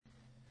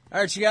All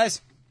right, you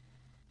guys.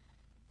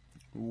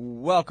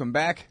 Welcome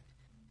back.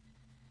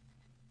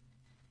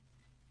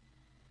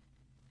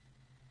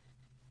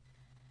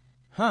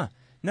 Huh.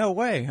 No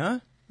way, huh?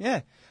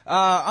 Yeah.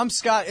 I'm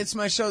Scott. It's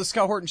my show, The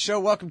Scott Horton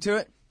Show. Welcome to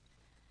it.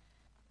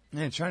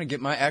 Man, trying to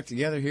get my act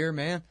together here,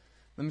 man.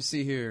 Let me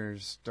see here.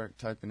 Start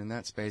typing in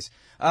that space.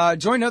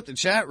 Join up the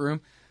chat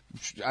room.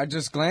 I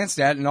just glanced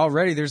at it, and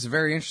already there's a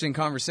very interesting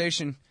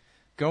conversation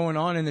going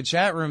on in the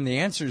chat room. The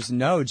answer is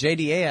no.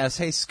 JDA asks,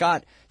 hey,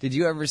 Scott, did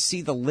you ever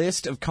see the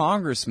list of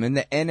congressmen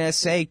the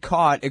NSA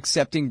caught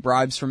accepting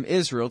bribes from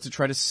Israel to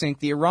try to sink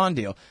the Iran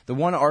deal? The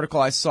one article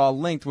I saw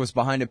linked was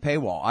behind a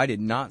paywall. I did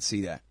not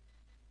see that.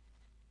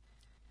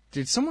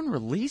 Did someone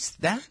release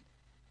that?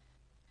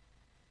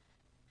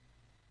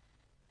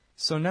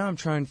 So now I'm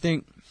trying to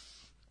think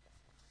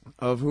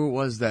of who it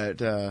was that,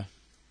 wasn't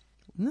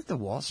it the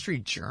Wall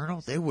Street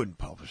Journal? They wouldn't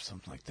publish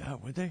something like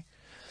that, would they?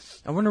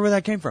 I wonder where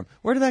that came from.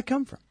 Where did that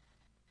come from?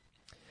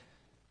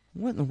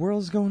 What in the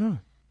world is going on?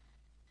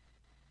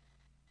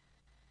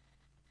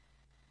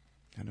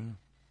 I don't know.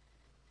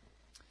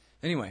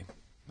 Anyway,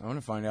 I want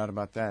to find out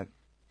about that.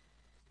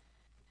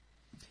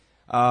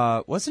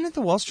 Wasn't it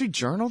the Wall Street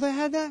Journal that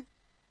had that?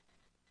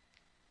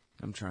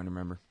 I'm trying to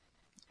remember.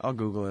 I'll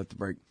Google it at the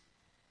break.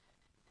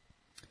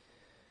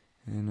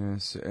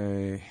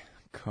 NSA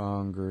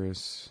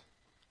Congress.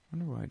 I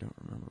wonder why I don't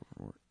remember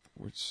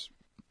which.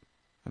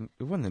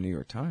 It wasn't the New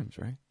York Times,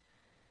 right?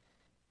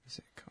 NSA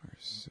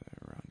Congress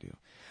around deal.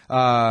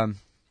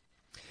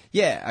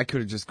 Yeah, I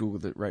could have just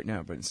Googled it right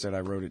now, but instead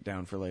I wrote it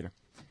down for later.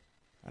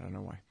 I don't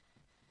know why.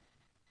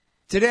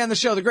 Today on the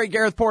show, the great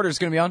Gareth Porter is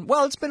going to be on.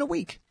 Well, it's been a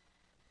week.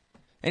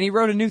 And he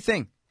wrote a new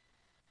thing.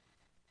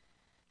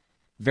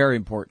 Very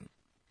important.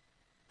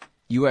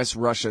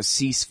 U.S.-Russia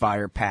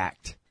ceasefire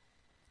pact.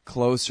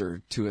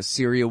 Closer to a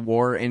Syria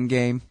war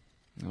endgame?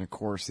 And of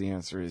course the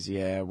answer is,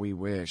 yeah, we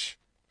wish.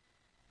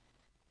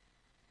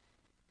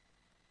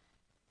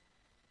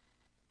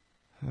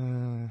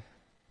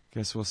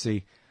 Guess we'll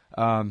see.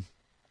 But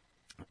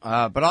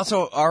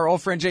also our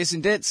old friend Jason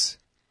Ditz,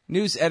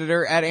 news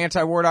editor at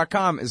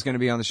antiwar.com, is going to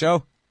be on the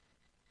show.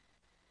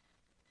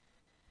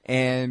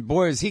 And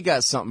boys, he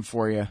got something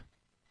for you.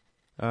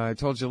 I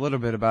told you a little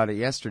bit about it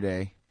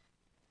yesterday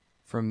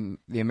from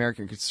the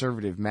American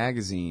Conservative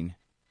magazine.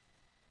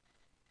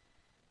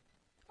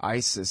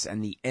 ISIS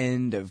and the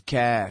end of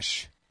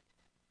cash.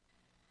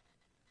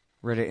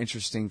 Read an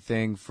interesting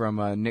thing from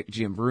Nick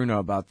Giambruno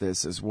about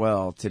this as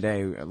well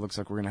today. It looks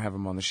like we're going to have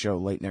him on the show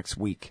late next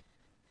week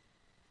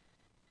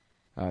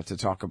to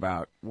talk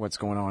about what's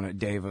going on at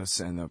Davos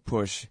and the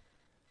push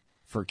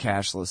for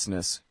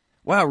cashlessness.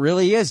 Wow, it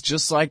really is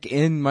just like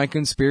in my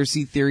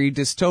conspiracy theory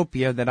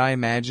dystopia that I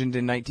imagined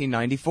in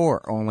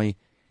 1994, only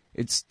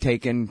it's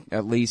taken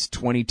at least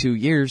 22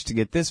 years to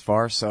get this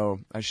far,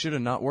 so I should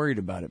have not worried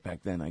about it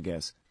back then, I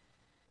guess.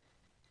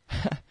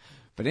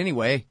 But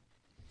anyway,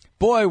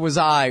 boy, was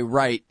I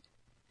right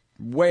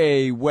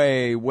way,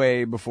 way,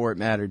 way before it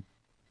mattered.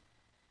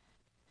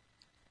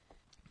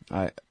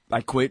 I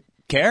quit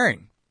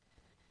caring.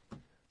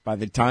 By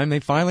the time they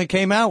finally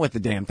came out with the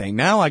damn thing,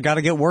 now I got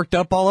to get worked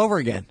up all over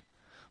again.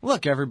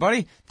 Look,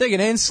 everybody, they're going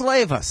to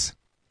enslave us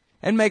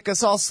and make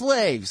us all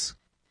slaves.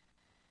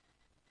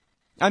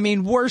 I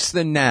mean, worse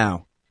than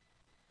now.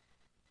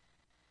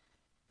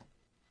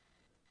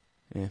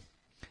 Yeah.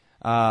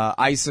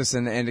 ISIS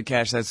and the end of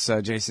cash, that's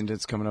Jason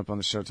Ditz coming up on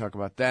the show, talk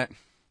about that.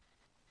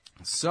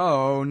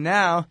 So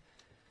now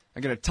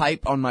I got to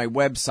type on my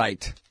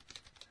website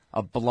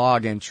a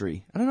blog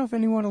entry. I don't know if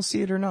anyone will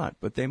see it or not,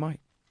 but they might.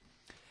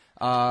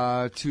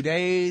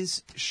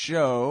 Today's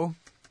show,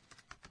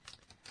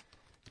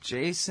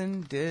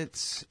 Jason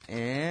Ditz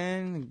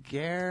and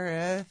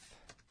Gareth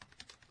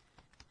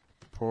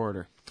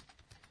Porter.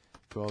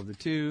 12 to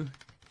 2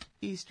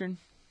 Eastern.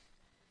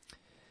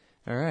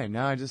 All right,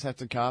 now I just have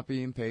to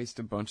copy and paste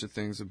a bunch of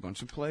things, a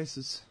bunch of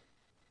places.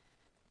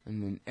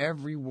 And then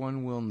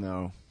everyone will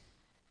know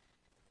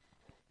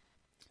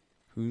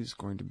who's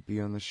going to be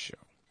on the show.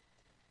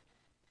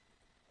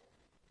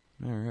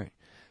 All right.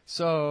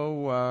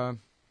 So,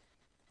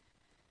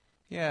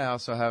 yeah, I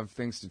also have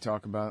things to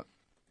talk about.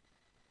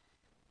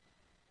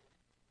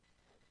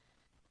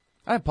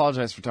 I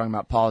apologize for talking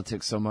about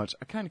politics so much.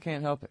 I kind of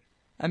can't help it.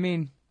 I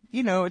mean,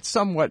 you know, it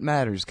somewhat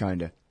matters,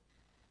 kind of.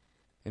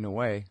 In a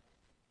way.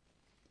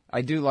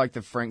 I do like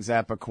the Frank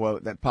Zappa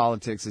quote that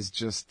politics is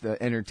just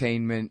the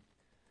entertainment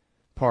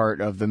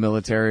part of the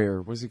military,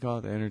 or what's he call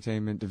it? The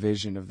entertainment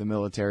division of the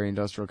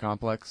military-industrial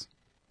complex.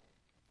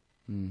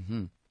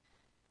 Mm-hmm.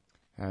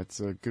 That's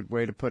a good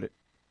way to put it.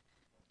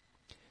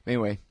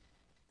 Anyway.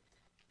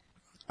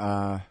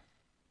 Yeah.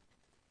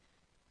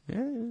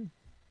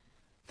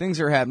 Things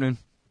are happening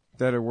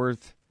that are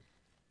worth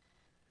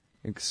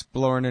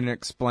exploring and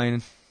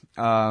explaining.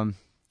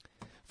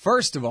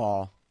 First of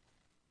all,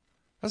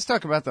 let's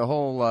talk about the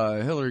whole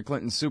Hillary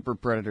Clinton super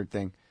predator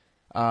thing.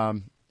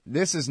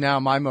 This is now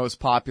my most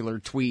popular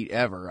tweet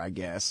ever, I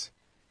guess,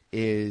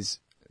 is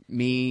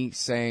me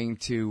saying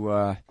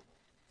to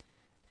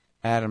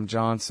Adam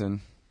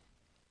Johnson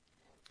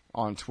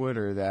on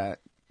Twitter that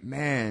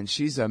Man,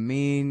 she's a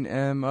mean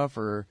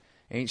muffer,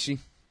 ain't she?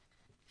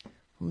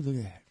 Ooh, look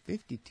at that.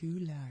 52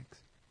 likes.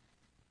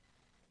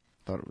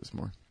 Thought it was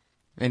more.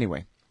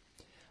 Anyway.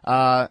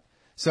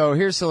 So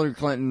here's Hillary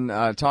Clinton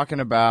talking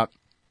about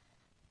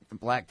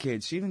black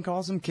kids. She even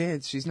calls them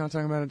kids. She's not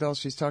talking about adults.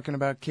 She's talking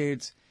about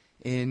kids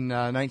in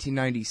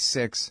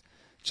 1996,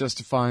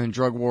 justifying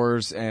drug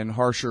wars and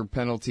harsher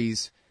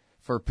penalties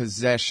for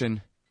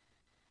possession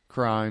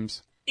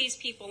crimes. These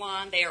people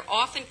on, they are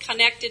often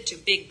connected to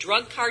big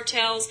drug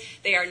cartels.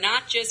 They are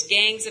not just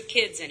gangs of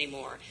kids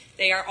anymore.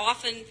 They are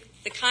often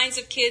the kinds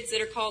of kids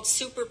that are called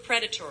super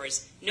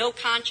predators. No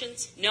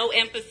conscience, no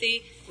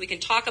empathy. We can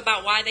talk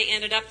about why they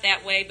ended up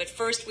that way, but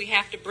first we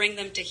have to bring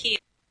them to heel.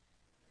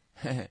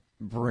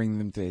 Bring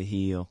them to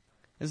heel.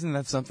 Isn't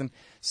that something?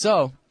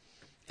 So,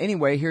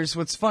 anyway, here's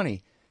what's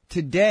funny.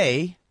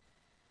 Today,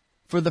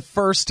 for the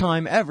first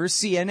time ever,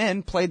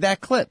 CNN played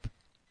that clip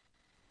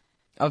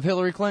of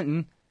Hillary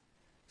Clinton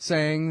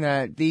saying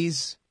that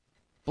these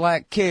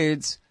black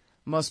kids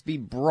must be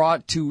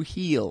brought to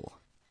heel.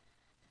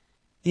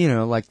 You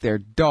know, like they're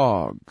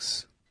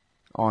dogs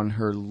on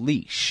her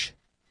leash.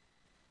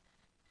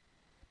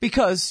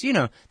 Because, you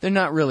know, they're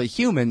not really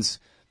humans.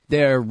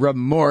 They're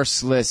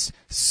remorseless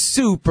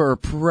super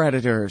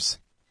predators.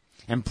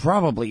 And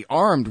probably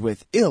armed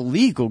with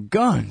illegal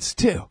guns,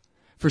 too.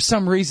 For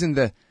some reason,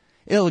 the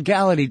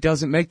illegality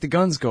doesn't make the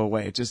guns go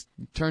away. It just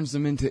turns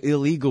them into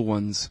illegal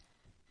ones.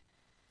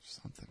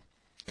 Something.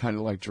 Kind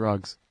of like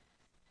drugs.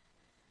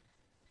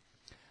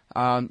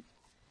 And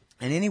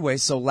anyway,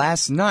 so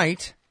last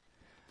night,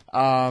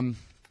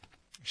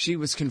 she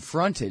was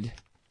confronted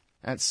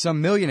at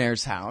some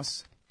millionaire's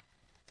house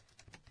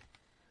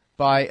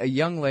by a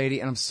young lady,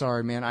 and I'm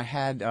sorry, man,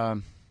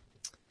 I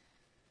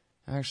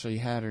actually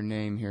had her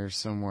name here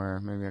somewhere.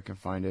 Maybe I can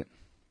find it.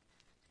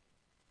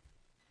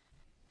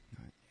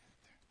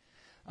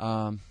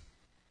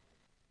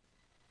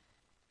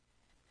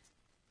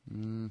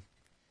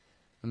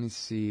 Let me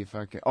see if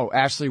I can. Oh,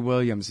 Ashley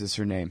Williams is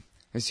her name.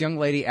 This young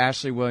lady,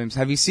 Ashley Williams.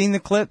 Have you seen the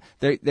clip?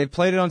 They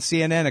played it on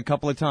CNN a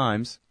couple of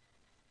times.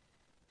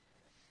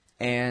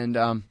 And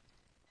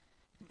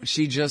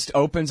she just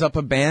opens up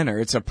a banner.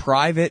 It's a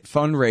private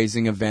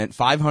fundraising event,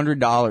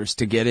 $500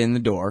 to get in the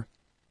door.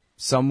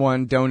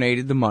 Someone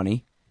donated the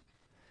money.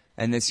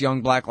 And this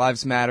young Black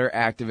Lives Matter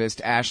activist,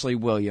 Ashley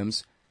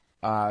Williams,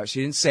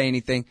 she didn't say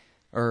anything.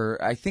 Or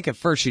I think at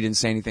first she didn't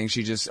say anything.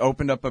 She just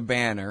opened up a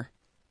banner.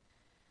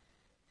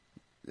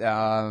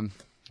 Well,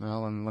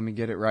 and let me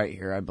get it right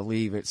here. I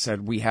believe it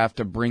said, we have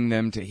to bring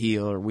them to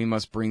heel, or we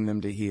must bring them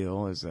to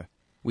heel.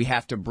 We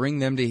have to bring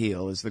them to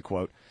heel is the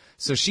quote.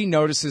 So she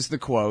notices the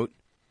quote.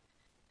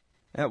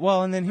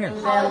 Well, and then here.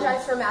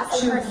 Apologize for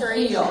mass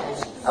incarceration.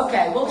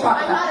 Okay, we'll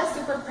talk about it. I'm not a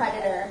super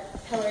predator,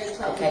 Hillary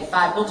Clinton. Okay,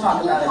 fine, we'll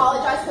talk about it. You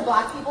apologize to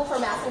black people for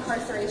mass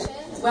incarceration?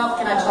 Well,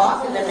 can I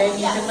talk? And then maybe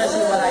you can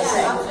listen to what I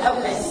say.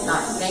 Okay,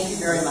 nice. Thank you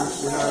very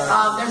much.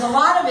 There's a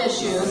lot of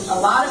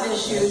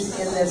issues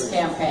in this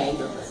campaign.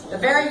 The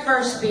very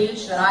first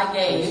speech that I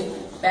gave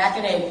back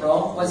in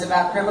April was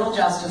about criminal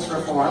justice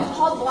reform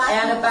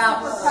and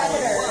about super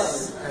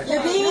predators.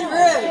 You're being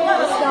rude.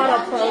 That's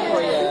not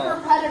appropriate. Super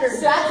predators.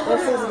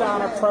 This is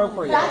not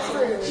appropriate. That's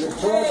rude.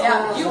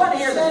 Yeah, you want to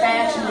hear the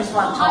facts, you just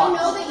want to I talk.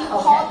 know that you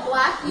called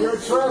black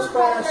youth super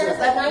predators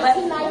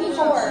in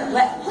 1994.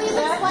 Please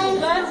explain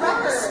the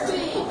record.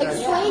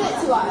 Explain it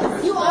to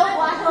us. You owe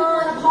black people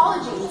an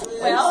apology.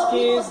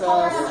 Excuse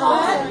us.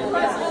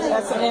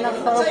 That's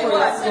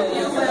inappropriate. If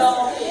you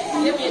will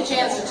give me a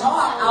chance to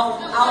talk, I'll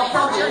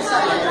approach your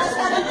side.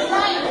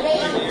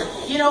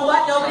 You know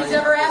what? Nobody's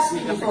ever asked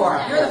me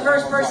before. You're the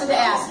first person to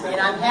ask me, and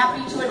I'm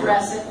happy to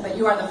address it, but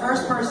you are the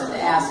first person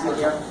to ask me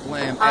here.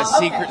 As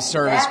Secret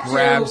Service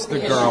grabs the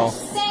girl.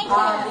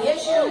 The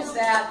issues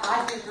that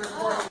I think are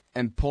important.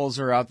 And pulls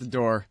her out the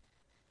door.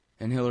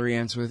 And Hillary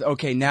answers with,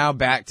 okay, now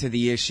back to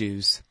the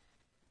issues.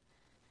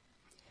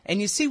 And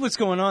you see what's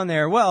going on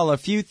there? Well, a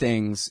few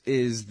things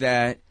is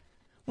that,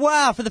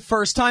 wow, for the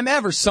first time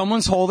ever,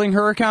 someone's holding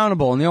her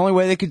accountable. And the only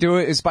way they could do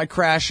it is by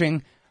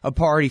crashing a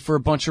party for a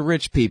bunch of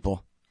rich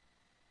people.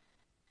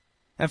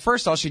 At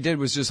first, all she did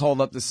was just hold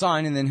up the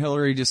sign, and then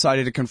Hillary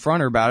decided to confront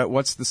her about it.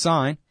 What's the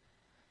sign?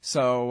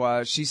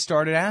 So she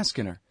started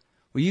asking her,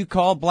 will you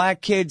call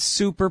black kids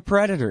super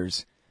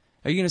predators?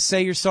 Are you going to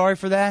say you're sorry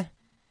for that?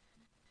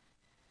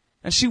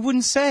 And she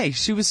wouldn't say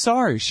she was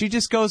sorry. She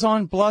just goes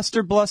on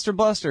bluster, bluster,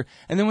 bluster.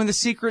 And then when the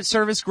Secret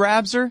Service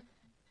grabs her,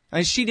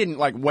 she didn't,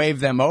 wave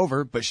them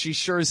over, but she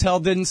sure as hell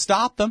didn't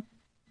stop them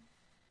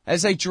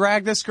as they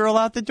drag this girl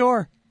out the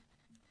door.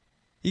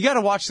 You got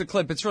to watch the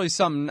clip. It's really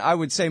something. I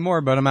would say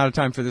more, but I'm out of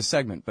time for this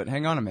segment. But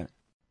hang on a minute.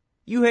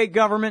 You hate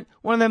government?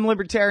 One of them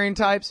libertarian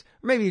types?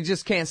 Or maybe you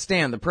just can't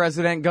stand the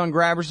president, gun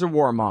grabbers, or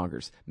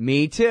warmongers.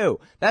 Me too.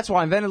 That's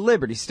why I invented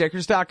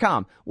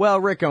LibertyStickers.com. Well,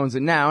 Rick owns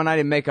it now, and I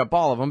didn't make up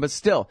all of them, but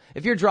still,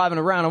 if you're driving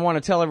around and want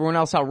to tell everyone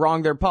else how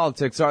wrong their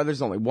politics are,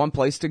 there's only one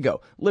place to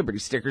go.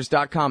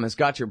 LibertyStickers.com has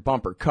got your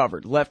bumper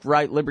covered. Left,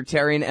 right,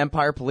 libertarian,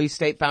 empire, police,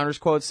 state, founders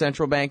quotes,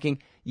 central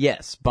banking.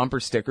 Yes, bumper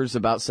stickers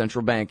about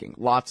central banking.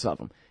 Lots of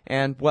them.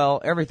 and,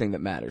 well, everything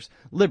that matters.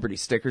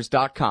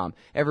 LibertyStickers.com.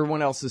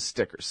 Everyone else's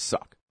stickers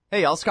suck.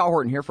 Hey, y'all, Scott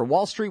Horton here for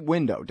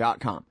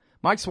WallStreetWindow.com.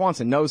 Mike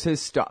Swanson knows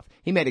his stuff.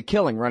 He made a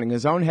killing running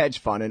his own hedge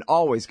fund and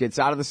always gets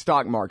out of the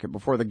stock market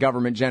before the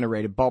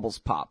government-generated bubbles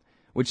pop,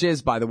 which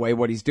is, by the way,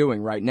 what he's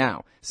doing right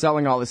now,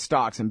 selling all his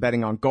stocks and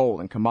betting on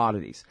gold and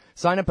commodities.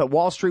 Sign up at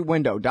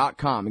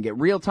WallStreetWindow.com and get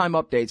real-time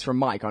updates from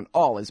Mike on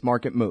all his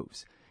market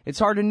moves. It's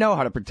hard to know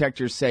how to protect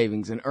your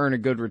savings and earn a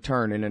good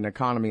return in an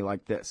economy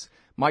like this.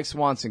 Mike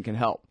Swanson can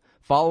help.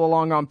 Follow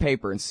along on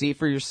paper and see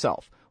for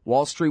yourself.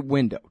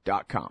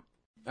 WallStreetWindow.com.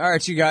 All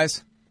right, you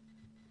guys.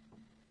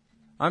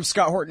 I'm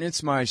Scott Horton.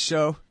 It's my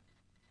show.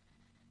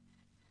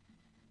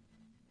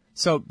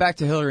 So back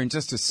to Hillary in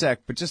just a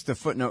sec, but just a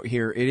footnote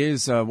here. It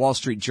is Wall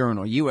Street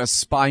Journal. U.S.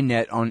 spy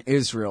net on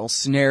Israel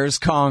snares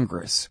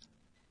Congress.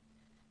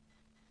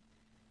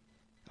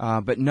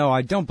 But no,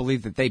 I don't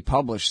believe that they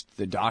published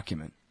the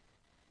document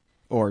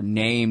or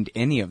named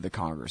any of the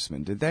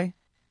congressmen, did they?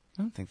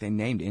 I don't think they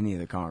named any of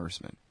the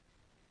congressmen.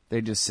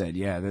 They just said,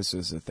 yeah, this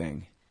is a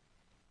thing.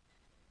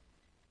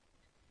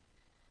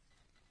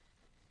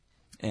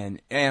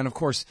 And of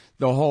course,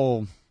 the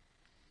whole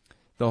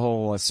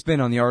spin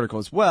on the article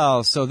is,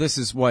 well, so this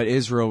is what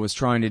Israel was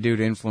trying to do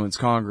to influence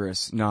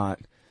Congress,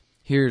 not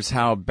here's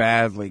how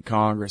badly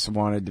Congress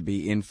wanted to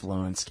be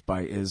influenced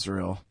by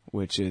Israel,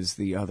 which is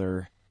the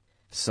other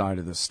side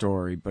of the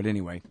story. But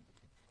anyway,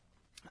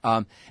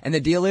 and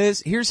the deal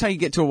is, here's how you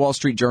get to a Wall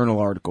Street Journal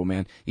article,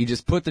 man. You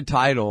just put the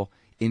title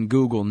in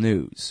Google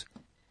News,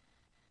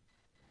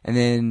 and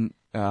then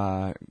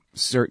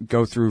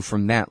go through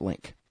from that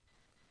link.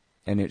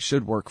 And it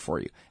should work for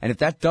you. And if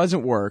that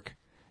doesn't work,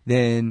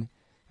 then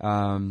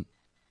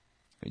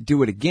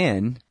do it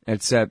again,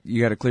 except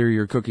you got to clear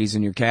your cookies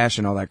and your cache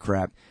and all that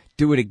crap.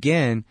 Do it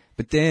again,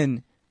 but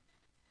then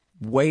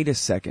wait a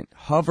second.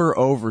 Hover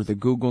over the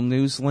Google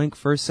News link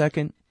for a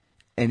second,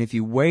 and if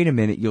you wait a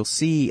minute, you'll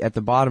see at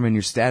the bottom in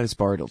your status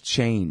bar, it'll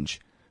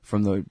change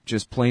from the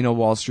just plain old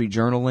Wall Street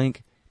Journal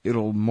link.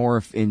 It'll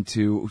morph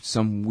into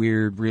some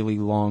weird, really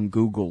long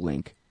Google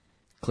link.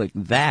 Click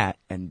that,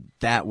 and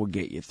that will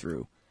get you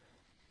through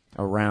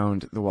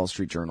around the Wall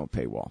Street Journal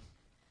paywall.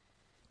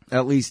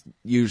 At least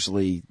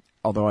usually,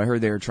 although I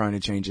heard they were trying to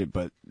change it,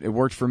 but it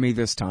worked for me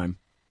this time.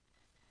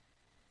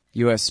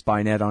 U.S.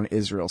 spy net on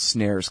Israel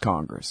snares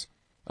Congress.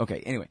 Okay,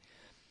 anyway.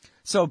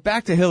 So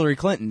back to Hillary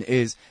Clinton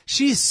is,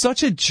 she's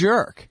such a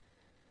jerk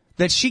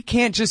that she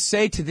can't just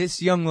say to this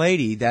young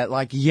lady that,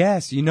 like,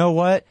 yes, you know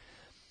what?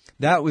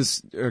 That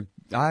was,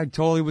 I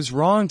totally was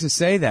wrong to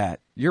say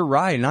that. You're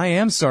right, and I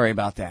am sorry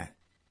about that.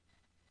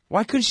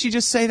 Why couldn't she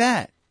just say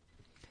that?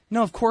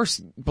 No, of course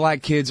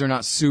black kids are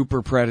not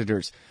super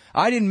predators.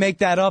 I didn't make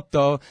that up,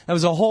 though. That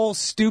was a whole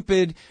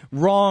stupid,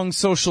 wrong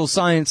social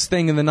science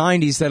thing in the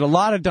 90s that a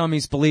lot of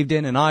dummies believed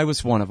in, and I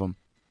was one of them.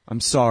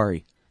 I'm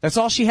sorry. That's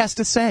all she has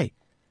to say.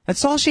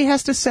 That's all she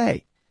has to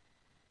say.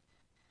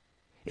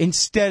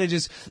 Instead of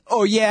just,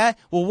 oh yeah,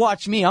 well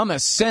watch me, I'm a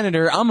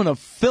senator, I'm gonna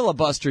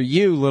filibuster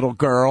you, little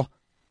girl.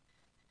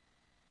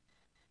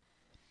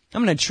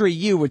 I'm gonna treat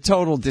you with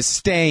total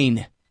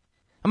disdain.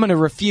 I'm gonna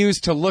refuse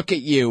to look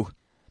at you.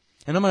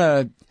 And I'm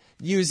going to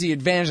use the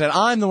advantage that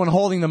I'm the one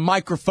holding the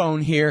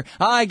microphone here.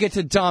 I get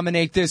to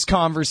dominate this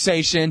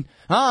conversation.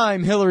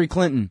 I'm Hillary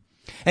Clinton.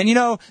 And you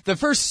know, the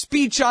first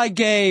speech I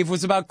gave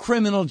was about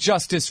criminal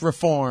justice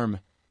reform.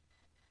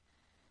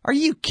 Are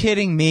you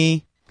kidding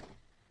me?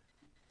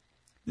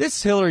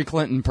 This Hillary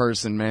Clinton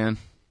person, man.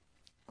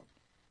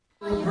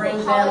 Bring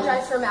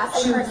apologize for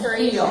mass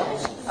incarceration.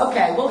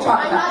 Okay, we'll talk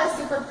I'm about not a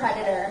super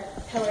predator,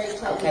 Hillary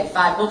Clinton. Okay,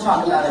 fine, we'll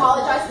talk about it. You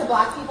apologize to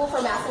black people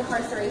for mass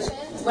incarceration?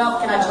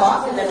 Well, can I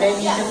talk? And then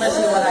maybe you can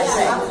listen to what I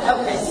say.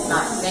 Okay,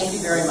 fine. Thank you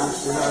very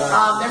much.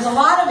 There's a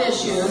lot of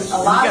issues, You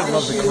gotta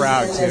love the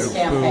crowd, in this too,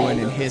 campaign. booing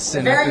and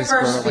hissing The at very this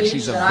first girl like speech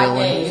she's a that I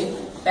villain.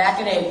 gave back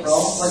in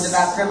April was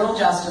about criminal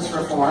justice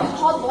reform You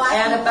called black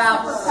and people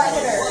about super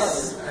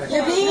predators.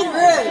 You're being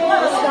rude.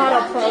 It's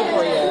not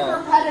appropriate.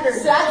 Super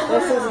predators. That's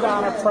This rude. is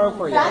not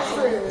appropriate. That's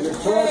rude.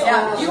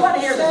 Yeah, you want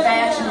to hear the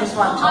facts, you just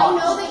want to talk. I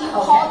know that you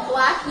called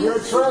black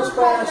youth super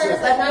predators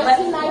in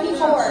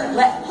 1994.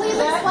 Please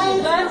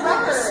explain to the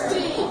record.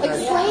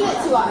 Explain it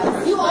to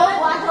us. You owe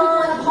black people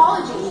an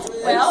apology.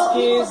 Well,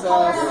 Excuse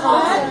us.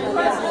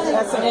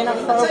 That's an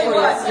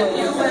inappropriate if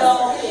you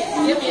will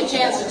give me a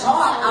chance to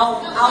talk,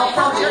 I'll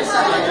approach your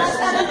subject.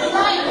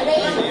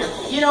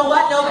 You know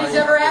what? Nobody's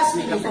ever asked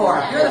me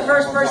before. You're the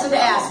first person to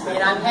ask me,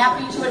 and I'm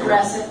happy to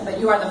address it, but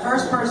you are the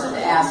first person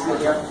to ask me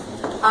here.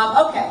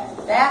 Okay,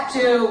 back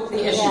to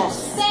the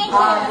issues.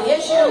 The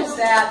issues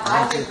that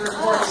I think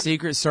report.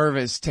 Secret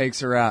Service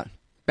takes her out.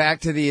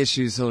 Back to the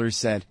issues, Hillary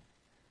said.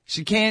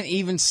 She can't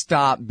even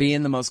stop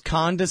being the most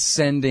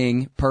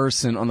condescending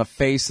person on the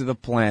face of the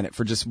planet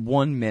for just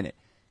 1 minute.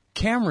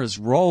 Camera's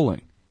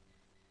rolling.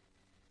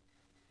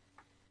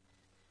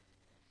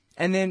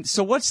 And then,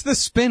 so what's the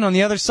spin on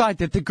the other side?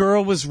 That the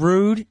girl was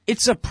rude?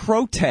 It's a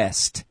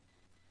protest.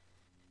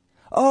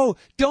 Oh,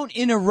 don't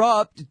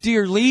interrupt,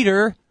 dear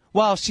leader,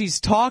 while she's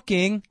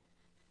talking.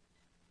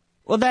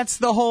 Well, that's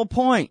the whole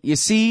point. You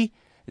see,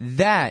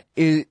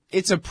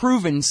 it's a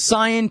proven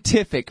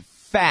scientific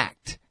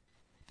fact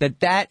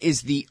that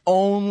is the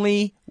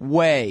only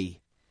way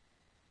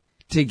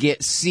to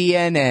get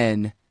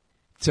CNN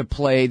to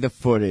play the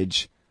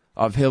footage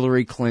of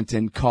Hillary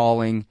Clinton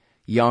calling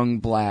young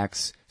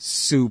blacks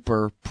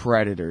super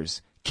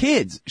predators.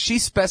 Kids, she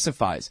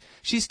specifies.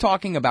 She's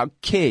talking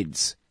about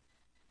kids.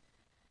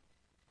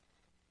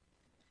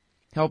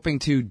 Helping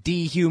to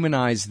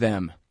dehumanize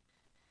them.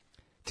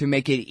 To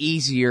make it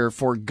easier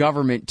for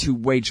government to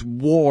wage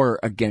war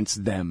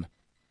against them.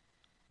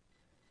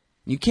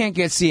 You can't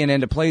get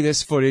CNN to play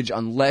this footage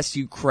unless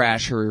you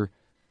crash her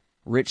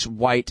rich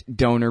white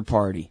donor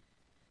party.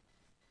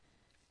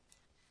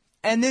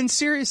 And then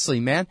seriously,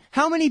 man,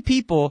 how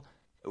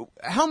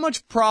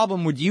much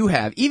problem would you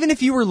have, even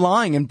if you were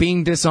lying and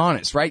being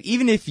dishonest, right?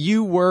 Even if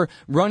you were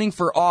running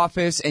for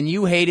office and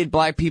you hated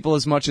black people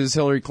as much as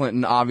Hillary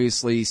Clinton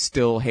obviously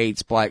still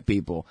hates black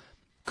people,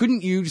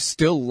 couldn't you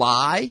still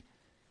lie?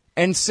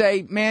 And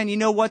say, man, you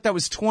know what? That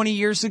was 20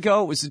 years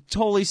ago. It was a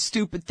totally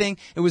stupid thing.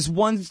 It was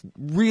one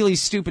really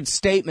stupid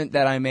statement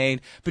that I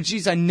made. But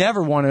geez, I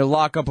never wanted to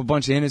lock up a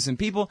bunch of innocent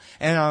people.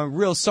 And I'm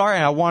real sorry.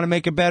 And I want to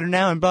make it better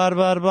now. And blah,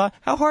 blah, blah, blah.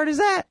 How hard is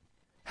that?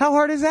 How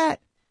hard is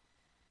that?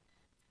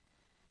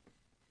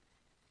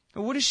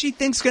 What does she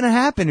think's going to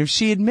happen if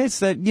she admits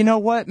that, you know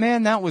what,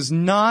 man, that was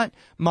not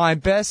my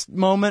best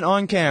moment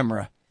on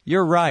camera?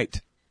 You're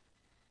right.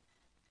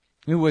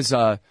 It was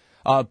a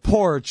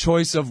poor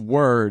choice of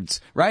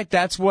words, right?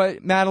 That's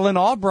what Madeleine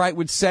Albright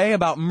would say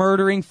about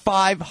murdering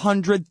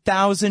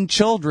 500,000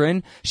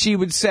 children. She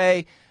would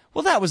say,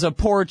 well, that was a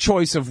poor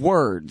choice of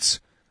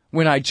words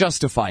when I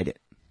justified it.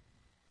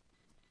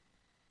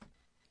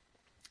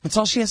 That's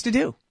all she has to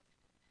do.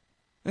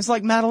 It's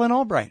like Madeleine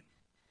Albright.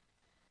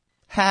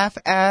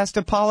 Half-assed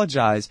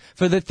apologize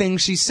for the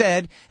things she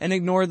said and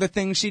ignore the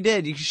things she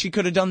did. She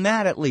could have done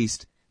that at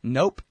least.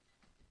 Nope.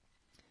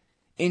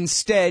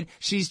 Instead,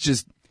 she's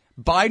just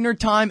biding her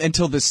time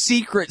until the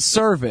Secret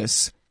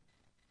Service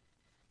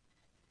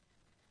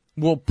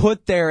will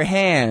put their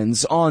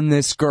hands on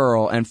this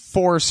girl and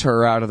force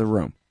her out of the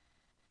room.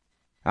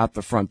 Out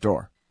the front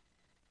door.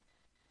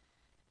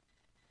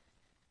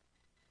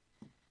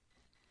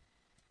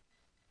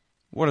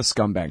 What a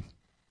scumbag.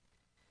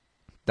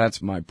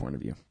 That's my point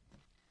of view.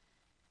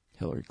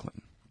 Hillary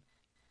Clinton.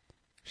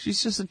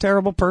 She's just a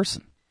terrible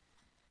person.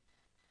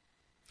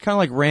 Kind of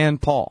like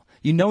Rand Paul.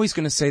 You know he's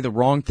going to say the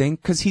wrong thing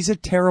because he's a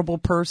terrible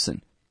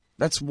person.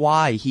 That's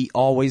why he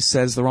always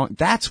says the wrong.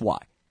 That's why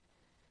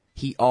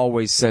he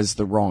always says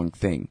the wrong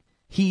thing.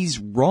 He's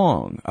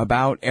wrong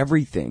about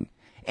everything.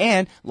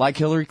 And like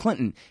Hillary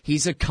Clinton,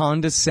 he's a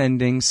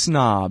condescending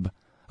snob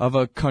of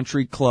a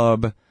country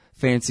club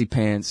fancy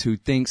pants who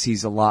thinks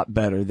he's a lot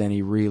better than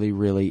he really,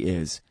 really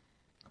is.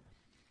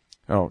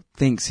 Oh,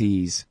 thinks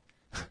he's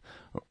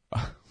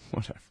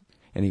whatever.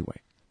 Anyway,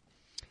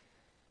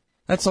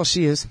 that's all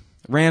she is.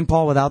 Rand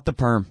Paul without the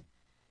perm.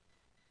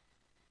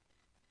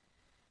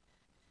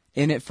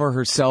 In it for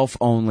herself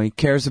only,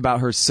 cares about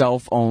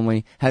herself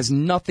only, has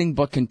nothing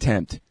but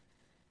contempt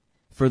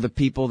for the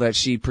people that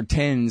she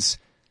pretends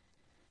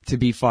to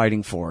be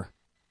fighting for.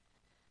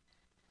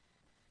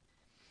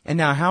 And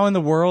now, how in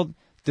the world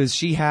does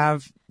she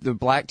have the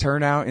black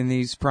turnout in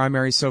these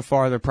primaries so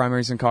far, the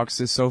primaries and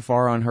caucuses so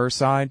far on her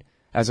side,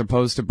 as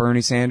opposed to Bernie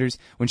Sanders,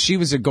 when she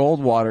was a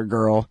Goldwater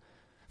girl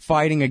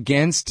fighting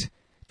against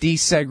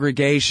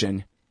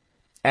desegregation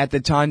at the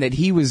time that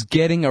he was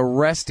getting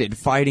arrested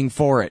fighting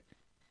for it?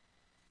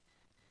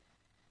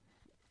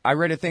 I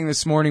read a thing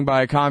this morning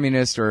by a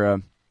communist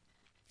or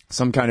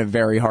some kind of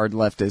very hard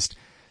leftist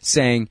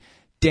saying,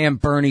 damn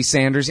Bernie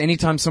Sanders,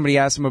 anytime somebody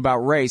asks him about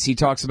race, he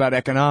talks about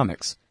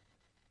economics.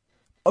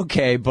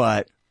 Okay,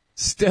 but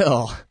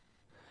still,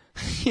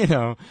 you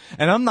know,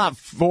 and I'm not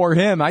for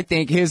him. I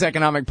think his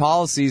economic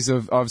policies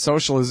of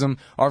socialism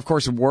are, of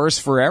course, worse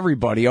for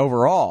everybody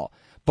overall.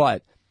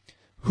 But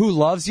who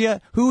loves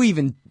you? Who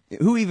even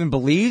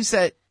believes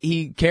that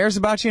he cares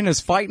about you and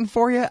is fighting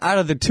for you out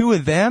of the two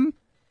of them?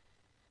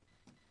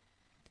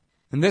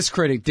 And this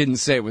critic didn't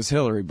say it was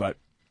Hillary, but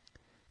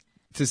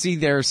to see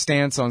their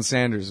stance on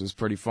Sanders was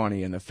pretty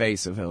funny in the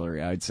face of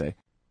Hillary, I'd say.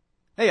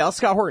 Hey, y'all,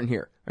 Scott Horton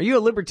here. Are you a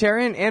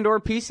libertarian and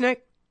or peacenik?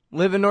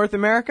 Live in North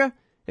America?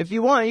 If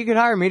you want, you could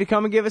hire me to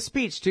come and give a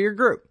speech to your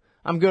group.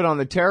 I'm good on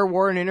the terror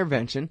war and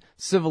intervention,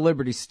 civil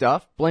liberty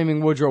stuff,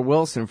 blaming Woodrow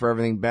Wilson for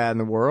everything bad in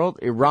the world,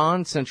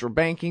 Iran, central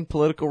banking,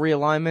 political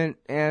realignment,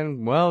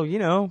 and, well, you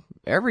know,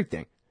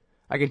 everything.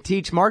 I can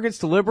teach markets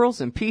to liberals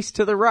and peace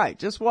to the right.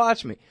 Just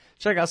watch me.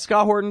 Check out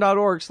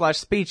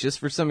scotthorton.org/speeches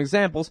for some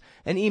examples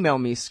and email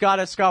me,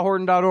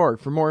 scott@scotthorton.org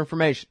for more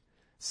information.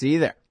 See you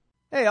there.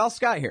 Hey, all,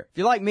 Scott here. If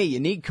you're like me, you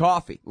need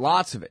coffee.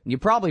 Lots of it. And you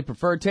probably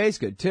prefer it tastes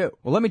good, too.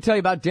 Well, let me tell you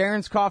about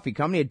Darren's Coffee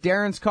Company at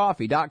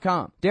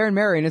darrenscoffee.com. Darren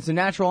Marion is a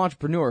natural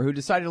entrepreneur who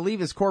decided to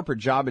leave his corporate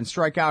job and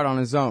strike out on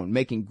his own,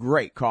 making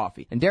great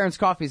coffee. And Darren's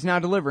Coffee is now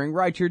delivering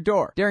right to your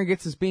door. Darren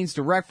gets his beans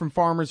direct from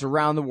farmers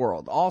around the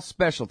world. All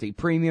specialty,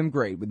 premium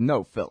grade with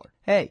no filler.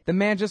 Hey, the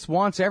man just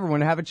wants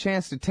everyone to have a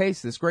chance to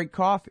taste this great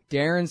coffee.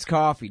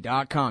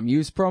 Darren'sCoffee.com.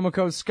 Use promo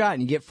code Scott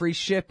and you get free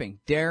shipping.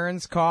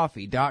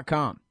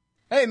 Darren'sCoffee.com.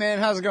 Hey, man,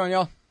 how's it going,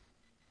 y'all?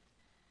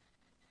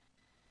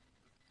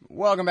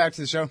 Welcome back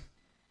to the show.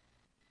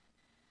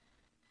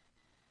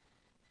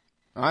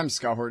 I'm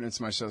Scott Horton. It's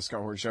my show, The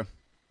Scott Horton Show.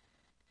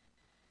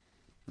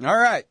 All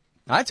right.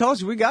 I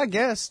told you we got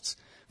guests.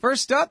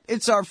 First up,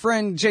 it's our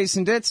friend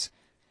Jason Ditz,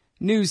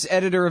 news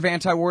editor of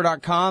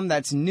antiwar.com.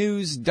 That's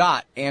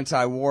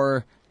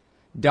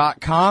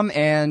news.antiwar.com.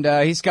 And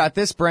he's got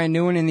this brand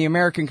new one in the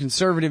American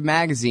Conservative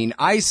magazine,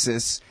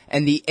 ISIS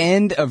and the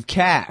End of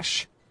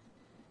Cash.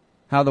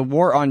 How the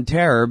war on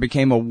terror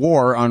became a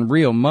war on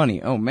real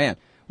money. Oh, man.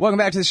 Welcome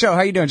back to the show.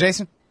 How you doing,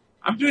 Jason?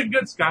 I'm doing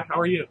good, Scott. How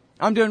are you?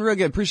 I'm doing real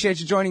good. Appreciate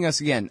you joining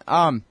us again.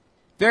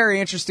 Very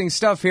interesting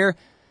stuff here.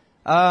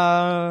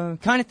 Kind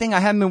of thing I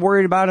haven't been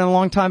worried about in a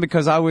long time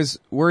because I was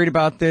worried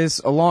about this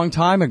a long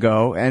time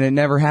ago and it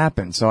never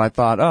happened. So I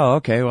thought, oh,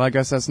 okay, well, I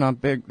guess that's not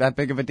that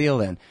big of a deal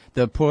then.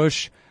 The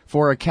push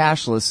for a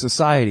cashless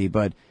society.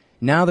 But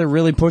now they're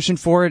really pushing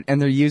for it and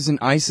they're using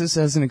ISIS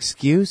as an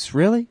excuse?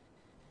 Really?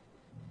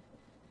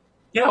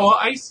 Yeah, well,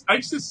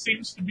 ISIS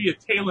seems to be a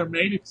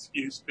tailor-made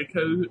excuse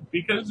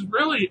because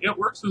really it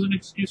works as an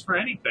excuse for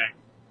anything.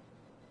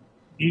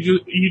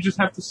 You just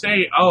have to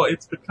say, oh,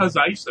 it's because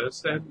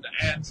ISIS, and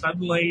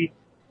suddenly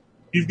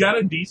you've got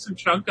a decent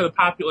chunk of the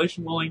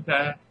population willing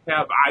to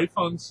have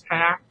iPhones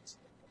hacked,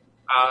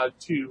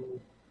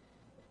 to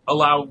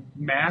allow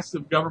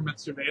massive government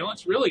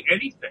surveillance, really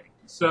anything.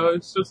 So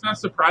it's not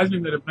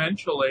surprising that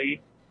eventually,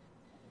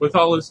 with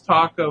all this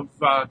talk of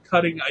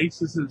cutting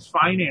ISIS's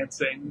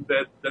financing,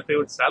 that they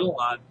would settle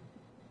on,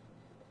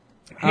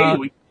 hey,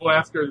 we can go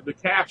after the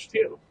cash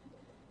too.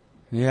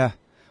 Yeah.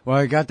 Well,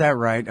 I got that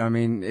right. I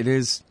mean, it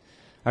is,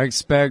 I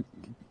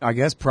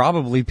guess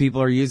probably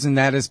people are using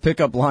that as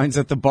pickup lines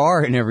at the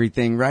bar and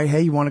everything, right?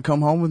 Hey, you want to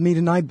come home with me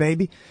tonight,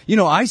 baby? You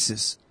know,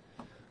 ISIS.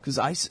 'Cause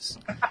ISIS.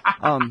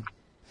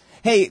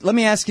 Hey, let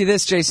me ask you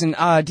this, Jason.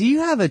 Do you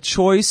have a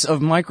choice of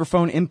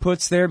microphone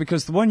inputs there?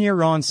 Because the one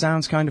you're on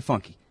sounds kind of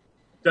funky.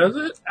 Does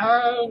it?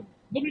 Let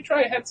me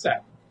try a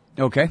headset.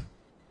 Okay.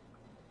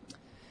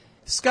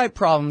 Skype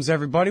problems,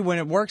 everybody. When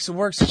it works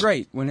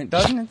great. When it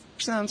doesn't, it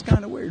sounds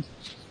kind of weird.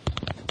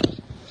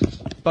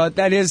 But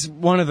that is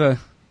one of the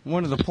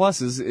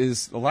pluses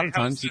is a lot of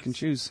times you can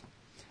choose.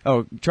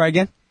 Oh, try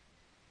again?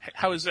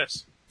 How is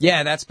this?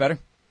 Yeah, that's better.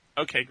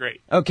 Okay,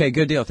 great. Okay,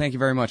 good deal. Thank you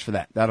very much for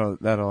that.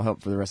 That'll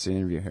help for the rest of the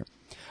interview here.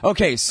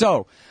 Okay,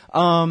 so,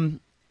 all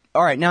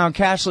right, now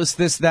cashless,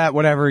 this, that,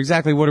 whatever.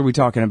 Exactly what are we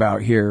talking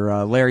about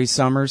here? Larry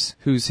Summers?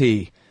 Who's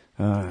he?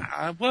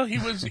 Well, he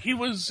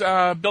was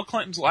Bill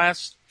Clinton's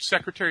last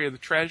Secretary of the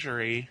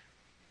Treasury.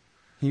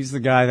 He's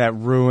the guy that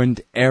ruined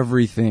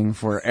everything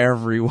for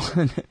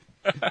everyone.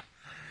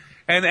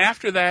 And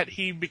after that,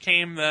 he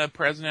became the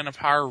president of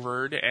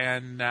Harvard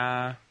and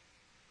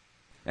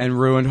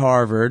ruined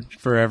Harvard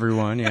for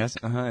everyone, yes.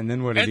 And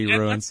then what did he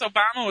ruin? Once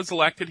Obama was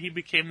elected, he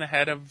became the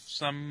head of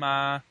some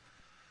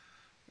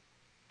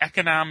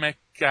economic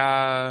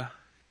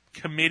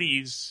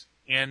committees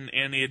in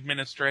the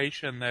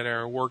administration that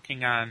are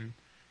working on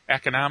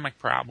economic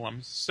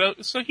problems. So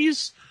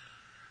he's,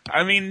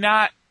 I mean,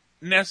 not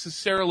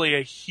necessarily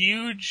a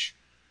huge.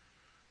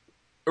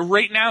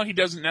 Right now, he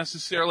doesn't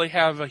necessarily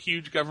have a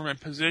huge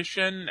government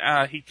position.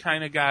 He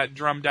kind of got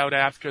drummed out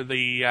after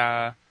the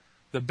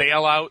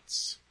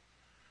bailouts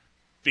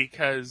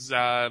because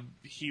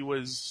he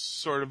was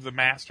sort of the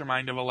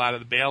mastermind of a lot of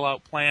the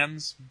bailout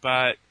plans.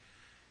 But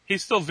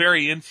he's still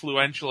very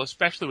influential,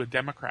 especially with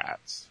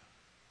Democrats.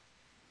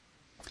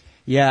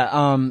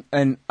 Yeah,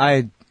 and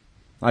I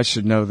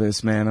should know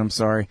this, man. I'm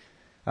sorry.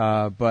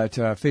 But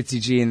Fitzy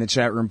G in the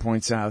chat room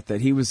points out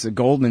that he was the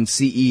Goldman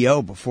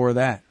CEO before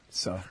that.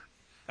 So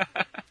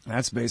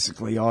that's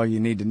basically all you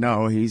need to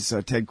know. He's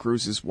Ted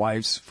Cruz's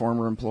wife's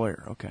former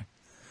employer. Okay.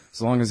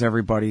 As long as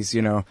everybody's,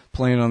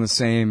 playing on the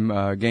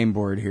same game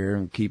board here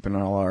and keeping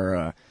all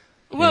our...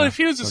 well, if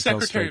he was a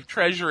Secretary of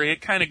Treasury,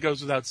 it kind of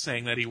goes without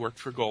saying that he worked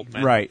for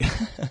Goldman. Right.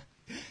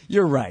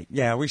 You're right.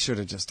 Yeah, we should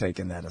have just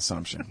taken that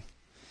assumption.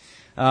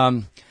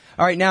 All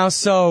right, now,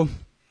 so...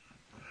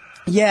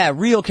 Yeah,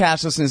 real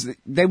cashlessness,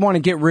 they want to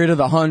get rid of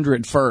the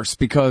 100 first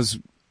because,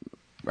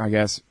 I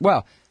guess,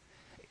 well,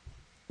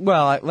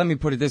 let me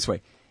put it this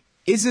way.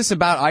 Is this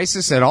about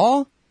ISIS at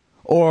all?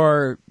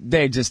 Or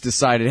they just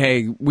decided,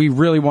 hey, we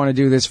really want to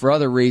do this for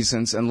other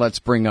reasons and let's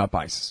bring up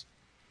ISIS?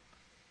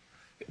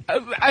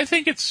 I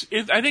think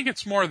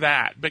it's more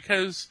that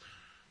because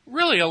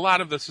really a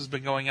lot of this has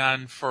been going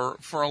on for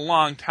a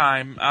long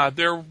time.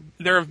 There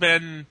have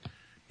been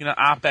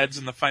op-eds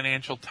in the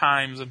Financial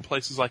Times and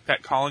places like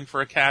that calling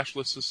for a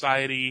cashless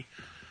society.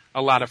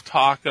 A lot of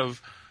talk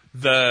of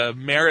the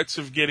merits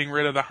of getting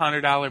rid of the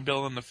 $100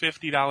 bill and the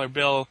 $50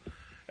 bill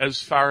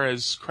as far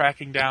as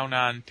cracking down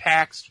on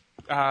tax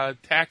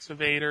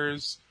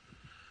evaders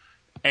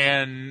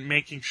and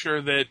making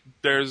sure that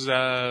there's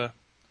a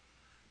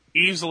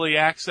easily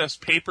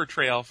accessed paper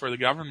trail for the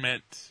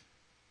government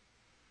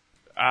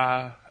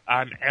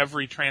on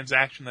every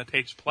transaction that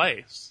takes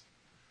place.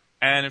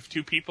 And if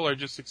two people are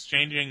just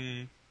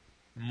exchanging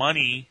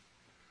money,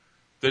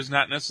 there's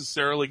not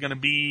necessarily going to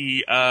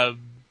be a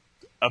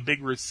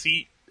big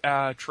receipt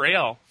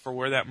trail for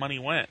where that money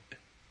went.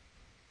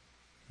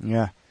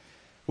 Yeah.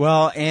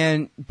 Well,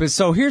 but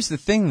so here's the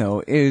thing,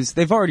 though, is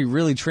they've already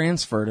really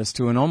transferred us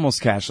to an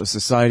almost cashless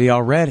society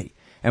already.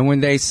 And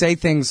when they say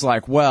things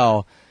like,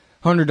 well,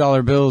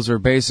 $100 bills are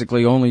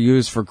basically only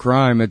used for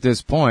crime at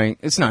this point,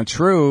 it's not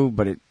true,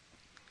 but it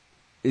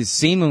is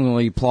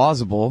seemingly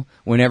plausible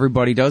when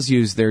everybody does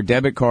use their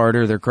debit card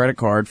or their credit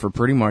card for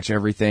pretty much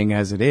everything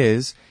as it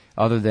is,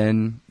 other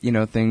than,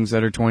 things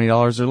that are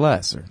 $20 or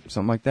less or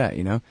something like that,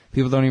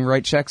 People don't even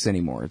write checks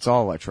anymore. It's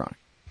all electronic.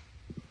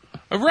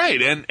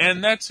 Right,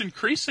 and that's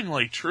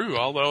increasingly true,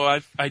 although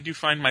I do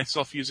find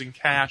myself using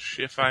cash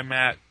if I'm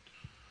at,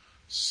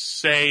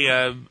 say,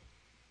 a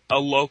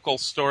local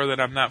store that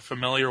I'm not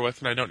familiar with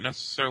and I don't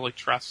necessarily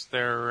trust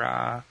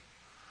their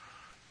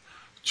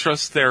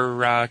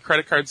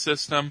credit card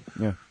system.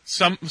 Yeah.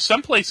 Some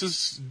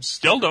places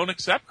still don't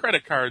accept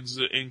credit cards,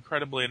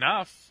 incredibly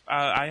enough.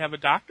 I have a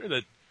doctor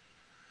that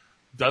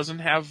doesn't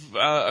have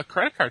a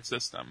credit card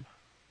system.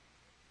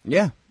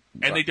 Yeah.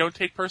 And they don't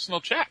take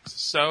personal checks,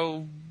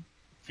 so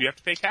you have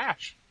to pay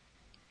cash.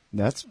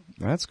 That's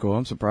cool.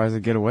 I'm surprised they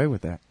get away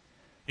with that.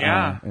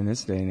 Yeah. In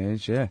this day and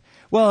age, yeah.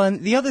 Well,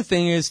 and the other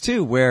thing is,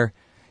 too, where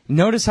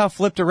notice how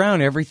flipped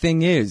around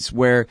everything is,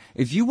 where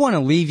if you want to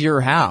leave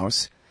your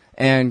house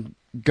and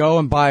go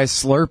and buy a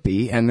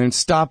Slurpee and then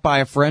stop by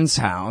a friend's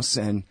house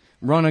and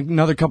run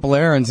another couple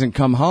errands and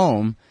come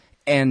home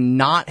and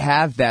not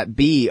have that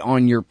be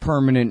on your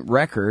permanent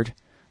record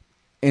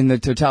in the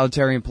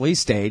totalitarian police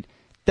state,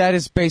 that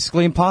is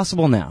basically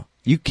impossible now.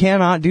 You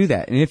cannot do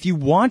that. And if you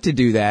want to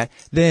do that,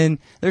 then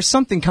there's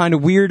something kind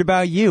of weird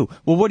about you.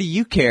 Well, what do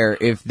you care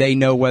if they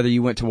know whether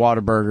you went to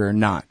Whataburger or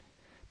not?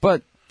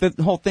 But the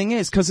whole thing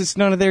is because it's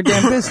none of their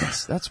damn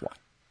business. That's why.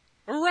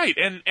 Right.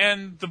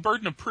 And the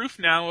burden of proof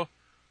now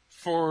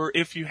for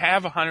if you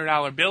have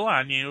 $100 bill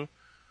on you,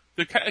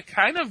 they're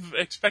kind of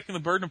expecting the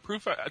burden of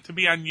proof to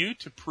be on you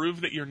to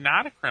prove that you're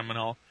not a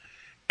criminal.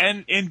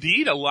 And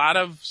indeed, a lot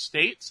of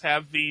states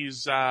have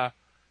these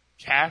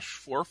cash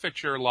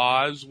forfeiture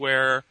laws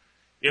where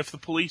if the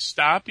police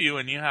stop you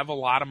and you have a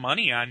lot of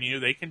money on you,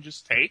 they can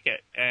just take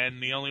it.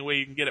 And the only way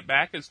you can get it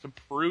back is to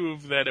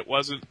prove that it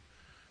wasn't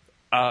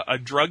a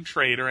drug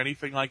trade or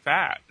anything like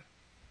that,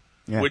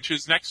 which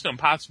is next to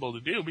impossible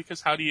to do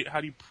because how do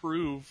you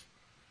prove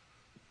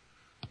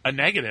a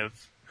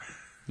negative?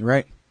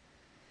 Right.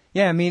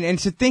 Yeah, I mean, and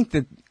to think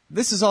that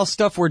this is all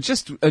stuff where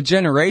just a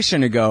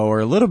generation ago or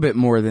a little bit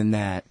more than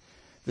that,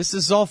 this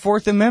is all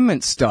Fourth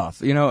Amendment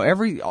stuff.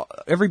 Every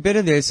bit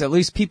of this, at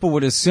least people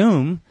would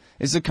assume,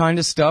 is the kind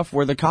of stuff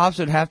where the cops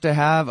would have to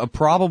have a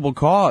probable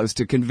cause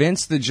to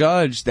convince the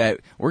judge that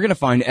we're going to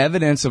find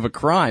evidence of a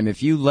crime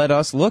if you let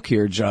us look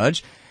here,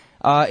 judge,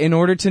 in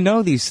order to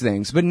know these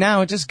things. But now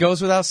it just goes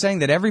without saying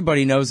that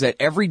everybody knows that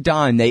every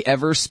dime they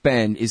ever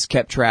spend is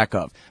kept track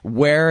of,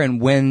 where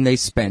and when they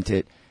spent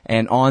it,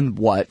 and on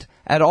what,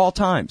 at all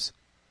times.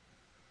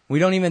 We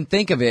don't even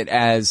think of it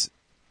as,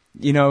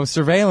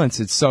 surveillance.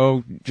 It's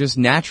so just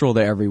natural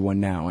to everyone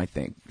now, I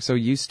think. So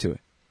used to it.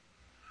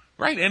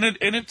 Right,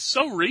 and it's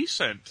so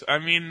recent. I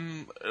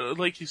mean,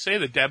 like you say,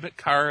 the debit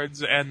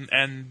cards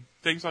and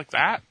things like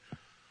that,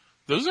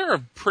 those are a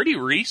pretty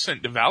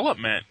recent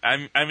development.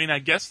 I mean, I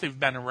guess they've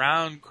been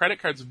around,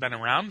 credit cards have been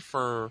around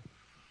for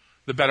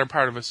the better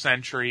part of a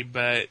century,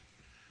 but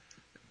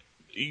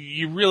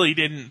you really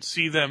didn't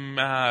see them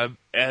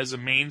as a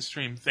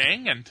mainstream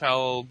thing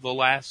until the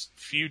last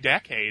few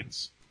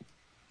decades.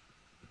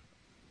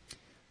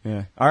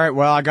 Yeah. All right,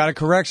 well, I got a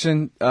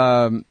correction.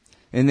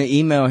 In the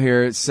email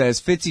here, it says,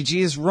 Fitzy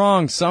G is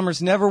wrong.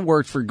 Summers never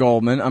worked for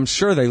Goldman. I'm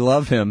sure they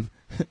love him,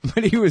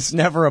 but he was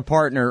never a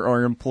partner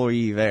or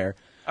employee there.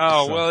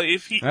 Oh, so, well,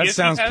 that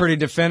sounds pretty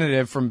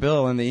definitive from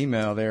Bill in the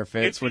email there,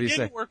 Fitz. What do you say? If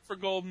he didn't work for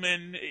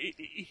Goldman,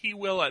 he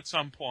will at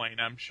some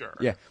point, I'm sure.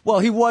 Yeah. Well,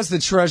 he was the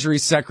Treasury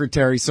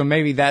Secretary, so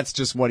maybe that's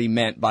just what he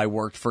meant by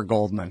worked for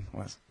Goldman.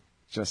 Was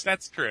just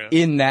that's true.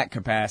 In that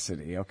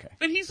capacity, okay.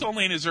 But he's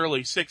only in his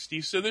early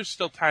 60s, so there's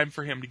still time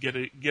for him to get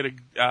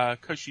a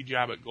cushy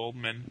job at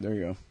Goldman. There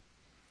you go.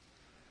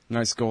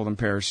 Nice golden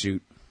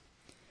parachute.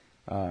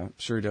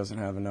 Sure he doesn't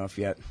have enough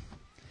yet.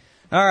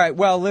 All right,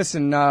 well,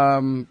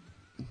 listen,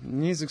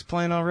 music's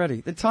playing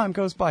already. The time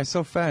goes by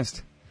so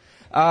fast.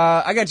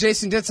 I got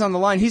Jason Ditz on the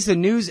line. He's the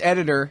news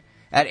editor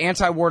at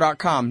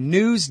antiwar.com,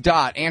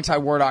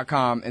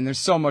 news.antiwar.com, and there's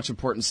so much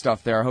important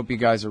stuff there. I hope you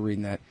guys are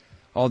reading that.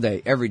 All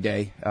day, every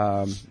day.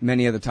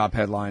 Many of the top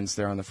headlines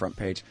there on the front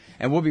page.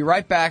 And we'll be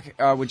right back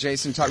with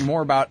Jason talking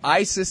more about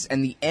ISIS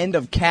and the end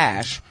of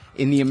cash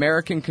in the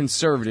American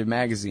Conservative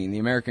magazine,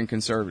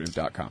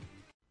 theamericanconservative.com.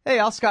 Hey,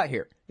 Al Scott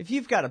here. If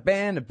you've got a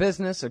band, a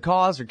business, a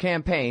cause, or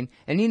campaign,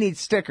 and you need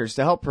stickers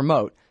to help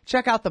promote,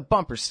 check out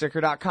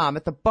thebumpersticker.com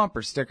at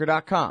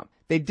thebumpersticker.com.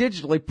 They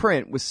digitally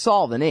print with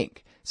solvent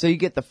ink, so you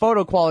get the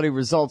photo quality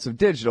results of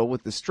digital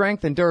with the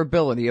strength and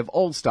durability of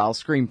old-style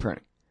screen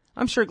printing.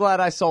 I'm sure glad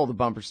I sold the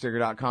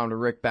bumpersticker.com to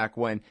Rick back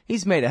when.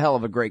 He's made a hell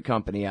of a great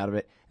company out of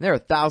it, and there are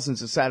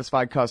thousands of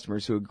satisfied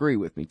customers who agree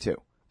with me too.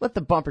 Let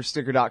the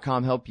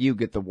bumpersticker.com help you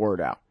get the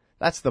word out.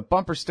 That's the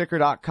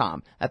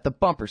bumpersticker.com at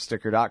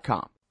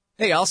thebumpersticker.com.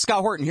 Hey, all, Scott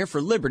Horton here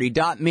for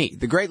Liberty.me,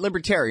 the great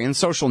libertarian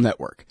social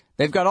network.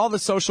 They've got all the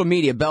social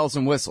media bells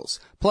and whistles.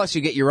 Plus, you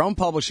get your own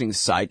publishing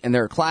site, and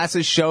there are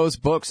classes, shows,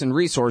 books, and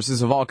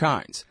resources of all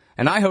kinds.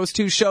 And I host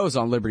 2 shows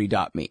on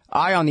Liberty.me.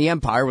 Eye on the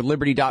Empire with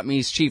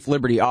Liberty.me's Chief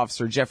Liberty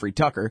Officer Jeffrey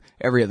Tucker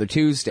every other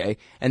Tuesday,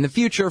 and The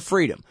Future of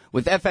Freedom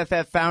with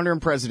FFF founder and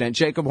president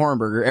Jacob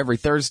Hornberger every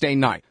Thursday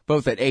night,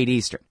 both at 8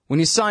 Eastern. When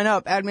you sign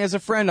up, add me as a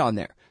friend on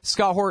there.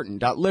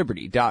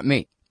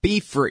 ScottHorton.Liberty.me. Be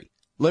free.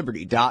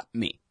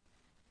 Liberty.me.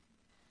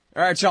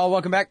 All right, y'all,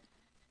 welcome back.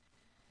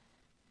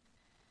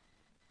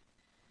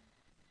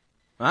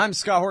 I'm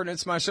Scott Horton.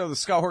 It's my show, The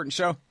Scott Horton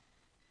Show.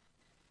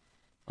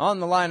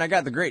 On the line, I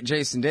got the great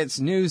Jason Ditz,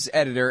 news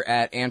editor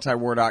at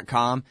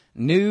antiwar.com,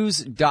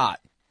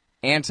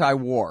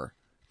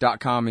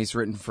 news.antiwar.com. He's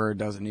written for a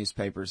dozen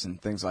newspapers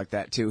and things like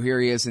that, too. Here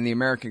he is in the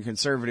American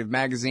Conservative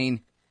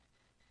magazine.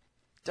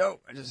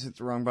 Dope. I just hit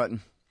the wrong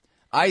button.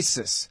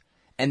 ISIS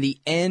and the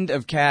end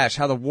of cash,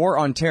 how the war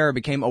on terror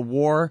became a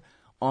war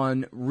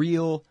on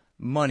real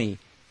money.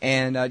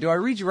 And do I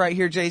read you right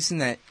here, Jason,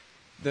 that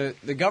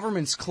the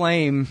government's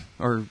claim,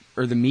 or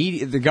the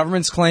media, the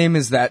government's claim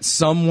is that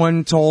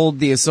someone told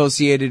the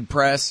Associated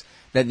Press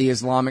that the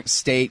Islamic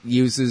State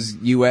uses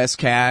U.S.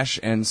 cash,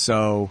 and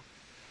so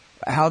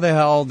how the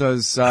hell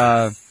does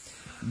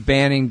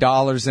banning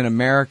dollars in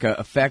America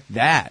affect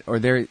that? Or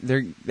they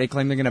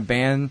claim they're going to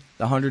ban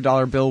the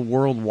 $100 bill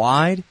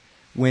worldwide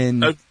when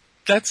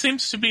that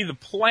seems to be the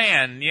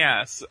plan,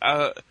 yes.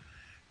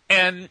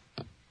 And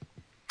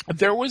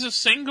there was a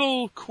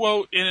single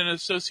quote in an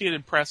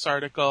Associated Press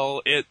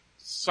article. It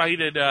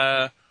cited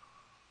a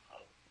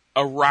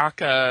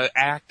Raqqa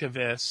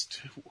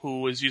activist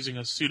who was using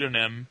a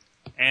pseudonym,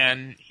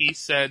 and he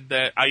said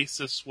that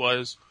ISIS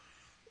was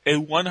a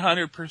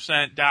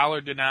 100%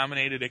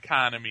 dollar-denominated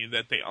economy,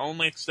 that they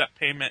only accept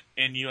payment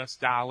in U.S.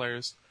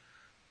 dollars,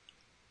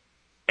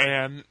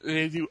 and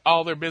they do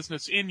all their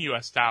business in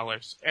U.S.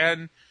 dollars.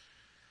 And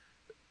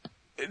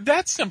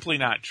that's simply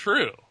not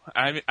true.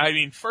 I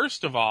mean,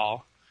 first of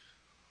all,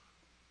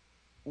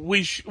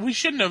 we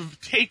shouldn't have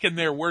taken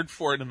their word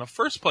for it in the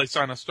first place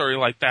on a story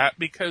like that,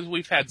 because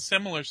we've had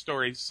similar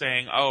stories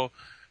saying,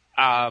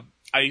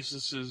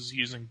 ISIS is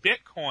using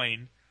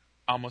Bitcoin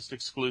almost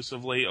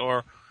exclusively,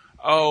 or,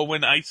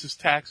 when ISIS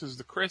taxes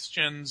the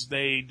Christians,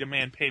 they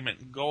demand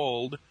payment in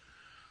gold.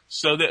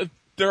 So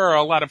there are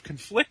a lot of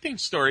conflicting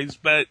stories,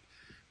 but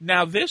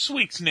now this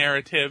week's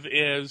narrative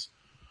is,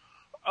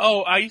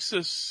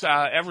 ISIS,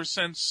 ever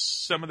since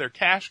some of their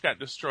cash got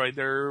destroyed,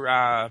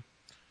 they're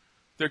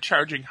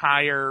charging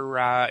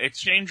higher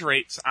exchange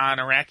rates on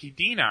Iraqi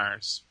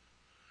dinars.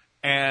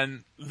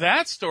 And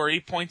that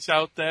story points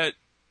out that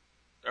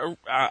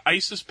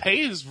ISIS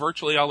pays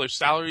virtually all their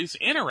salaries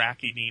in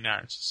Iraqi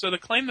dinars. So the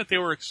claim that they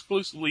were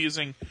exclusively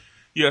using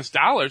U.S.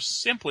 dollars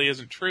simply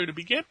isn't true to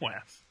begin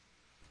with.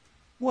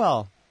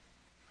 Well,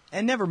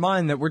 and never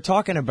mind that we're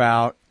talking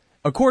about,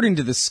 according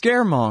to the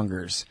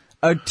scaremongers,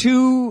 a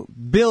 $2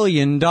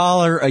 billion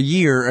a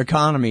year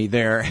economy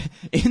there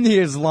in the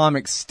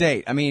Islamic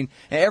State. I mean,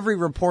 every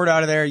report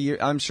out of there,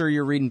 I'm sure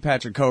you're reading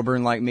Patrick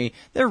Coburn like me.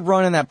 They're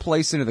running that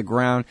place into the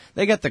ground.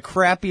 They got the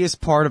crappiest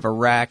part of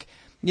Iraq.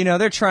 You know,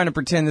 they're trying to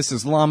pretend this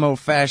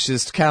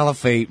Islamo-fascist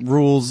caliphate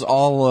rules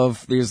all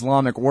of the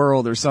Islamic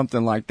world or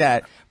something like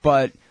that.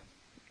 But,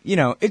 you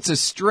know, it's a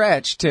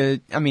stretch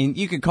to, I mean,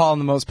 you could call them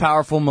the most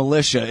powerful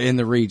militia in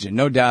the region.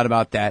 No doubt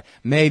about that.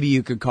 Maybe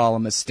you could call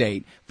them a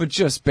state, but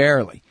just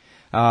barely.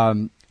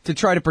 To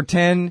try to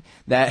pretend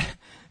that,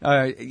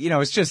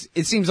 it's just,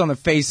 it seems on the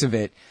face of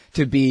it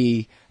to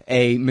be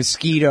a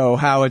mosquito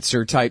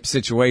howitzer type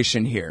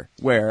situation here,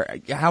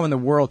 where, how in the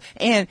world,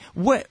 and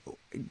what,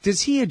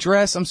 does he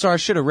address, I'm sorry, I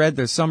should have read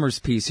the Summers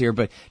piece here,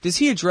 but does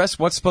he address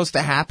what's supposed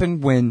to happen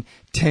when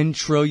 $10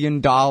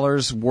 trillion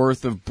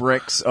worth of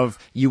bricks of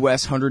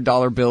U.S.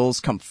 $100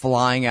 bills come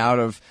flying out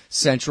of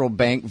central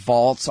bank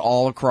vaults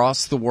all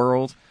across the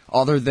world,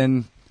 other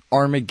than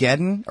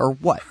Armageddon, or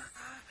what?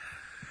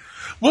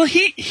 Well,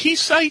 he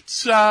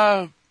cites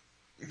a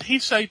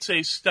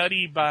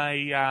study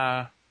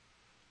by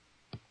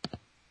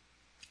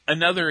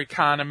another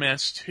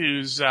economist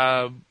who's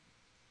a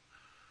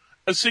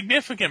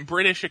significant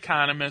British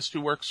economist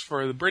who works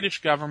for the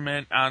British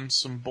government on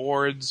some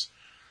boards,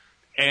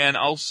 and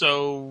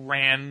also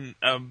ran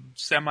a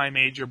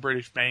semi-major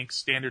British bank,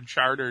 Standard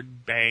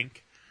Chartered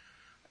Bank,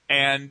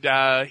 and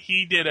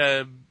he did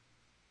a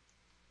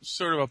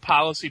sort of a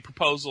policy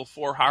proposal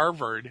for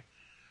Harvard,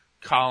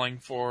 calling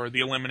for the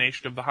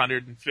elimination of the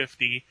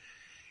 150.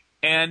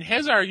 And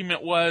his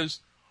argument was,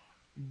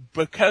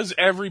 because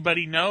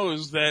everybody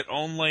knows that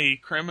only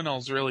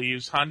criminals really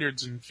use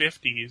hundreds and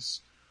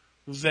fifties,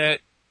 that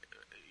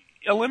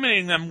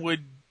eliminating them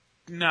would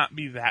not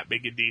be that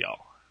big a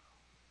deal.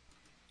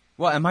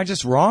 Well, am I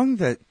just wrong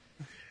that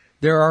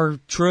There are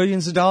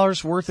trillions of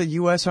dollars worth of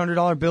U.S.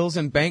 $100 bills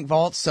in bank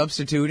vaults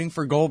substituting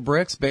for gold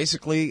bricks,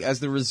 basically as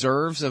the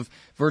reserves of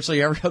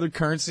virtually every other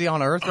currency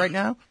on Earth right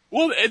now?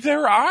 Well,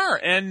 there are,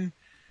 and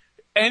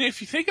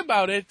if you think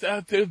about it,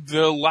 a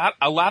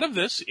lot of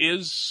this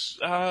is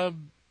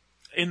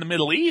in the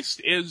Middle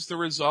East is the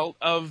result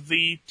of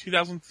the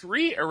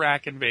 2003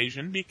 Iraq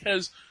invasion,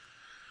 because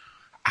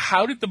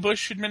how did the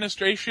Bush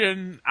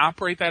administration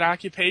operate that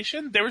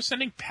occupation? They were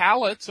sending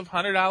pallets of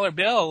 $100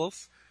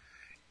 bills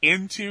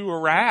into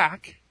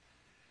Iraq.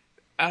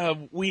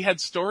 We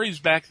had stories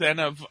back then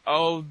of,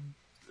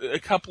 a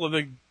couple of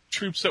the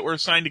troops that were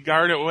assigned to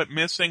guard it went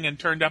missing and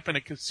turned up in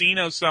a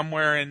casino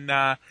somewhere in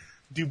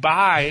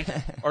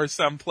Dubai or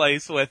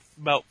someplace with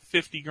about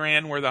 50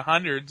 grand worth of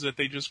hundreds that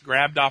they just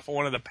grabbed off of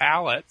one of the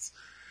pallets.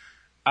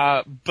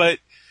 But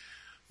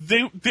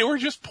they were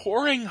just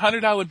pouring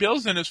 $100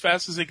 bills in as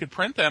fast as they could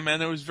print them,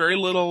 and there was very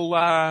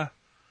little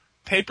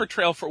paper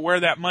trail for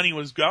where that money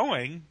was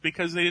going,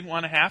 because they didn't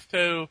want to have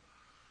to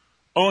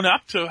own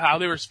up to how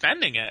they were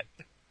spending it.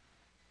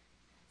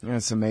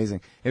 That's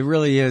amazing. It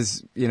really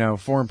is,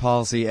 foreign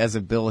policy as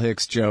a Bill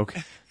Hicks joke.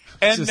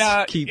 And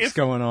just keeps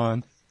going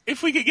on.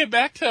 If we could get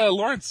back to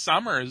Lawrence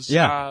Summers,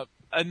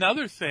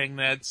 another thing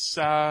that's,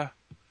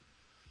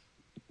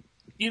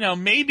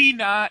 maybe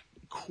not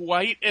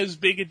quite as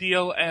big a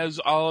deal as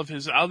all of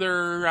his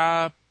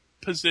other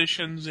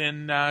positions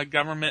in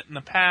government in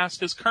the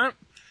past. His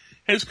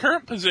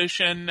current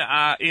position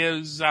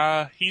is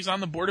he's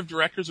on the board of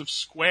directors of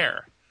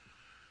Square,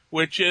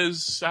 which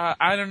is,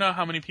 I don't know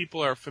how many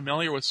people are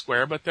familiar with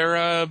Square, but they're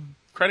a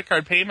credit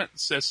card payment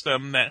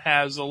system that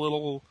has a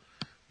little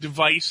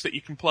device that you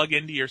can plug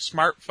into your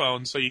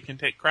smartphone so you can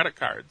take credit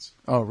cards.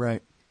 Oh,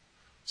 right.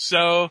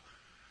 So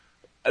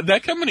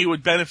that company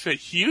would benefit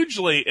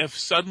hugely if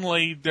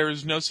suddenly there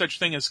is no such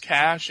thing as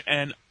cash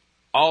and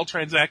all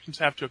transactions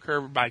have to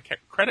occur by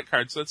credit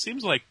card. So it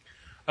seems like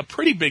a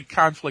pretty big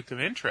conflict of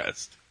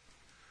interest.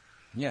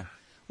 Yeah.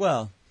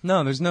 Well,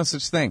 no, there's no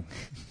such thing.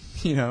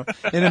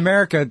 In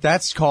America,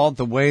 that's called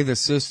the way the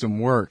system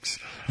works.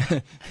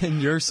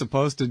 And you're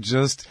supposed to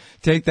just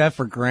take that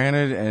for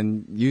granted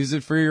and use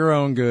it for your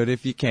own good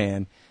if you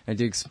can, at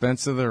the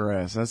expense of the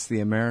rest. That's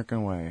the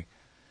American way.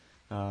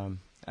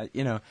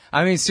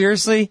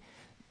 Seriously,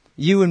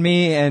 you and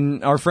me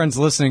and our friends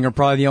listening are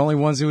probably the only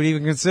ones who would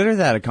even consider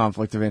that a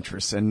conflict of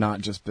interest and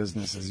not just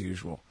business as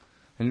usual.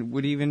 And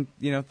would even,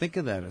 think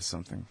of that as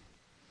something.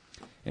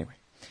 Anyway.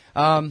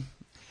 All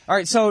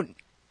right, so,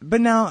 but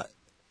now,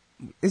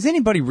 is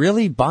anybody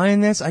really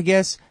buying this? I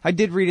guess I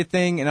did read a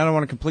thing, and I don't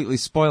want to completely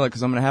spoil it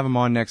because I'm going to have him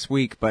on next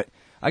week, but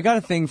I got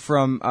a thing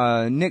from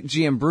Nick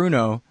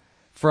Giambruno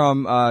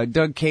from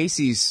Doug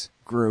Casey's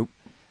group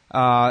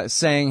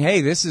saying,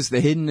 hey, this is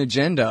the hidden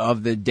agenda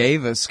of the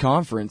Davos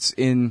conference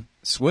in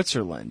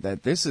Switzerland,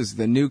 that this is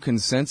the new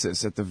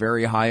consensus at the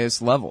very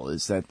highest level,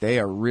 is that they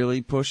are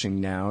really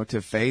pushing now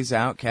to phase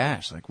out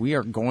cash. Like, we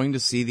are going to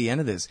see the end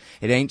of this.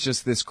 It ain't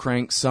just this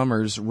Crank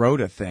Summers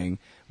Rhoda thing.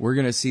 We're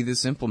going to see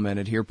this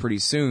implemented here pretty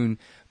soon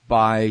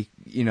by,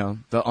 the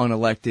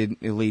unelected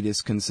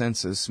elitist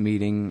consensus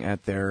meeting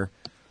at their,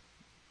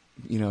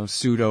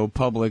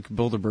 pseudo-public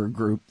Bilderberg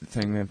group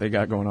thing that they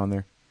got going on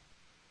there.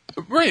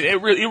 Right. It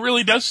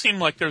really does seem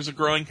like there's a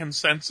growing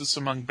consensus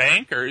among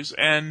bankers,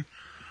 and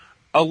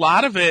a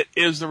lot of it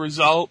is the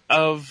result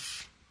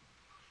of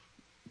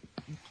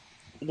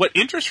what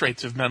interest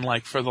rates have been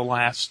like for the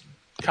last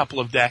couple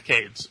of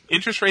decades.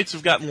 Interest rates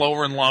have gotten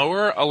lower and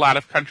lower. A lot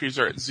of countries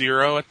are at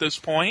zero at this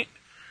point.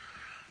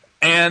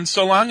 And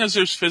so long as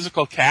there's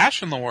physical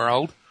cash in the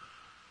world,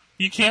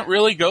 you can't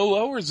really go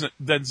lower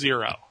than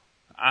zero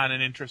on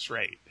an interest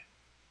rate.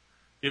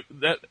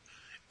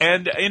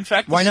 And in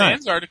fact, the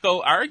Sands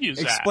article argues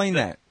Explain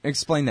that.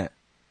 Explain that.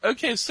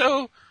 Okay,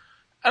 so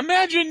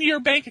imagine your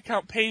bank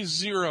account pays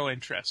zero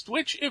interest,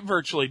 which it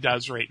virtually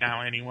does right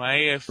now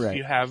anyway. If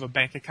you have a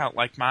bank account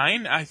like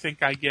mine, I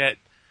think I get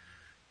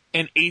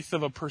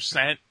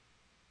 0.1%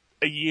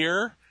 a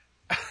year.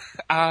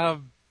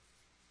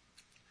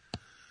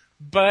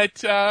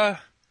 But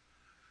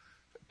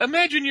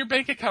imagine your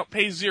bank account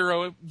pays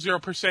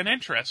 0%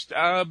 interest.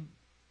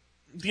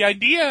 The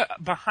idea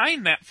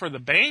behind that for the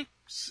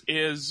banks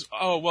is,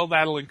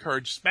 that'll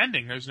encourage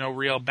spending. There's no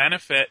real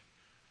benefit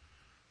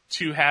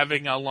to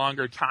having a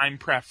longer time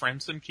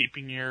preference and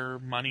keeping your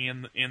money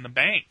in the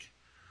bank.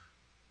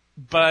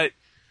 But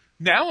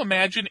now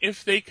imagine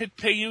if they could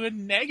pay you a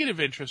negative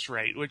interest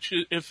rate, which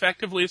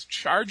effectively is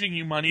charging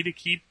you money to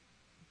keep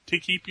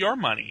your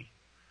money.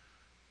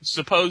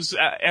 Suppose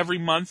every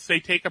month they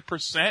take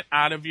 1%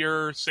 out of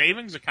your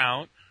savings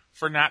account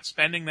for not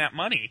spending that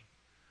money.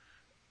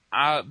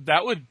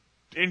 That would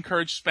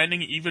encourage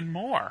spending even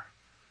more.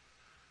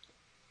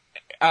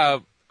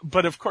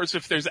 But of course,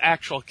 if there's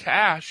actual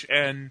cash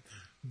and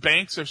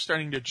banks are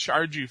starting to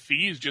charge you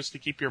fees just to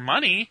keep your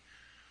money,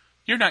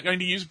 you're not going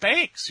to use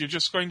banks. You're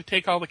just going to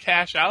take all the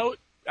cash out.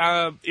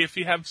 If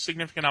you have a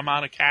significant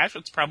amount of cash,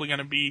 it's probably going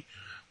to be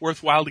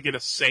worthwhile to get a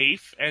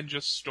safe and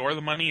just store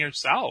the money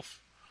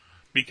yourself,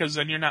 because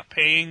then you're not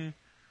paying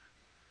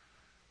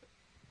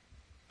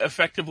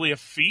effectively a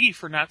fee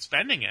for not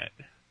spending it.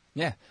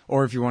 Yeah.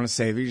 Or if you want to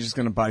save it, you're just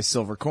going to buy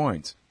silver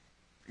coins.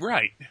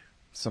 Right.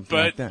 Something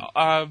like that.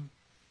 But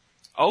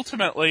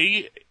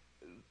ultimately,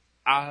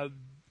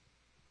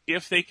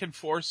 if they can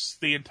force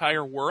the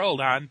entire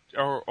world on,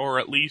 or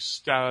at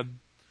least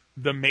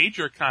the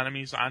major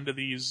economies onto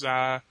these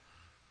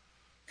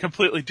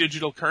completely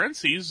digital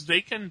currencies,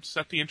 they can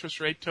set the interest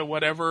rate to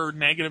whatever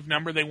negative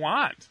number they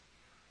want.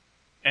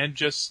 And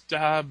just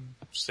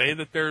say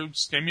that they're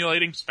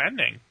stimulating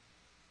spending.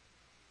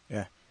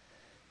 Yeah.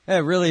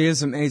 It really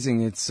is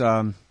amazing. It's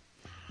the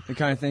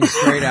kind of thing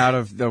straight out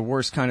of the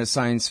worst kind of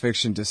science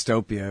fiction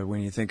dystopia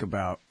when you think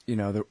about,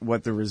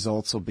 what the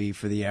results will be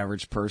for the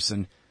average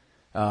person.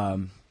 I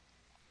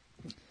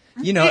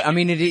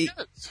mean, it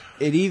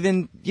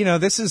even,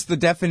 this is the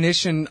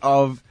definition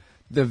of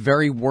the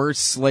very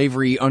worst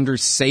slavery under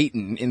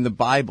Satan in the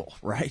Bible,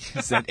 right?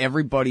 Is that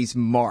everybody's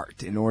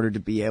marked in order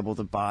to be able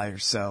to buy or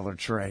sell or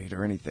trade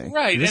or anything.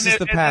 Right. And this is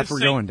the path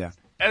we're going down.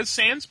 As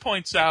Sands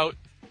points out,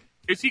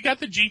 if you got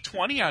the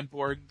G20 on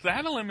board,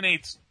 that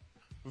eliminates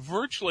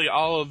virtually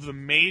all of the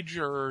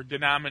major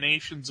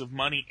denominations of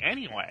money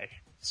anyway.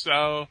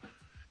 So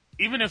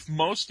even if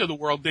most of the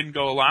world didn't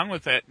go along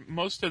with it,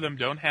 most of them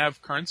don't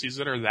have currencies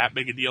that are that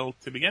big a deal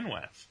to begin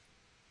with.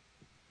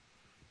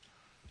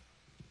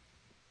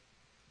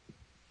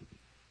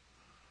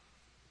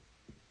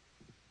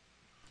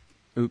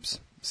 Oops.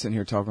 Sitting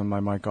here talking with my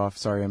mic off.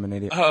 Sorry, I'm an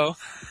idiot. Oh.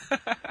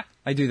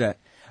 I do that.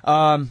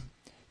 Yeah,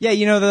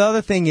 the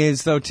other thing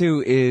is, though,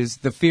 too, is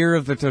the fear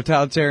of the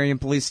totalitarian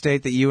police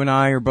state that you and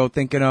I are both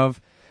thinking of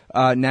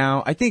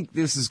now. I think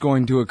this is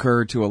going to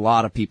occur to a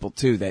lot of people,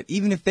 too, that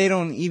even if they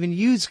don't even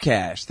use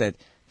cash, that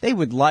they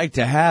would like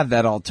to have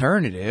that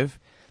alternative.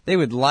 They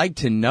would like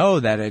to know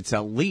that it's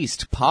at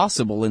least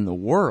possible in the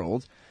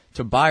world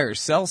to buy or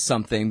sell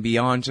something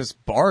beyond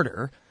just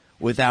barter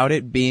without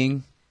it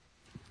being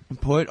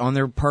put on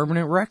their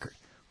permanent record,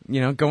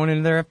 going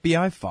into their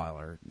FBI file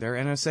or their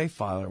NSA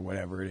file or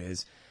whatever it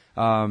is.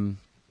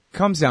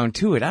 Comes down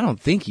to it, I don't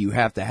think you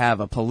have to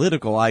have a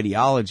political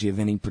ideology of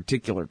any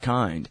particular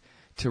kind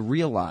to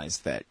realize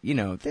that,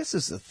 this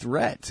is a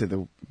threat to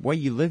the way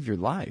you live your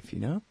life,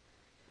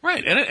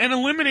 Right, and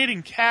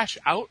eliminating cash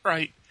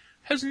outright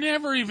has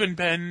never even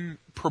been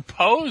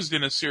proposed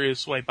in a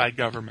serious way by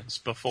governments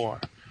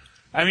before.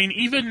 I mean,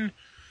 even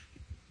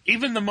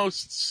the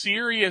most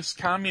serious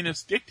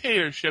communist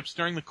dictatorships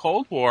during the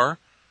Cold War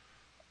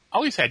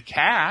always had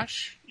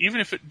cash,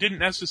 even if it didn't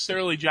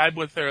necessarily jibe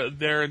with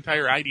their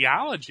entire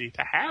ideology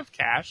to have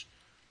cash.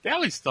 They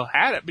always still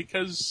had it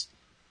because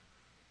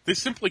they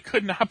simply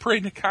couldn't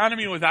operate an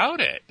economy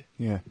without it.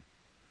 Yeah.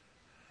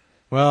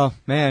 Well,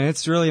 man,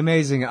 it's really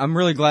amazing. I'm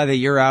really glad that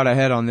you're out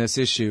ahead on this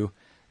issue.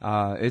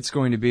 It's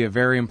going to be a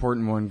very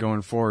important one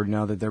going forward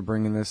now that they're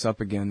bringing this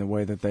up again the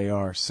way that they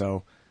are.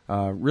 So,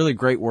 really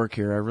great work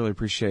here. I really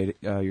appreciate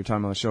your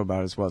time on the show about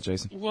it as well,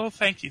 Jason. Well,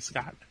 thank you,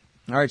 Scott.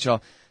 All right,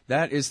 y'all.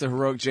 That is the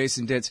heroic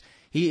Jason Ditz.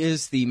 He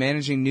is the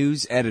managing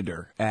news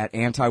editor at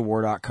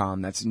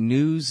antiwar.com. That's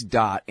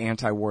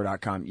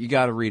news.antiwar.com. You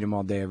got to read him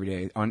all day, every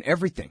day, on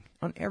everything.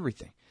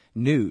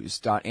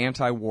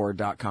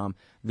 News.antiwar.com.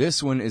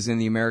 This one is in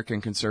the American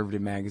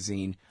conservative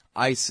magazine,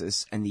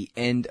 ISIS and the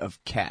End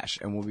of Cash.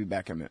 And we'll be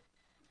back in a minute.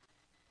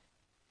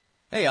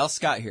 Hey, y'all,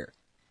 Scott here.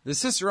 The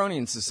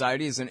Ciceronian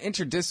Society is an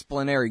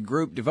interdisciplinary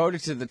group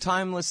devoted to the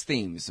timeless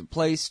themes of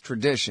place,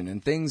 tradition,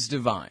 and things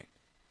divine.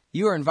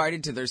 You are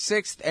invited to their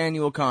 6th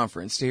annual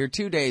conference to hear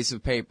 2 days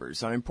of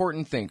papers on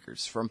important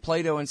thinkers, from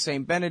Plato and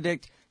St.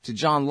 Benedict to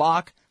John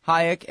Locke,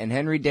 Hayek, and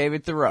Henry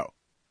David Thoreau.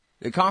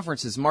 The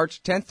conference is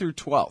March 10th through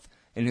 12th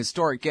in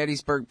historic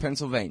Gettysburg,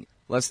 Pennsylvania,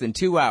 less than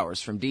 2 hours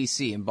from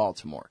D.C. and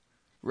Baltimore.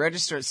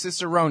 Register at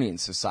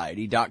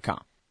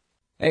CiceronianSociety.com.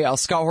 Hey,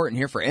 Scott Horton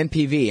here for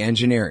MPV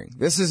Engineering.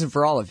 This isn't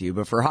for all of you,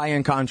 but for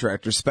high-end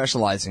contractors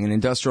specializing in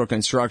industrial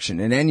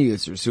construction and end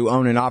users who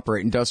own and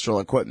operate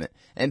industrial equipment.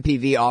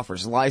 MPV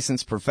offers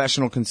licensed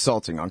professional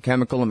consulting on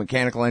chemical and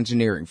mechanical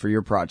engineering for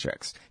your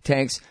projects.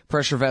 Tanks,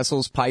 pressure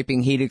vessels,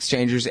 piping, heat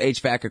exchangers,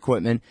 HVAC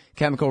equipment,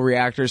 chemical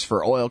reactors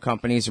for oil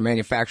companies or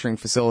manufacturing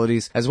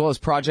facilities, as well as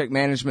project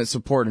management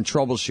support and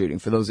troubleshooting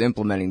for those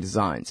implementing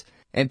designs.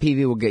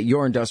 MPV will get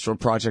your industrial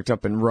project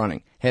up and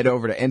running. Head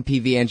over to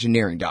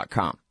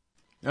mpvengineering.com.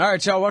 All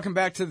right, y'all, welcome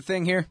back to the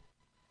thing here.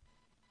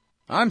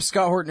 I'm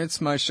Scott Horton. It's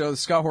my show, The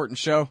Scott Horton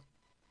Show.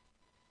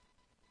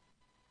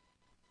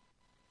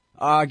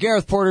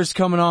 Gareth Porter's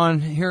coming on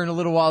here in a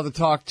little while to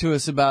talk to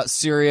us about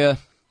Syria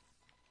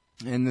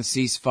and the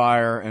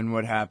ceasefire and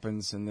what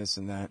happens and this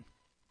and that.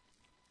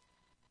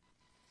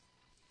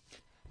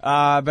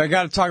 But I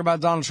got to talk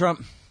about Donald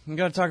Trump. I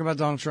got to talk about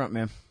Donald Trump,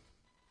 man.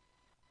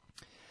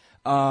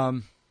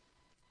 Oh,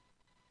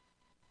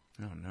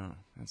 no,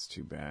 that's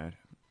too bad.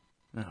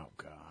 Oh,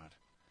 God.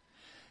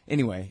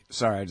 Anyway,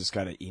 sorry, I just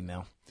got an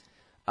email.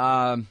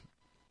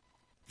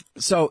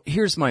 So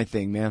here's my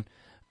thing, man.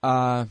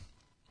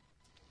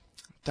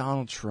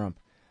 Donald Trump.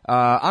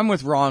 I'm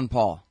with Ron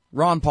Paul.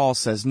 Ron Paul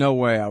says, no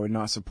way I would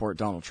not support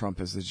Donald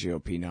Trump as the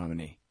GOP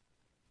nominee.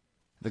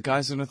 The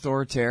guy's an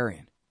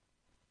authoritarian.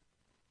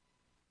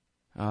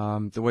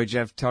 The way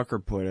Jeff Tucker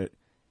put it,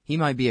 he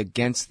might be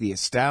against the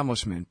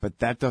establishment, but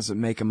that doesn't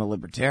make him a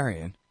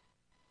libertarian.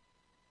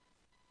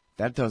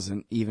 That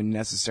doesn't even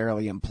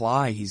necessarily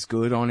imply he's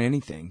good on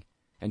anything.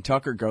 And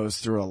Tucker goes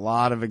through a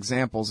lot of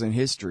examples in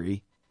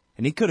history,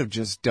 and he could have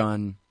just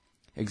done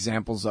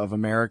examples of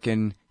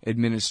American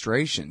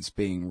administrations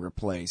being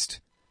replaced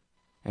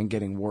and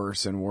getting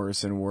worse and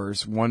worse and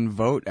worse, one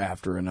vote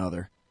after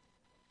another.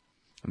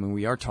 I mean,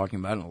 we are talking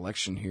about an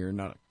election here,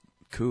 not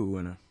a coup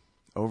and an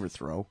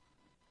overthrow.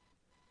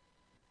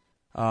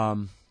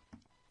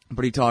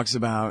 But he talks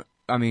about,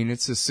 I mean,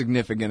 it's a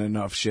significant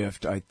enough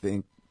shift, I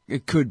think.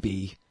 It could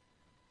be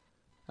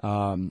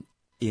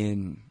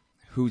in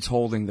who's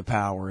holding the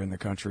power in the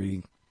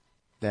country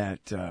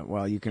that,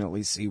 well, you can at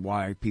least see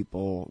why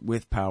people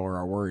with power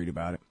are worried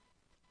about it.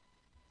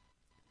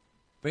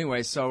 But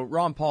anyway, so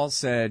Ron Paul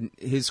said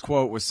his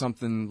quote was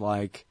something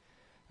like,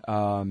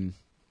 Bernie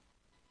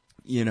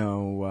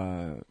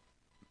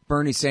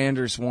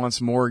Sanders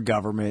wants more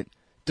government.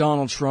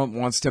 Donald Trump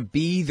wants to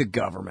be the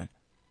government.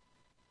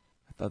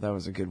 I thought that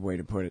was a good way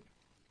to put it,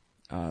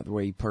 the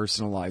way he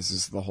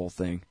personalizes the whole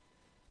thing.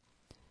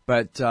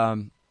 But,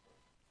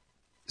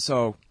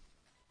 so,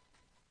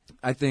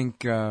 I think,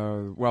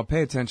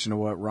 pay attention to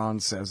what Ron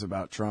says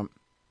about Trump.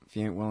 If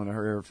you ain't willing to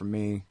hear it from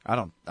me, I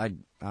don't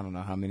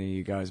know how many of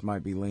you guys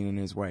might be leaning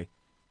his way.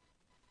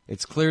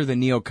 It's clear the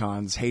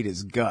neocons hate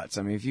his guts.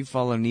 I mean, if you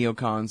follow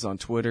neocons on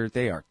Twitter,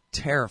 they are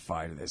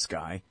terrified of this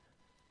guy.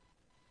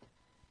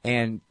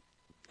 And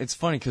it's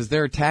funny because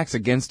their attacks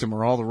against him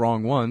are all the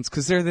wrong ones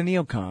because they're the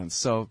neocons.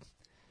 So,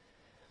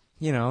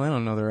 they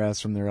don't know their ass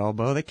from their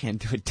elbow. They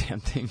can't do a damn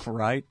thing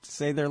right.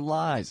 Say their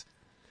lies.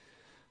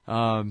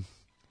 But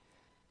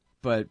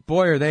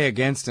boy, are they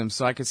against him.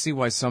 So I could see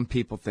why some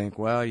people think,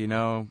 well,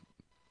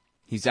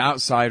 he's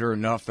outsider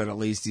enough that at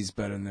least he's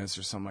better than this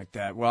or something like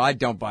that. Well, I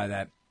don't buy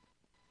that.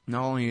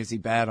 Not only is he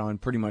bad on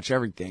pretty much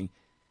everything,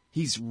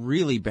 he's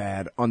really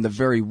bad on the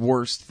very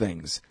worst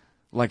things,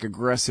 like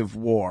aggressive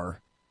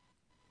war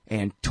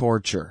and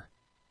torture,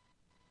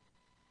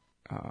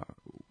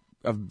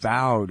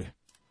 avowed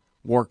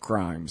war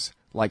crimes,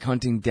 like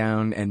hunting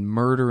down and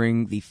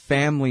murdering the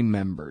family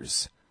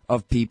members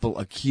of people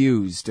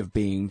accused of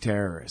being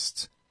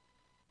terrorists.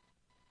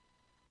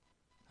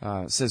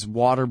 Says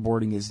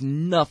waterboarding is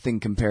nothing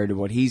compared to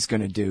what he's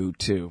going to do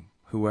to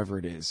whoever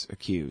it is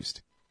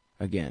accused.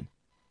 Again,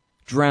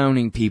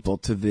 drowning people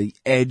to the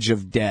edge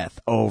of death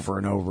over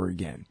and over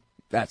again.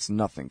 That's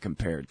nothing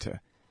compared to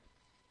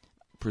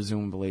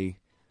presumably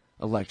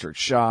electric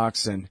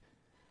shocks and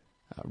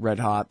red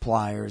hot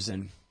pliers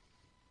and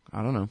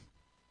I don't know.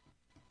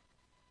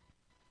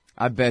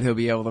 I bet he'll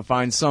be able to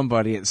find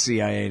somebody at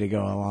CIA to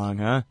go along,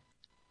 huh?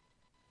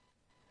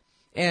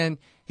 And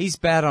he's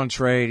bad on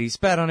trade. He's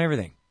bad on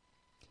everything.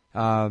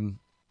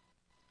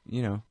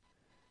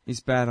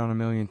 He's bad on a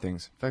million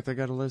things. In fact, I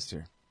got a list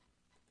here.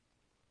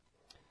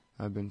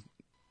 I've been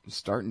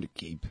starting to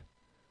keep.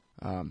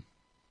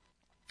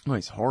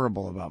 He's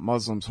horrible about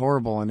Muslims,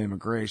 horrible on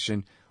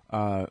immigration,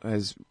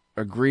 has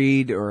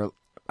agreed, or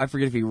I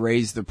forget if he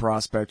raised the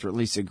prospect or at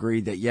least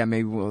agreed that,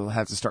 maybe we'll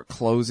have to start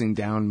closing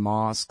down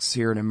mosques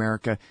here in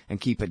America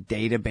and keep a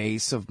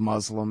database of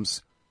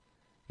Muslims.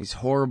 He's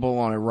horrible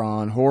on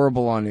Iran,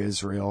 horrible on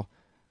Israel.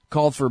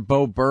 Called for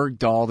Bo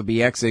Bergdahl to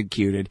be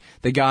executed,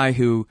 the guy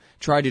who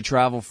tried to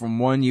travel from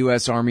one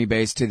U.S. Army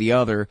base to the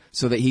other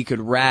so that he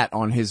could rat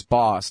on his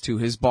boss to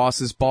his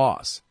boss's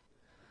boss.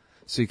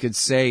 So he could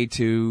say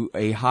to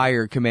a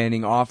higher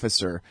commanding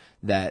officer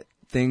that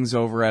things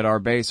over at our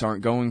base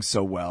aren't going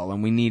so well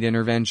and we need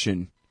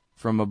intervention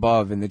from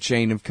above in the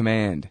chain of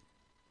command.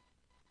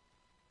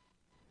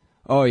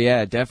 Oh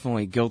yeah,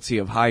 definitely guilty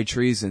of high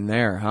treason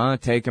there, huh?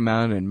 Take him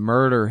out and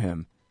murder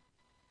him,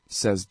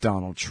 says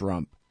Donald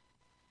Trump.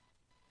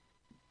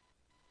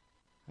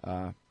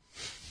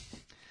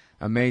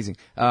 Amazing.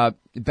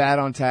 Bad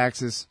on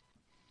taxes.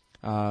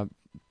 Bad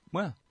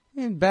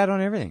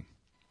on everything.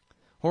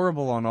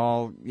 Horrible on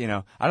all,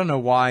 I don't know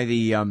why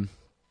the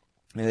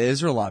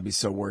Israel lobby's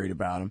so worried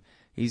about him.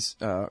 He's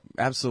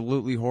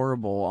absolutely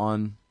horrible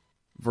on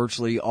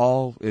virtually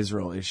all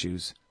Israel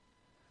issues.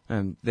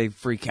 And they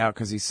freak out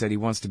because he said he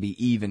wants to be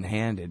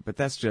even-handed, but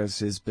that's just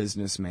his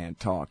businessman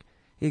talk.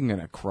 He ain't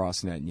gonna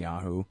cross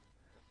Netanyahu.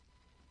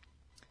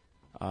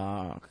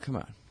 Come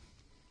on.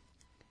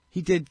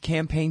 He did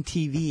campaign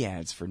TV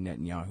ads for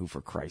Netanyahu, for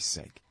Christ's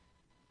sake.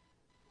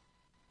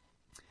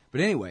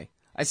 But anyway,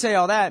 I say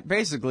all that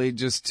basically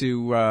just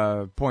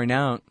to point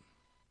out,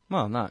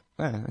 I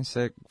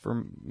say it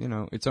for,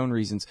 its own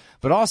reasons.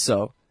 But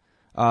also,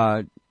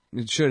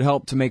 it should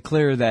help to make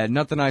clear that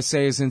nothing I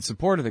say is in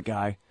support of the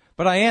guy.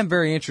 But I am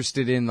very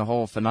interested in the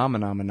whole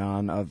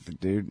phenomenon of the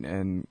dude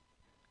and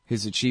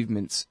his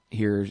achievements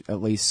here,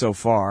 at least so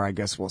far. I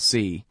guess we'll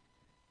see.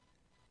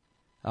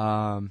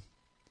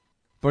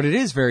 But it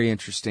is very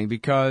interesting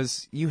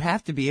because you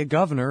have to be a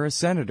governor, a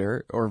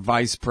senator, or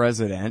vice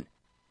president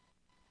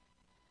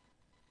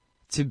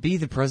to be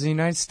the president of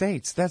the United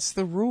States. That's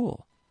the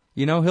rule.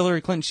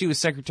 Hillary Clinton, she was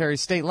Secretary of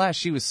State last.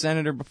 She was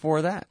senator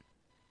before that.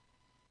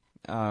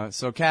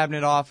 So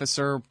cabinet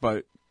officer,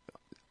 but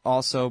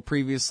also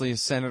previously a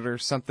senator,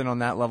 something on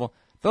that level.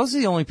 Those are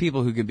the only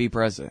people who could be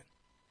president.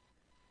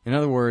 In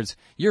other words,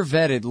 you're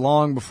vetted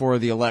long before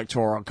the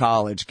Electoral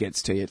College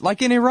gets to you.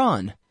 Like in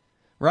Iran,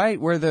 right?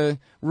 Where the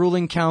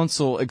ruling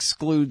council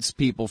excludes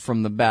people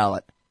from the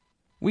ballot.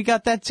 We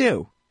got that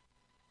too.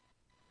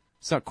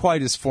 It's not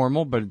quite as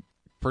formal, but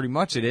pretty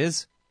much it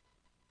is.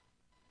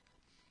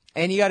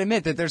 And you got to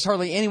admit that there's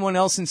hardly anyone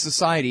else in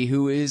society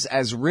who is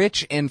as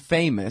rich and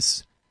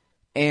famous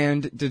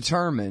and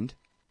determined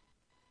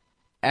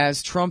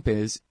as Trump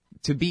is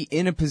to be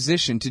in a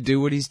position to do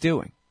what he's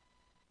doing.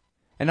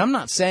 And I'm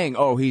not saying,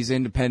 oh, he's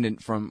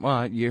independent from,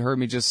 well, you heard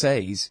me just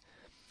say he's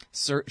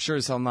sure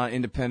as hell not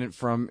independent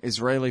from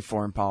Israeli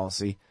foreign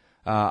policy.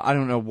 I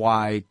don't know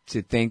why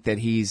to think that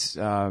he's,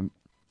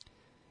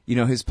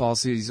 his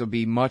policies will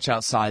be much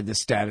outside the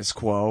status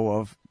quo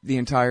of the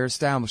entire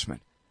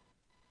establishment.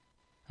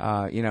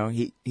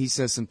 He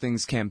says some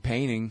things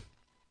campaigning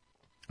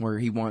where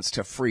he wants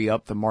to free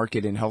up the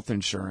market in health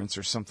insurance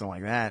or something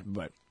like that,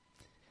 but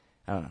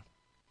I don't know.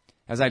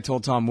 As I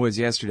told Tom Woods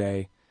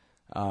yesterday,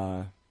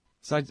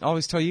 so I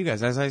always tell you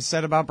guys, as I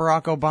said about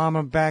Barack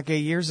Obama back 8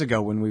 years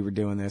ago when we were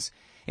doing this,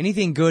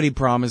 anything good he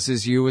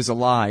promises you is a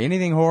lie.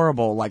 Anything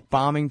horrible, like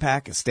bombing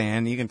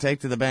Pakistan, you can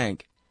take to the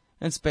bank.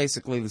 It's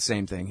basically the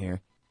same thing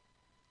here.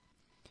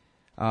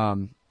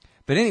 But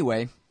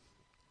anyway,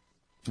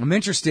 I'm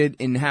interested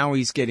in how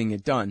he's getting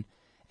it done.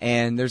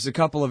 And there's a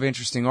couple of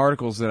interesting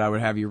articles that I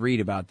would have you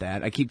read about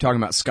that. I keep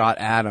talking about Scott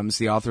Adams,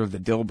 the author of the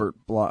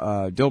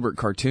Dilbert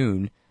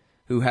cartoon,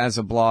 who has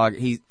a blog.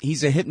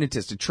 He's a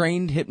hypnotist, a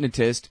trained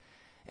hypnotist,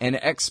 and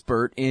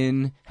expert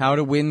in how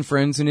to win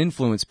friends and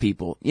influence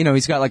people.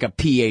 He's got like a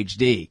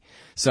PhD.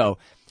 So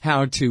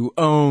how to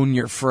own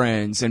your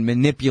friends and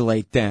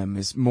manipulate them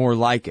is more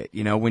like it.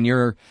 When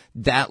you're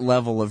that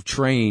level of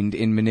trained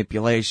in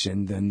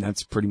manipulation, then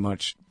that's pretty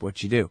much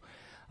what you do.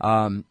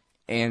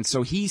 And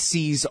so he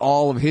sees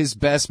all of his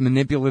best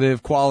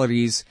manipulative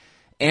qualities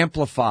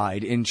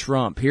amplified in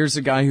Trump. Here's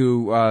a guy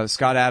who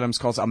Scott Adams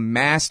calls a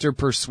master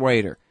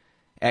persuader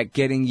at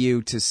getting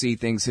you to see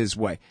things his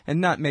way.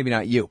 And maybe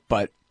not you,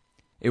 but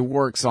it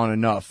works on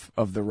enough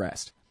of the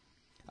rest.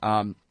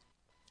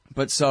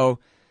 But so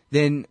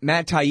then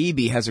Matt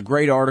Taibbi has a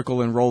great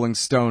article in Rolling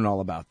Stone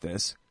all about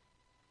this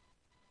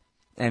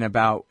and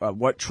about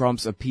what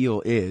Trump's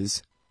appeal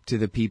is to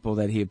the people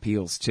that he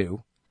appeals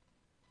to.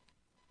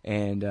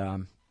 And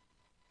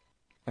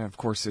of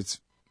course,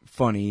 it's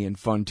funny and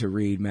fun to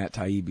read. Matt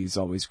Taibbi is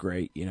always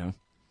great,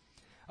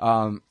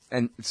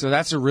 and so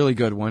that's a really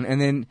good one.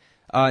 And then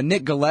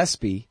Nick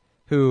Gillespie,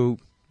 who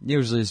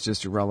usually is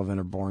just irrelevant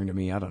or boring to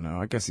me. I don't know.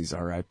 I guess he's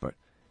all right. But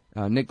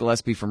Nick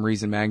Gillespie from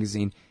Reason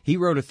Magazine, he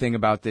wrote a thing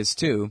about this,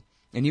 too.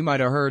 And you might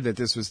have heard that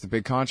this was the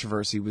big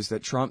controversy, was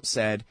that Trump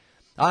said,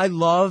 I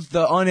love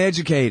the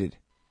uneducated.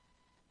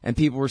 And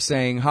people were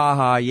saying,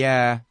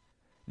 yeah,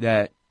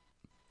 that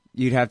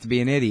you'd have to be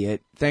an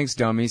idiot. Thanks,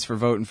 dummies, for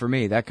voting for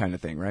me. That kind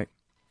of thing, right?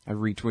 I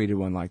retweeted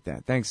one like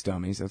that. Thanks,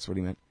 dummies. That's what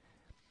he meant.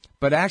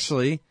 But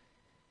actually,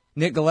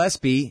 Nick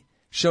Gillespie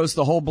shows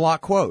the whole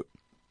block quote.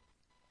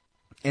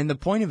 And the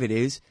point of it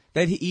is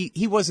that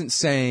he wasn't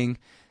saying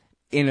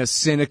in a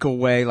cynical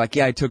way, like,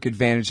 yeah, I took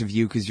advantage of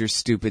you because you're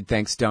stupid.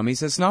 Thanks, dummies.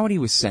 That's not what he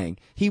was saying.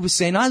 He was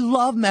saying, I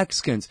love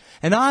Mexicans,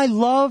 and I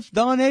love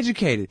the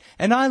uneducated,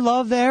 and I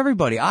love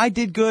everybody. I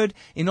did good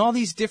in all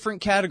these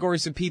different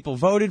categories of people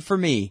voted for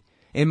me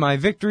in my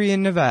victory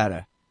in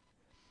Nevada.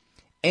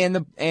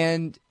 And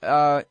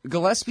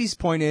Gillespie's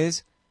point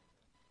is,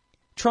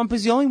 Trump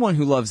is the only one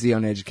who loves the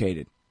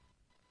uneducated.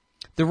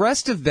 The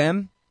rest of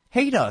them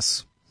hate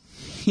us,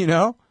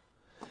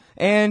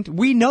 and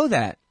we know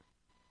that.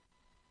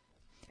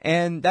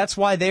 And that's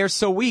why they are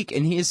so weak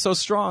and he is so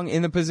strong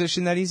in the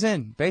position that he's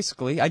in.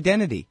 Basically,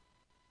 identity.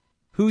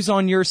 Who's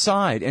on your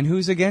side and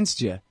who's against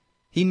you?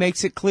 He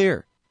makes it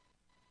clear.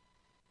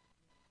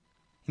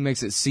 He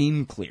makes it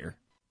seem clear.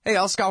 Hey,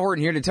 Al, Scott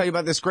Horton here to tell you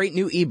about this great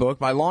new ebook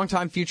by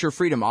longtime Future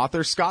Freedom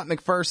author Scott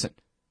McPherson.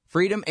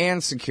 Freedom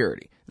and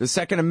Security, the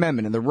Second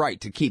Amendment and the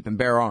Right to Keep and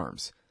Bear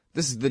Arms.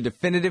 This is the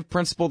definitive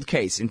principled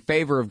case in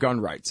favor of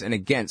gun rights and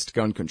against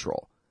gun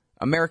control.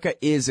 America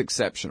is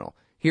exceptional.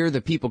 Here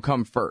the people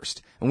come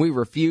first, and we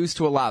refuse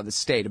to allow the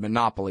state a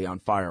monopoly on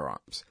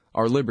firearms.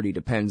 Our liberty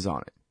depends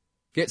on it.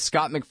 Get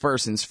Scott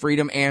McPherson's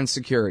Freedom and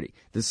Security,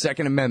 the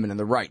Second Amendment and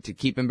the Right to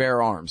Keep and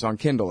Bear Arms on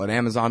Kindle at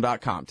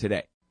Amazon.com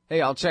today. Hey,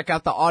 I'll check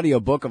out the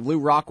audiobook of Lou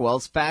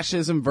Rockwell's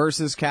Fascism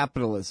versus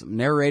Capitalism,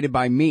 narrated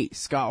by me,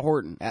 Scott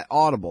Horton, at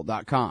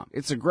Audible.com.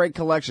 It's a great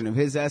collection of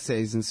his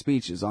essays and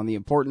speeches on the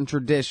important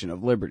tradition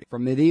of liberty.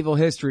 From medieval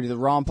history to the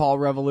Ron Paul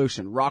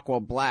Revolution, Rockwell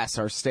blasts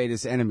our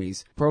statist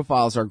enemies,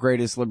 profiles our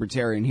greatest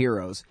libertarian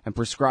heroes, and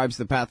prescribes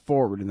the path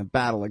forward in the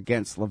battle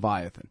against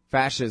Leviathan.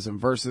 Fascism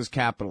versus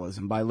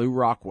Capitalism by Lou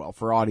Rockwell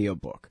for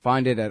audiobook.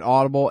 Find it at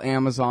Audible,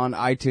 Amazon,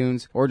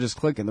 iTunes, or just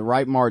click in the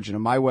right margin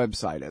of my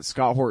website at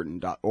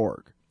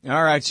scotthorton.org.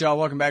 All right, y'all,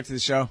 welcome back to the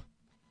show.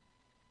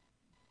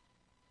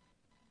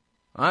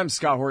 I'm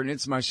Scott Horton.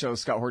 It's my show,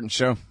 Scott Horton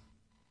Show.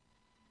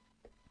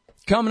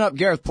 Coming up,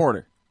 Gareth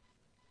Porter.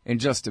 in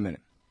just a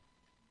minute.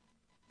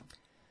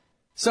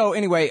 So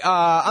anyway,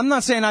 I'm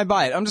not saying I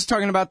buy it. I'm just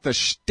talking about the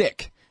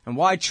shtick and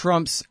why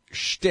Trump's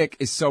shtick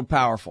is so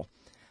powerful.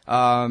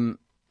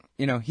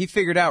 He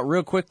figured out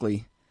real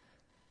quickly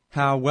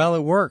how well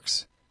it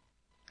works,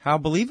 how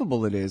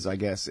believable it is, I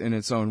guess, in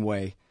its own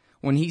way.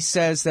 When he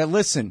says that,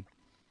 listen,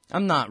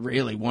 I'm not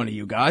really one of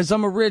you guys.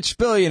 I'm a rich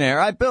billionaire.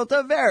 I built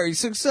a very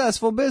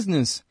successful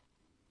business.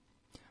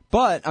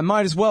 But I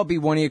might as well be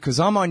one of you because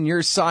I'm on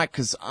your side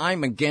because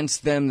I'm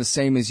against them the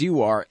same as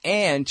you are.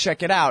 And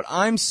check it out.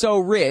 I'm so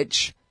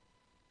rich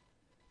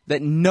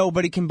that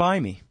nobody can buy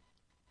me.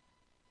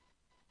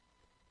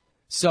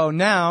 So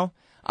now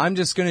I'm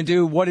just going to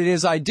do what it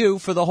is I do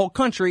for the whole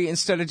country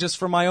instead of just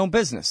for my own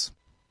business.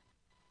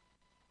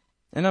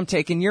 And I'm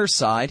taking your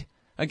side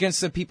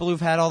against the people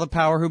who've had all the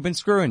power who've been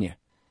screwing you.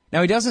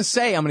 Now, he doesn't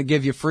say I'm going to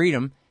give you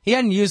freedom. He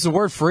hadn't used the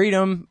word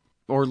freedom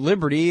or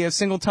liberty a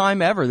single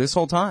time ever this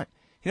whole time.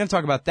 He doesn't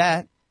talk about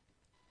that.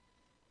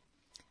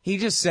 He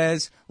just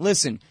says,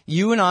 listen,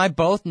 you and I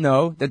both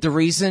know that the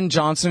reason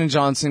Johnson &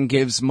 Johnson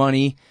gives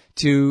money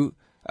to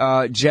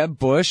Jeb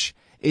Bush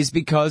is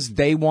because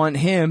they want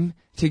him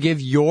to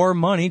give your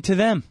money to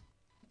them.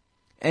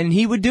 And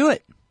he would do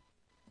it.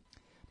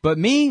 But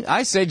me,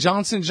 I say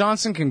Johnson &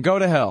 Johnson can go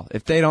to hell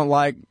if they don't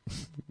like,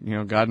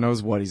 God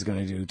knows what he's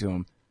going to do to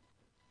them.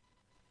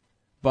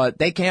 But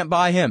they can't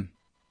buy him.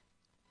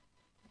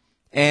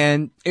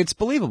 And it's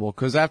believable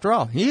because, after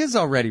all, he is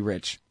already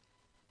rich.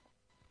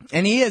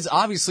 And he is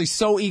obviously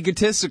so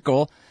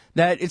egotistical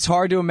that it's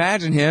hard to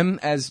imagine him,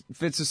 as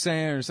Fitz was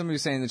saying, or somebody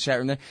was saying in the chat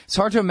room there, it's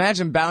hard to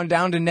imagine bowing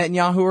down to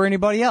Netanyahu or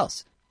anybody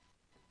else.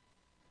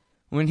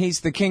 When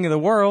he's the king of the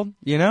world,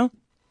 That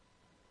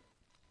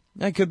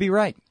could be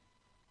right.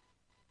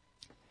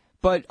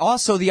 But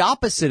also the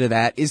opposite of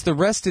that is the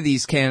rest of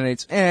these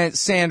candidates. And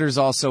Sanders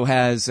also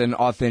has an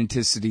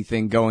authenticity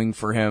thing going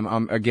for him.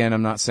 I'm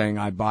not saying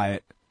I buy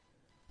it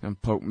and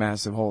poke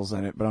massive holes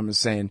in it, but I'm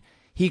just saying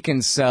he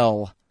can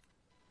sell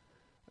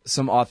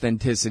some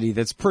authenticity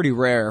that's pretty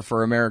rare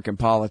for American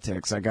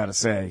politics, I gotta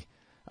say,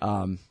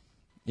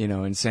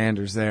 in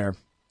Sanders there.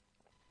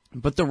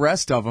 But the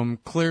rest of them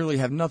clearly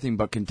have nothing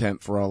but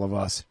contempt for all of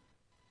us.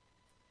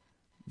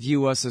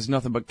 View us as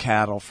nothing but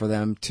cattle for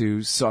them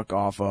to suck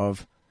off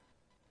of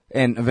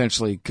and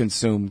eventually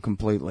consume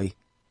completely.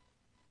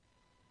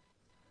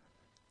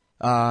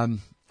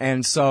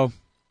 And so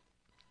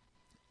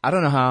I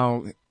don't know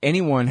how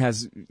anyone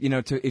has,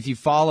 if you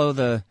follow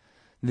the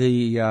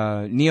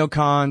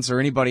neocons or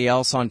anybody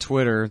else on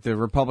Twitter, the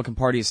Republican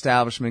Party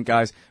establishment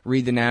guys,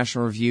 read the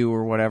National Review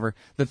or whatever,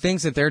 the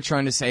things that they're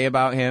trying to say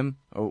about him,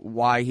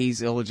 why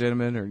he's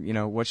illegitimate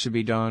or, what should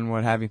be done,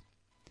 what have you,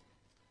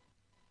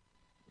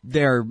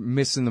 they're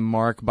missing the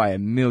mark by a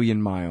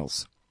million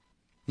miles.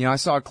 I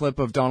saw a clip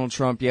of Donald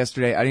Trump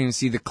yesterday. I didn't even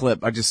see the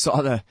clip. I just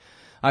saw the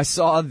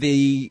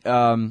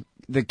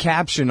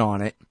caption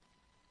on it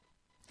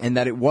and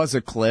that it was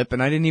a clip,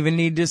 and I didn't even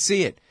need to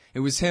see it.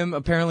 It was him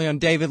apparently on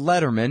David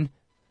Letterman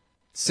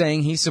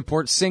saying he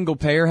supports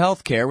single-payer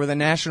health care where the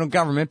national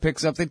government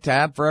picks up the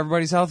tab for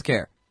everybody's health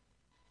care.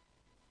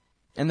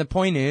 And the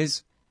point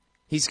is,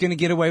 he's going to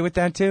get away with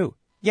that too.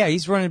 Yeah,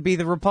 he's running to be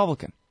the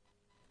Republican.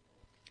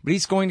 But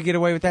he's going to get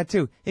away with that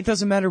too. It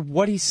doesn't matter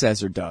what he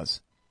says or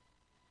does.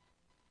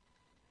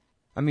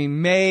 I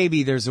mean,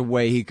 maybe there's a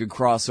way he could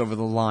cross over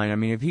the line. I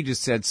mean, if he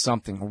just said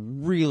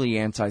something really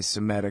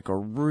anti-Semitic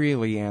or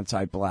really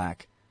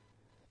anti-black,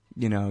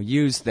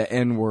 use the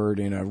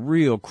N-word in a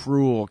real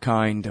cruel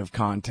kind of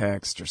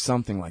context or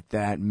something like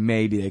that,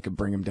 maybe they could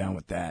bring him down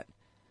with that.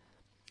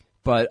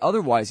 But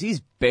otherwise,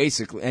 he's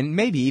basically, and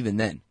maybe even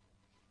then,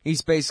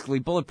 he's basically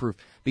bulletproof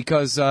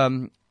because,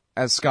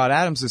 as Scott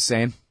Adams is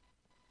saying,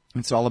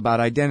 it's all about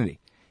identity.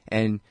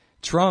 And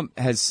Trump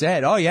has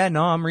said, oh yeah,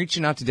 no, I'm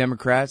reaching out to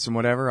Democrats and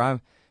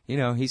whatever.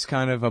 He's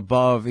kind of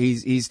above,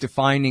 he's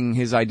defining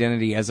his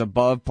identity as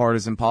above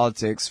partisan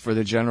politics for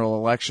the general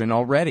election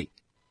already.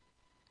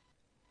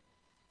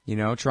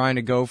 Trying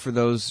to go for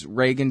those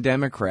Reagan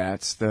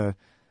Democrats, the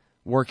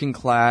working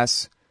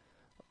class,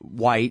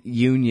 white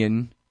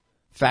union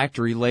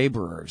factory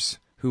laborers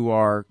who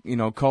are,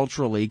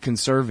 culturally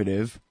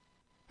conservative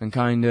and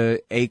kind of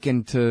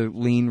aching to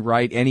lean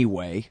right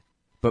anyway,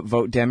 but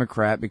vote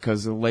Democrat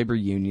because of labor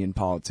union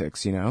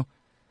politics,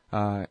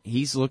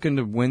 He's looking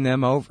to win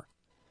them over.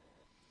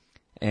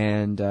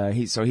 And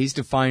he's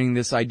defining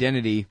this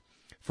identity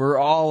for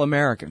all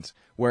Americans,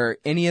 where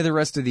any of the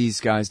rest of these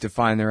guys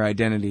define their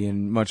identity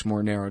in much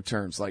more narrow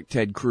terms, like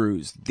Ted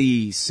Cruz,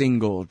 the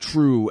single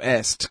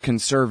true-est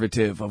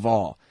conservative of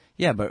all.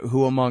 Yeah, but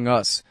who among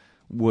us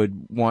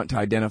would want to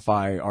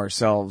identify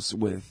ourselves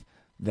with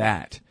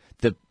that?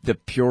 The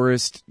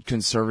purest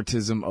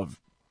conservatism of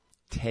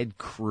Ted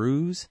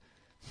Cruz?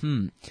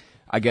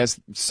 I guess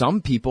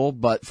some people,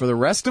 but for the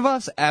rest of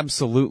us,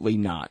 absolutely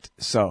not.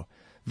 So,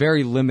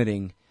 very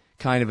limiting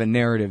kind of a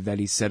narrative that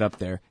he set up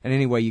there. And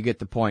anyway, you get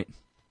the point.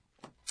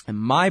 And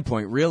my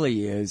point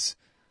really is,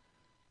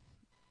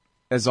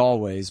 as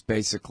always,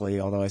 basically,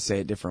 although I say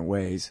it different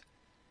ways,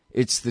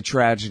 it's the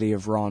tragedy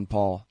of Ron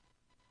Paul.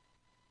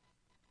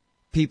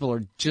 people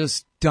are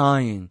just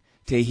dying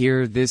to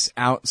hear this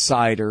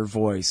outsider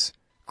voice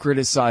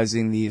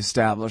criticizing the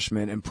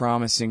establishment and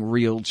promising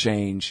real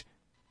change.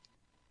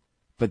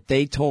 But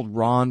they told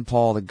Ron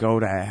Paul to go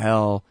to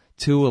hell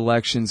 2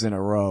 elections in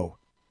a row.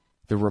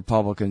 The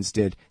Republicans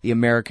did. The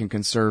American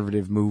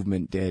conservative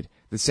movement did.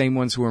 The same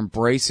ones who are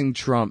embracing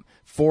Trump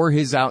for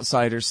his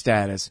outsider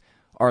status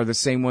are the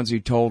same ones who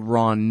told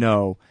Ron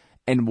no.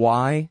 And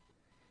why?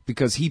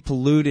 Because he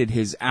polluted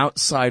his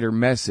outsider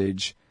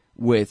message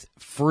with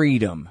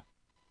freedom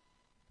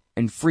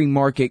and free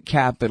market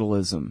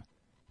capitalism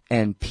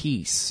and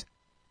peace.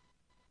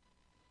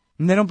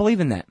 And they don't believe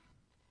in that.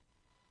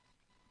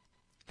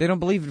 They don't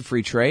believe in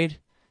free trade.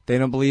 They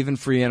don't believe in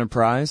free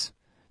enterprise.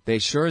 They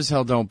sure as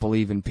hell don't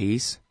believe in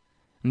peace.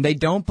 And they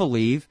don't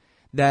believe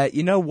that,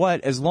 you know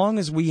what, as long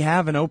as we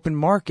have an open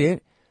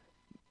market,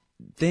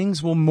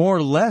 things will more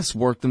or less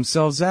work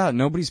themselves out.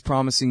 Nobody's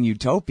promising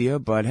utopia,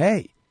 but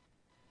hey,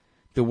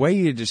 the way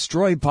you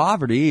destroy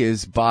poverty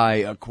is by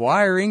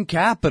acquiring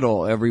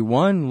capital,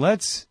 everyone.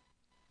 Let's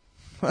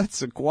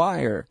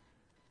acquire.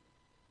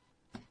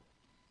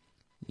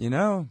 You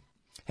know,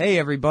 hey,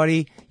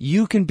 everybody,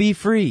 you can be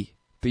free,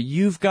 but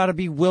you've got to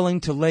be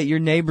willing to let your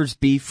neighbors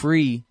be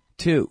free,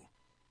 too.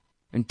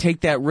 And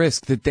take that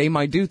risk that they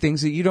might do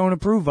things that you don't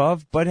approve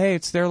of, but hey,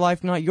 it's their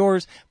life, not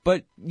yours,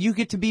 but you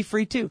get to be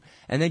free, too.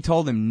 And they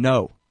told him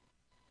no.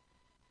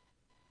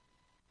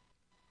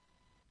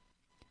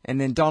 And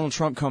then Donald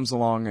Trump comes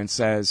along and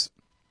says,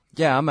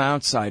 yeah, I'm an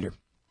outsider.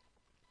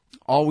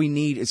 All we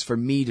need is for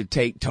me to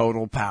take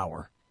total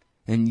power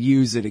and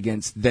use it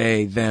against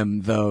they,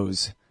 them,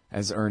 those,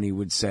 as Ernie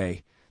would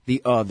say. The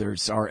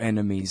others, our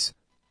enemies.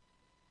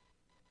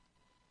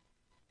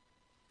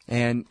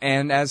 And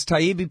as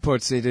Taibbi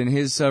puts it in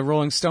his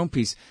Rolling Stone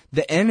piece,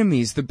 the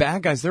enemies, the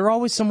bad guys, they're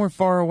always somewhere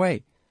far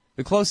away.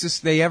 The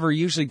closest they ever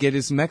usually get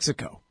is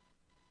Mexico.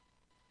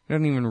 He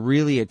doesn't even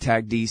really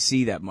attack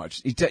D.C. that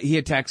much. He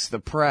attacks the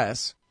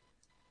press,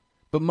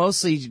 but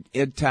mostly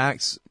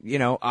attacks,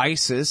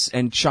 ISIS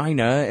and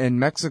China and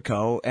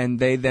Mexico and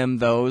they, them,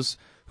 those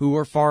who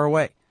are far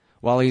away,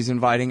 while he's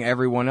inviting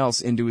everyone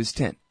else into his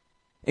tent,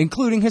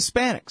 including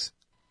Hispanics.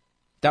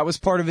 That was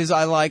part of his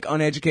I like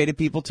uneducated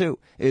people too,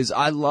 is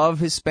I love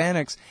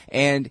Hispanics,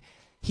 and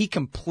he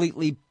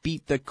completely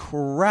beat the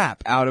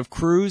crap out of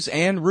Cruz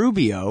and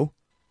Rubio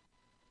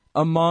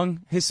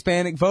among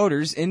Hispanic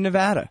voters in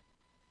Nevada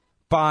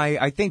by,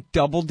 I think,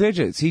 double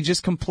digits. He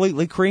just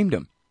completely creamed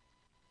them.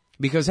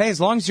 Because, hey, as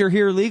long as you're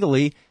here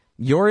legally,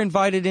 you're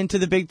invited into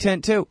the big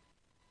tent too.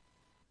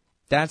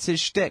 That's his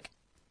shtick.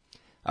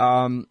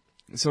 So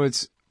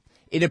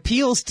it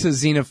appeals to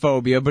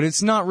xenophobia, but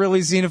it's not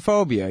really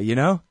xenophobia, you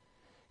know?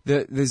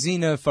 The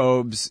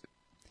xenophobes,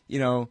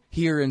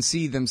 hear and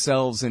see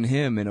themselves in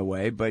him in a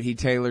way, but he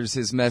tailors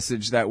his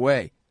message that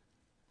way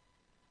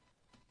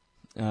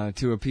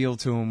to appeal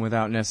to them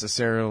without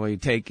necessarily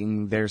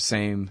taking their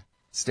same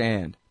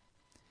stand.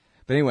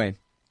 But anyway,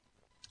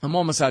 I'm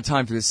almost out of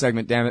time for this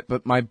segment, damn it,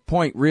 but my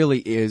point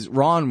really is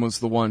Ron was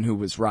the one who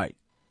was right.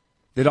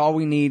 That all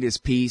we need is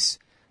peace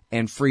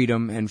and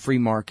freedom and free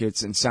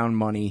markets and sound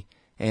money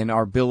and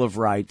our Bill of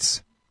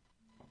Rights,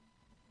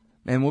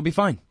 and we'll be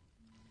fine.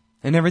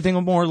 And everything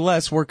will more or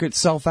less work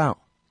itself out.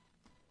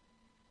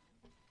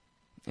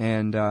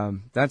 And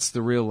that's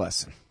the real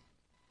lesson.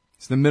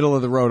 It's the middle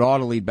of the road ought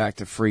to lead back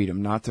to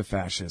freedom, not to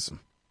fascism.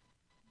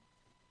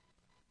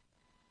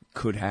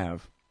 Could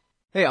have.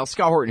 Hey,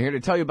 Scott Horton here to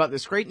tell you about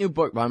this great new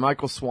book by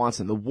Michael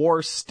Swanson, The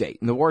War State.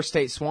 In The War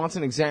State,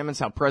 Swanson examines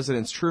how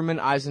Presidents Truman,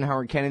 Eisenhower,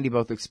 and Kennedy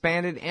both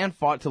expanded and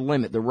fought to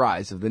limit the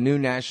rise of the new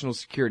national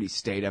security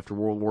state after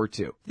World War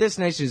II. If this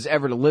nation is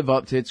ever to live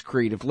up to its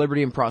creed of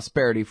liberty and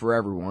prosperity for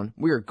everyone,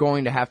 we are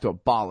going to have to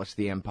abolish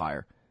the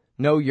empire.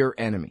 Know your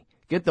enemy.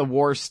 Get The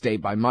War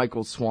State by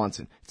Michael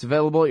Swanson. It's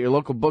available at your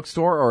local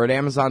bookstore or at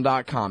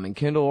Amazon.com in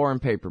Kindle or in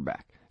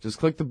paperback. Just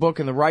click the book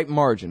in the right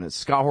margin at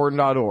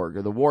scotthorton.org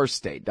or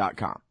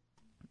thewarstate.com.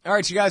 All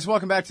right, you guys,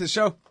 welcome back to the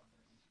show.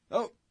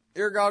 Oh,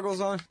 ear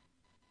goggles on.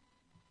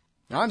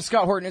 I'm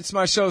Scott Horton. It's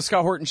my show,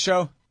 Scott Horton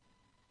Show.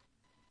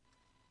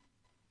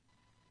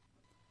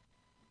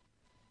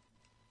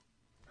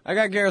 I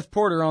got Gareth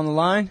Porter on the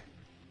line,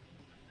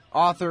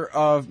 author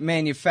of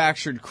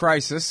Manufactured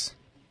Crisis,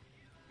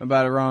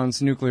 about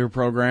Iran's nuclear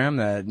program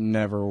that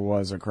never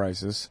was a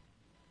crisis.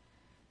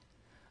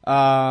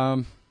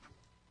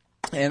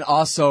 And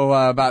also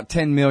about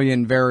 10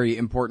 million very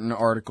important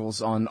articles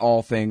on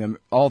all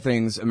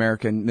things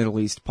American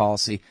Middle East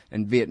policy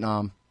and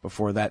Vietnam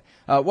before that.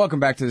 Welcome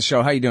back to the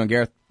show. How you doing,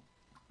 Gareth?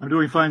 I'm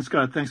doing fine,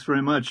 Scott. Thanks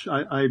very much.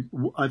 I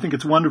think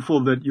it's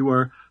wonderful that you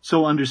are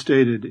so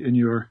understated in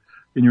your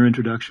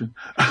introduction.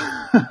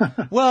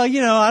 Well,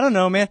 I don't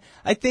know, man.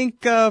 I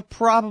think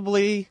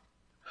probably.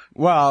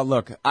 Well,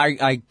 look,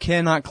 I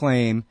cannot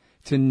claim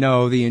to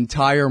know the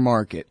entire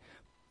market,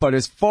 but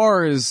as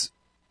far as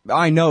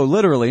I know,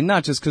 literally,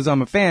 not just because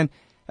I'm a fan,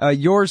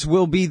 yours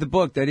will be the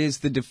book that is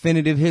the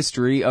definitive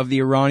history of the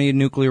Iranian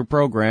nuclear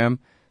program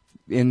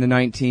in the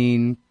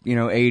 80s,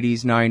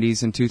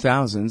 90s, and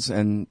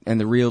 2000s, and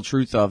the real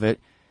truth of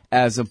it,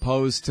 as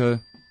opposed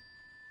to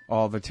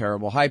all the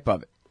terrible hype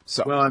of it.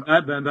 So, well,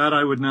 that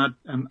I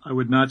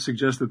would not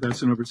suggest that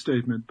that's an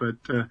overstatement, but,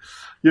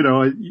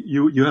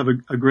 you have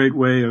a great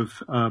way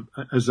of,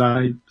 as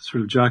I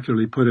sort of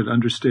jocularly put it,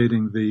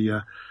 understating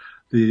the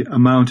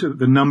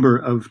number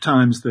of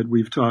times that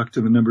we've talked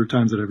and the number of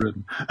times that I've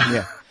written.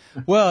 Yeah.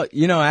 Well,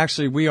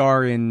 actually we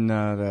are in,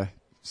 the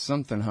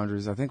something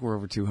hundreds. I think we're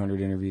over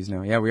 200 interviews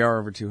now. Yeah, we are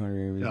over 200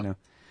 interviews now.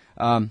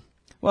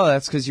 Well,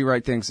 that's because you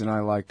write things and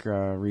I like,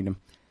 reading them.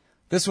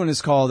 This one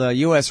is called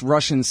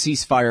U.S.-Russian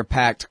ceasefire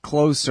pact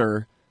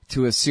closer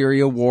to a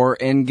Syria war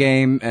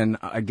endgame, and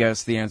I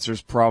guess the answer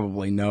is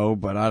probably no,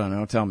 but I don't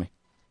know. Tell me.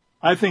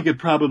 I think it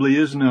probably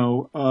is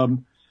no.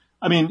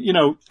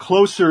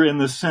 Closer in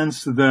the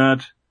sense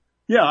that,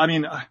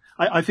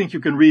 I think you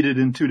can read it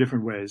in two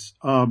different ways.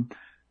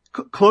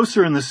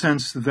 Closer in the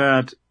sense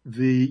that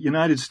the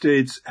United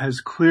States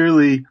has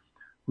clearly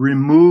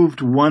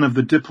removed one of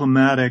the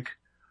diplomatic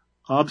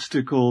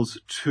obstacles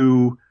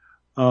to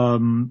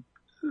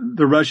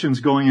the Russians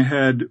going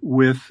ahead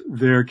with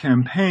their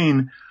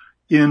campaign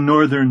in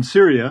northern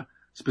Syria,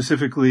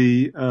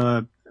 specifically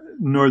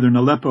northern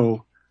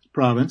Aleppo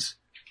province,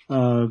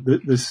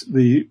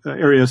 the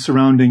area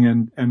surrounding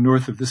and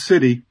north of the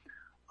city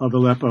of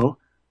Aleppo.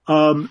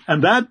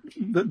 And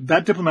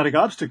that diplomatic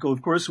obstacle,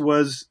 of course,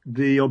 was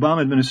the Obama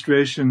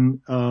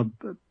administration,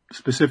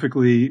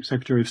 specifically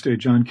Secretary of State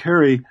John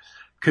Kerry,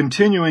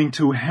 continuing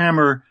to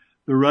hammer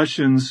the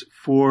Russians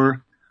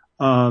for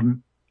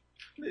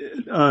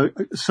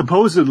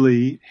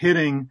supposedly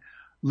hitting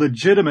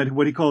legitimate,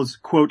 what he calls,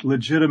 quote,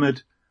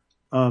 legitimate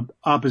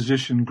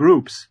opposition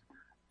groups.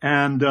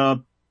 And,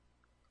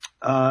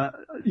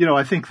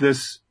 I think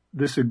this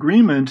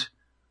agreement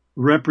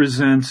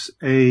represents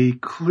a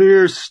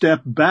clear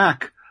step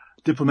back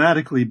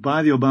diplomatically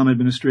by the Obama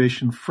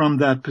administration from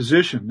that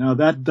position. Now,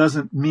 that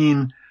doesn't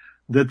mean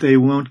that they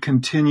won't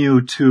continue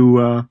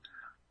to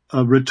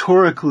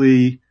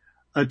rhetorically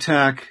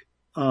attack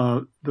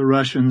the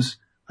Russians.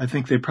 I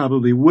think they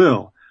probably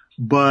will.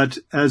 But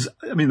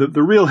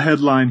the real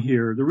headline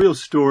here, the real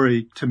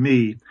story to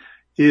me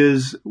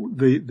is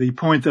the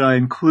point that I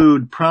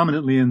include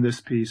prominently in this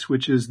piece,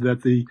 which is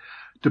that the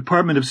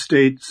Department of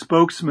State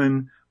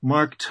spokesman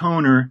Mark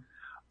Toner,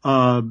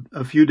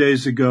 a few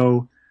days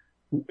ago,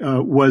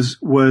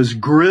 was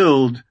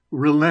grilled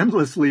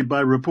relentlessly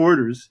by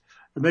reporters.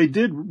 And they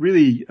did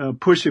really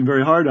push him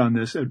very hard on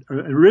this.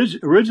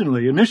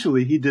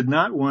 Initially, he did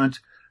not want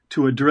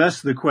to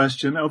address the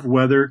question of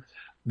whether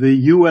the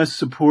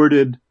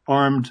U.S.-supported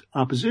armed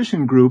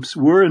opposition groups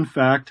were, in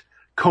fact,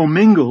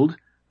 commingled,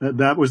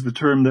 that was the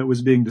term that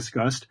was being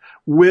discussed,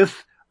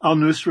 with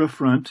al-Nusra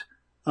Front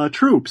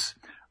troops.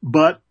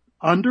 But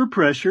under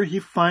pressure, he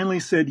finally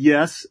said,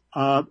 yes,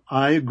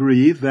 I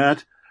agree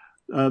that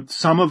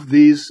some of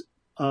these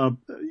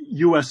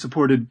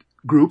U.S.-supported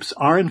groups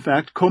are, in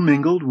fact,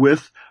 commingled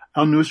with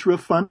al-Nusra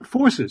Front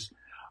forces.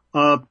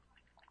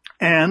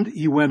 And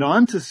he went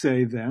on to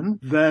say then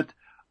that,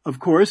 of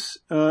course,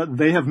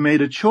 they have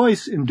made a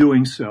choice in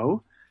doing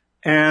so.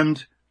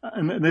 And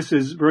this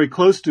is very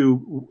close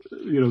to,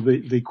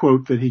 the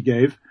quote that he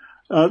gave,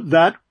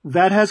 that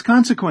has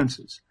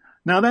consequences.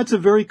 Now, that's a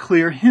very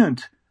clear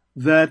hint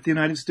that the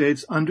United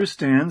States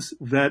understands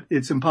that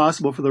it's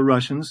impossible for the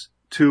Russians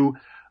to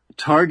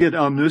target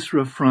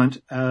al-Nusra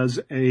Front as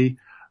a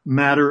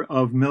matter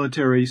of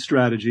military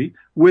strategy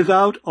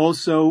without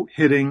also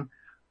hitting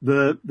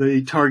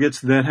the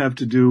targets that have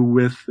to do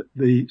with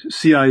the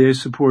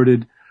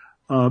CIA-supported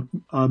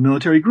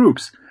military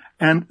groups.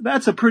 And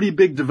that's a pretty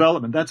big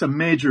development. That's a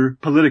major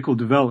political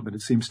development,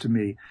 it seems to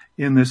me,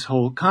 in this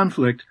whole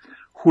conflict,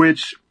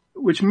 which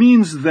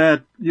means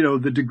that,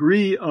 the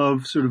degree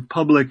of sort of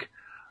public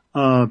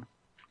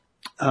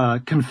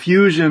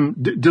confusion,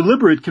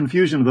 deliberate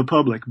confusion of the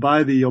public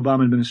by the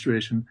Obama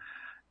administration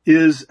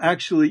is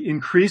actually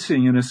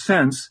increasing in a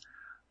sense,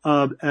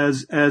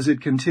 as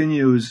it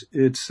continues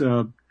its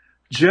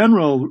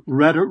general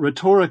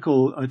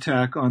rhetorical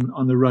attack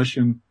on the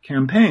Russian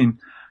campaign,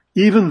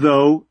 even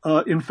though,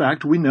 in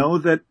fact, we know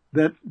that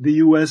the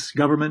U.S.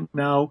 government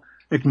now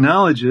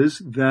acknowledges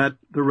that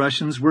the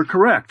Russians were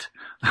correct,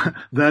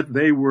 that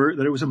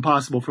it was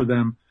impossible for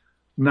them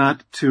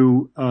not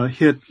to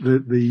hit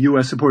the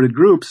U.S. supported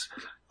groups,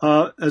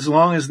 as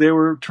long as they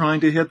were trying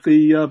to hit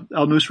the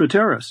al-Nusra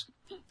terrorists.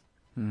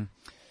 Hmm.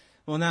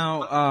 Well,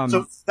 now,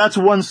 so that's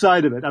one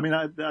side of it. I mean,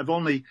 I've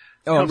only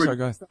I'm sorry,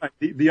 go ahead.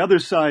 The other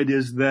side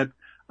is that,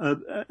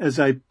 as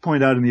I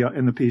point out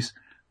in the piece,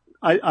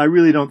 I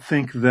really don't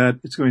think that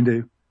it's going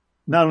to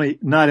not only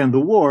not end the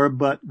war,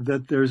 but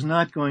that there's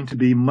not going to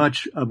be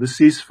much of a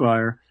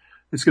ceasefire.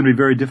 It's going to be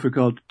very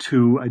difficult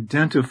to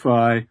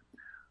identify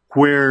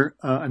where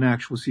an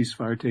actual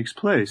ceasefire takes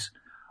place.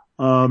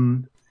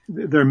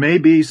 There may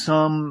be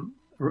some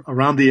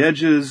around the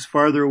edges,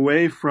 farther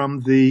away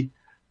from the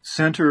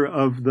center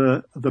of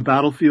the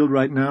battlefield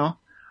right now,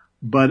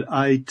 but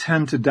I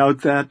tend to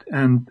doubt that,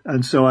 and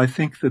so I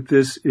think that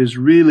this is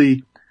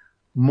really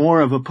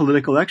more of a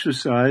political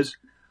exercise.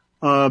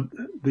 The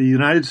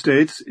United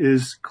States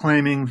is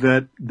claiming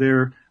that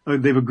they're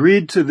they've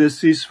agreed to this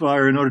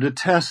ceasefire in order to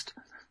test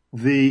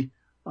the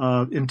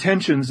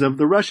intentions of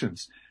the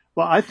Russians.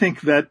 Well, I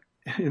think that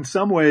in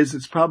some ways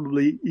it's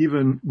probably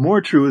even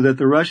more true that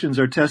the Russians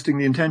are testing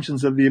the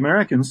intentions of the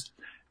Americans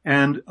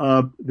and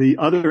the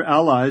other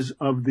allies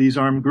of these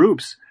armed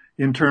groups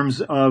in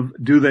terms of,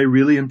 do they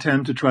really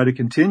intend to try to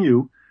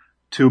continue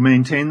to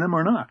maintain them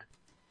or not?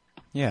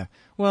 Yeah.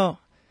 Well,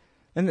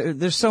 and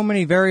there's so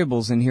many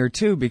variables in here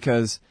too,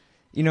 because,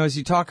 you know, as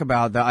you talk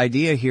about, the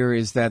idea here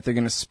is that they're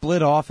going to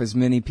split off as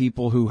many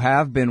people who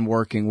have been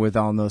working with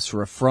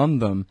al-Nusra from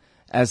them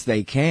as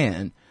they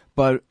can.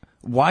 But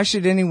why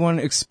should anyone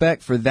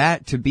expect for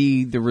that to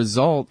be the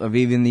result of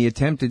even the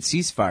attempted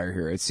ceasefire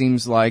here? It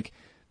seems like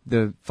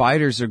the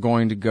fighters are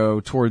going to go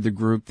toward the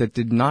group that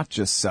did not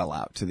just sell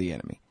out to the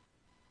enemy.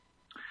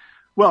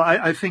 Well,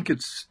 I think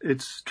it's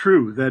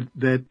true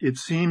that it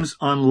seems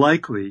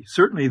unlikely,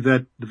 certainly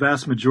that the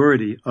vast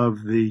majority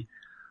of the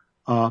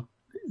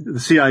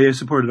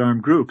CIA-supported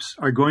armed groups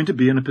are going to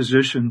be in a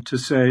position to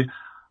say,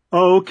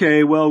 oh,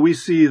 okay, well, we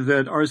see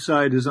that our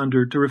side is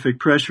under terrific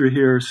pressure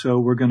here, so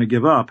we're going to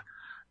give up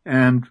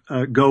and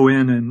go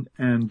in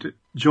and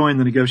join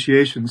the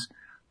negotiations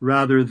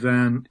rather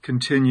than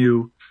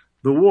continue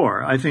the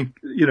war. I think,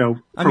 you know,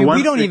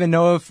 we don't even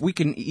know if we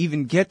can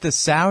even get the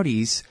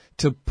Saudis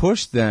to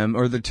push them,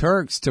 or the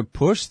Turks to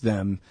push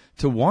them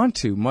to want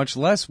to, much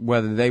less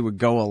whether they would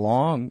go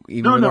along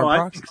even with our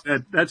proxies. I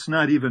think that's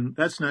not even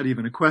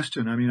a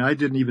question. I mean, I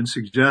didn't even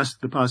suggest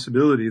the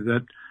possibility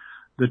that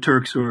the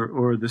Turks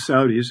or the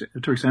Saudis,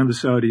 the Turks and the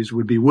Saudis,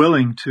 would be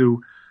willing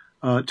to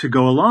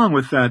go along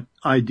with that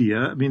idea.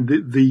 I mean,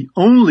 the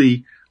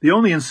only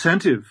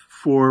incentive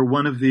for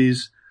one of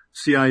these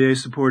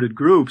CIA-supported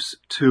groups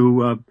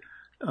to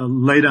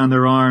lay down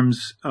their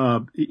arms,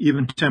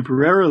 even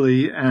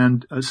temporarily,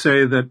 and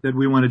say that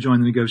we want to join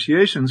the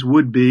negotiations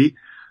would be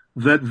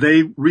that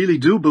they really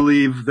do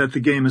believe that the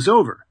game is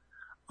over.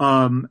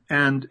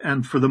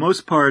 And for the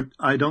most part,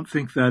 I don't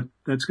think that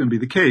that's going to be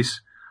the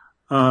case.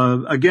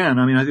 Again,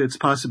 I mean, it's a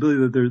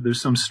possibility that there's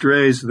some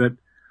strays that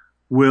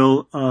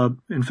will,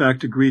 in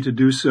fact, agree to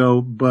do so,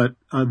 but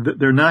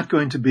they're not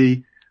going to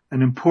be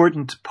an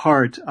important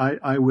part,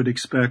 I would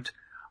expect,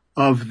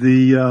 of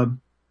the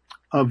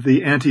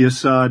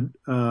anti-Assad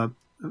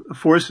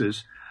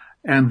forces,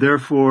 and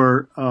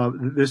therefore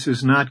this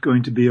is not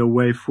going to be a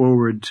way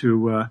forward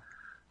to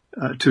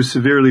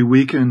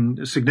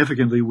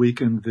significantly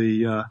weaken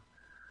the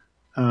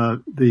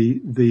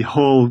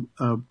whole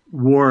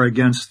war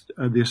against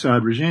the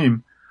Assad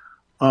regime.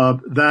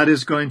 That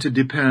is going to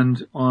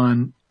depend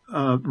on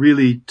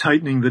really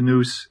tightening the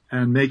noose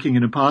and making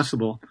it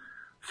impossible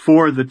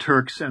for the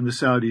Turks and the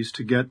Saudis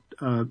to get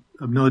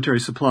military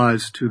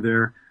supplies to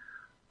their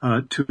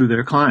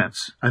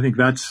clients. I think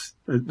that's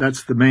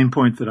the main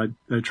point that I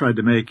tried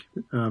to make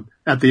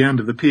at the end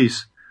of the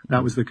piece.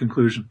 That was the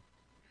conclusion.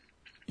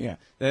 Yeah.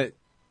 And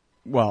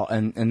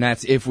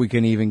that's if we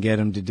can even get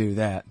them to do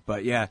that.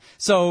 But yeah.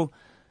 So,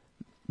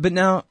 but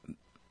now,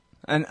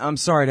 and I'm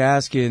sorry to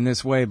ask you in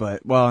this way,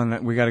 but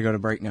and we got to go to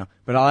break now.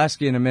 But I'll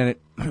ask you in a minute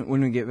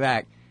when we get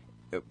back.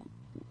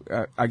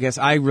 I guess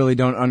I really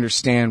don't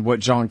understand what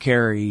John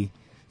Kerry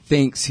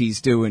thinks he's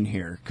doing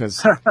here,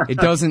 because it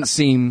doesn't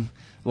seem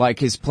like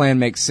his plan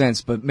makes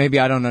sense, but maybe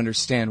I don't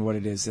understand what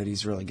it is that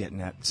he's really getting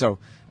at. So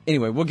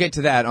anyway, we'll get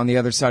to that on the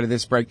other side of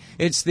this break.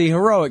 It's the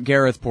heroic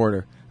Gareth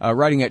Porter,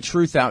 writing at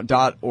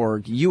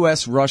truthout.org,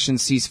 U.S.-Russian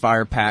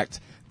ceasefire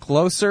pact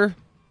closer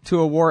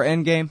to a war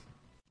endgame.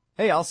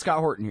 Hey, Al, Scott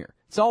Horton here.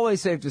 It's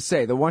always safe to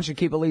say that one should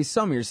keep at least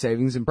some of your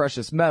savings in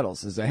precious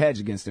metals as a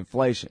hedge against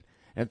inflation.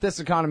 And if this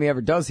economy ever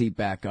does heat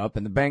back up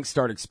and the banks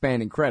start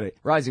expanding credit,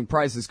 rising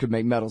prices could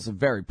make metals a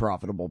very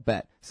profitable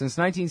bet. Since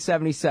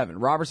 1977,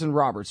 Robertson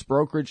Roberts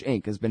Brokerage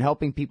Inc. has been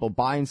helping people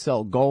buy and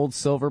sell gold,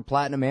 silver,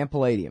 platinum, and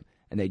palladium,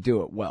 and they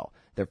do it well.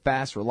 They're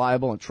fast,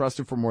 reliable, and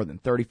trusted for more than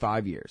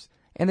 35 years.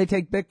 And they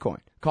take Bitcoin.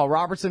 Call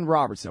Robertson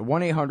Roberts at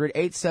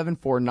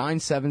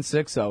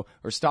 1-800-874-9760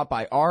 or stop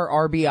by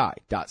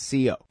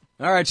rrbi.co.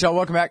 All right, y'all,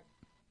 welcome back.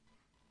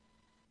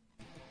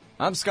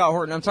 I'm Scott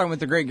Horton. I'm talking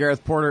with the great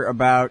Gareth Porter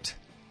about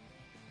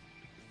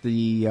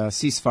the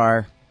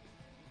ceasefire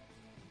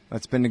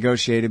that's been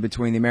negotiated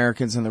between the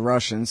Americans and the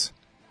Russians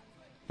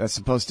that's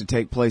supposed to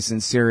take place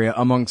in Syria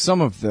among some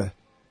of the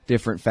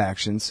different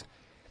factions.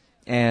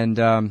 And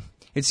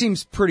it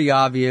seems pretty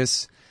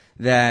obvious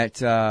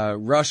that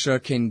Russia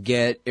can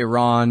get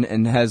Iran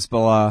and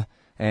Hezbollah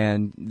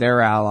and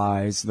their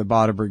allies, the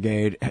Badr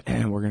Brigade,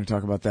 and we're going to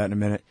talk about that in a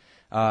minute,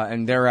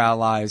 and their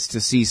allies to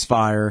cease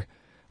fire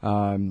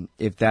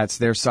if that's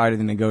their side of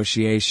the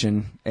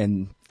negotiation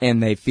and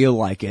they feel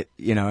like it,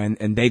 you know,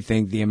 and they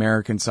think the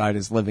American side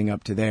is living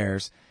up to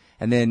theirs.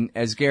 And then,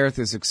 as Gareth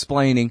is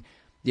explaining,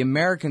 the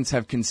Americans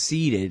have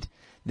conceded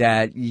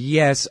that,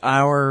 yes,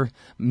 our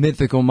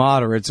mythical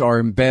moderates are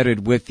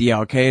embedded with the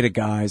Al-Qaeda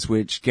guys,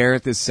 which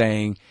Gareth is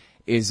saying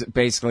is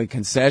basically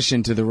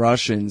concession to the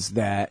Russians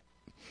that,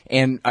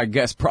 and I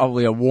guess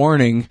probably a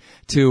warning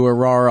to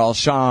Arar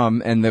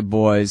al-Sham and the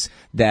boys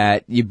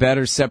that you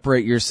better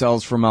separate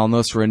yourselves from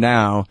al-Nusra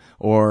now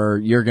or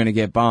you're going to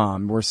get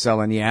bombed. We're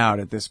selling you out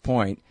at this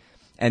point.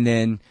 And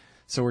then,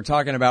 so we're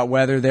talking about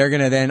whether they're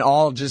going to then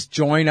all just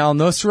join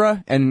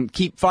al-Nusra and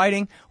keep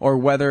fighting, or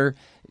whether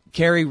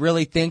Kerry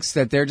really thinks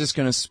that they're just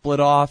going to split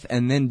off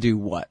and then do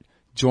what?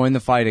 Join the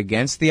fight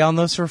against the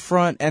al-Nusra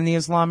Front and the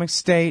Islamic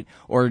State,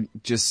 or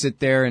just sit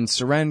there and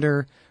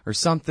surrender or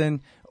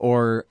something?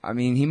 Or, I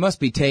mean, he must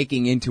be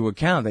taking into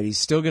account that he's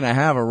still going to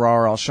have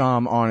Arar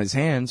al-Sham on his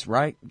hands,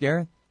 right,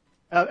 Gareth?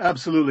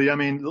 Absolutely. I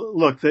mean,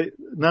 look,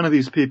 none of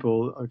these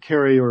people,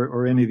 Kerry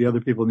or any of the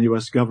other people in the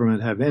U.S.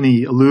 government, have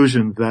any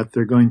illusion that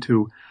they're going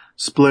to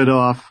split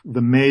off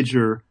the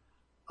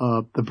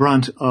the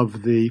brunt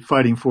of the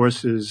fighting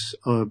forces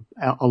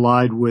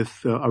allied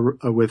with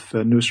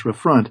Nusra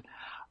Front.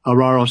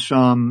 Arar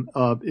al-Sham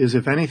is,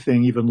 if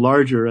anything, even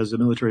larger as a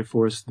military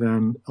force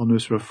than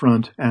al-Nusra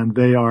Front, and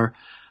they are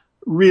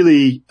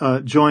really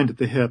joined at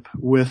the hip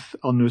with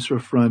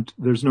al-Nusra Front.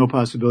 There's no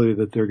possibility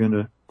that they're going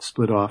to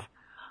split off.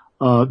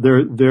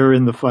 They're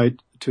in the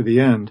fight to the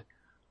end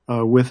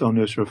with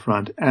al-Nusra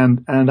Front,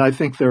 and I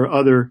think there are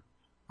other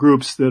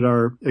groups that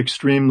are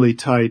extremely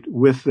tight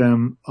with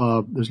them.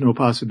 There's no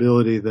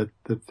possibility that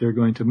they're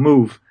going to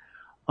move.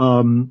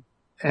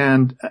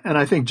 And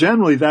I think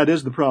generally that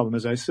is the problem,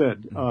 as I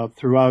said,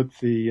 throughout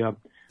the.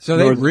 So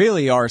they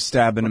really are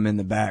stabbing them in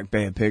the back,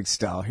 Bay of Pigs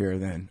style here,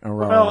 then.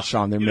 Arar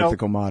al-Sham, they're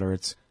mythical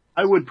moderates.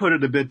 I would put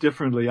it a bit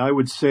differently. I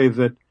would say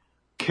that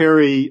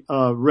Kerry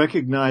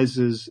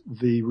recognizes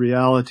the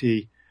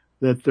reality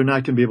that they're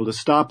not going to be able to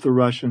stop the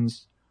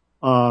Russians,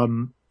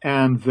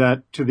 and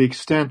that to the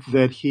extent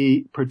that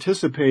he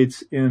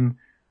participates in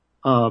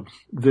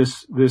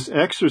this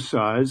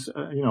exercise,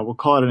 we'll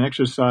call it an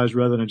exercise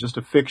rather than just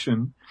a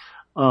fiction,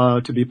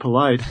 to be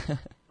polite,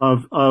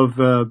 of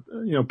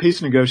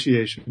peace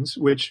negotiations,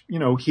 which,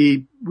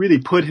 he really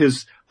put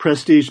his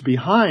prestige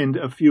behind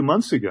a few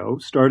months ago,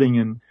 starting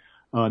in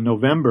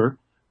November,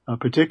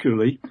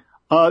 particularly.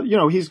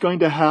 He's going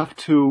to have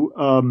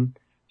to,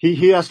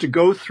 he has to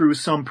go through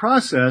some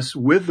process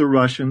with the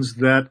Russians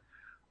that,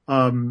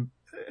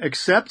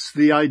 accepts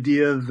the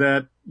idea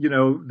that,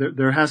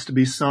 there has to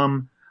be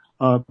some,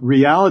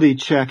 reality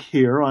check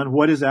here on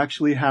what is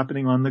actually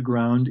happening on the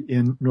ground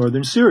in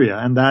northern Syria.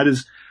 And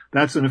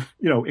that's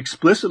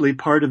explicitly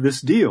part of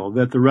this deal,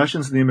 that the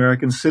Russians and the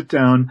Americans sit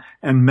down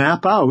and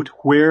map out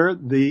where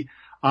the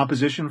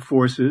opposition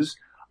forces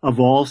of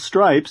all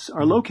stripes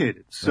are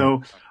located.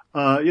 So,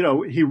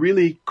 he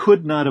really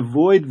could not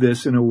avoid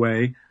this in a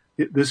way.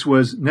 This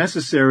was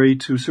necessary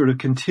to sort of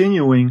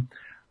continuing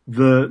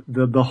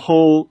the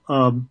whole,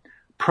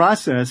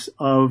 process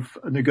of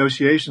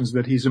negotiations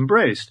that he's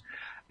embraced.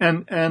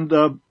 And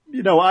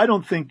I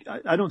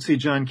don't see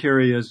John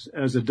Kerry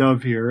as a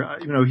dove here.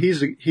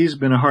 He's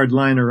been a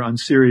hardliner on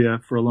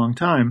Syria for a long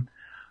time.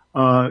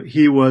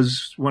 He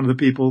was one of the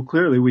people,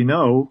 clearly we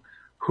know,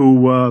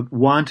 who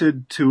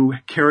wanted to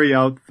carry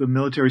out the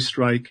military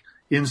strike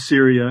in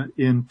Syria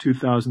in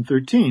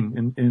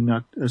 2013,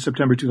 in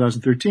September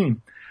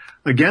 2013,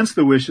 against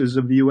the wishes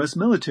of the U.S.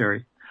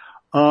 military.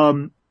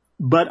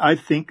 But I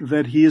think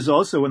that he is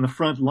also in the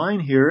front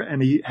line here,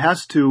 and he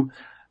has to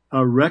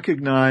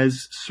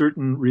recognize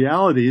certain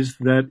realities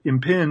that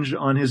impinge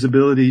on his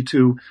ability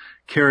to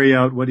carry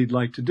out what he'd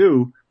like to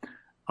do.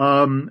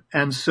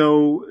 And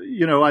so,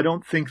 I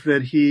don't think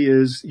that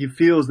he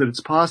feels that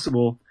it's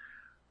possible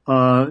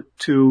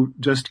to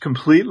just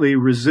completely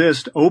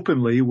resist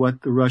openly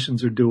what the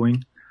Russians are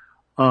doing,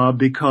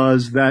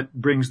 because that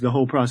brings the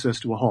whole process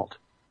to a halt.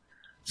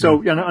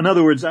 So, in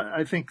other words,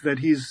 I think that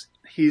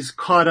he's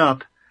caught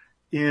up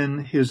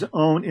in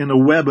a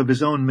web of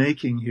his own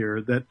making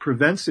here that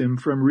prevents him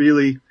from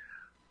really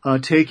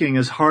taking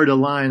as hard a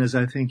line as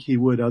I think he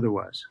would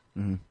otherwise.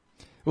 Mm-hmm.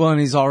 Well, and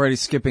he's already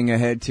skipping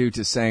ahead to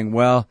saying,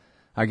 well,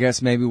 I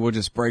guess maybe we'll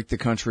just break the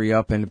country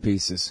up into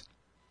pieces.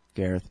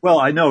 Gareth. Well,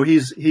 I know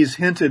he's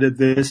hinted at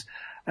this,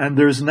 and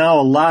there's now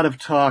a lot of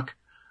talk,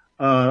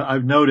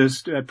 I've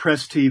noticed at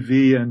Press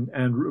TV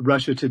and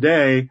Russia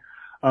Today,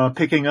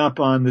 picking up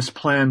on this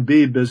Plan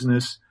B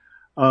business,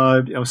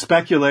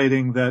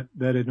 speculating that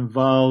it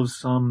involves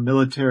some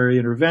military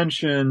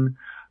intervention,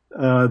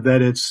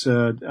 that it's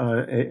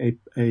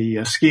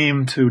a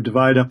scheme to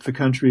divide up the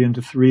country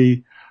into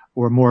 3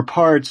 or more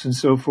parts and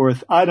so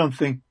forth. I don't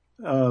think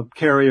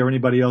Kerry or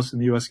anybody else in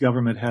the U.S.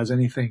 government has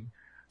anything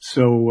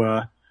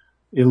so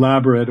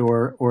elaborate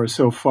or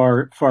so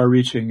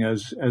far-reaching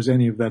as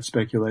any of that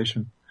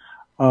speculation.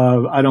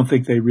 I don't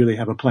think they really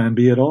have a Plan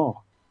B at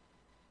all.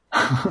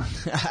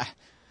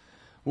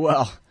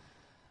 Well,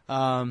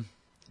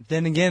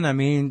 then again, I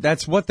mean,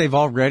 that's what they've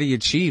already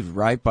achieved,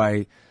 right?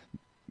 By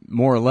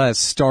more or less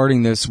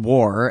starting this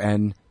war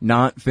and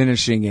not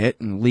finishing it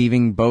and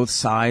leaving both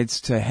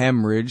sides to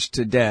hemorrhage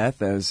to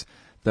death, as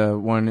the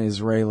one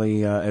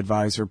Israeli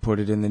advisor put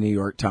it in the New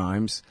York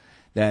Times,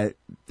 that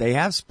they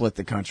have split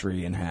the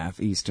country in half,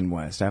 east and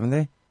west, haven't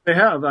they? They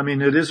have. I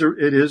mean, it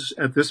is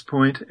at this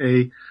point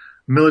a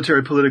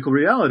military political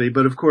reality.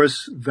 But of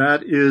course,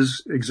 that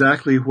is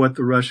exactly what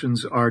the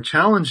Russians are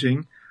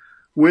challenging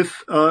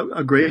with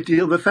a great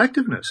deal of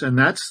effectiveness. And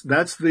that's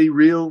the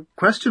real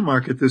question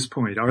mark at this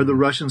point. Are the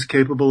Russians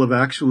capable of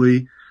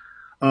actually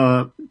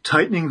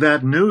tightening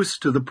that noose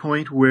to the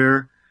point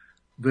where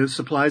the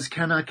supplies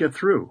cannot get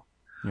through?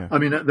 Yeah. I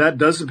mean, that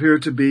does appear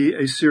to be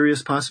a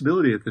serious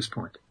possibility at this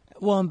point.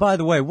 Well, and by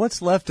the way,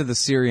 what's left of the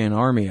Syrian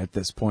army at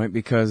this point?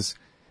 Because,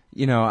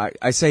 you know,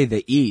 I say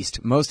the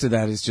east. Most of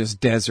that is just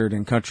desert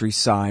and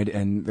countryside,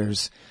 and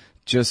there's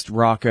just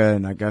Raqqa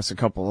and I guess a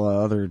couple of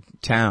other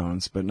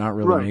towns, but not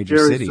really major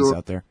cities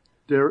out there.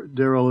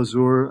 Deir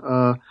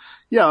al-Azur.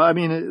 Yeah, I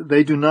mean,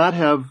 they do not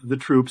have the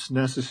troops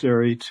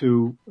necessary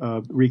to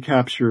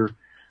recapture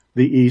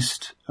the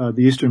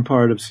eastern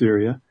part of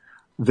Syria.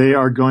 They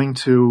are going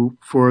to,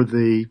 for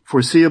the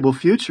foreseeable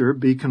future,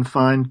 be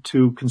confined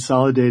to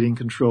consolidating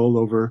control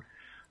over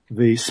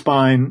the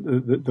spine,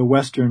 the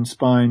western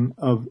spine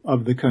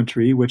of the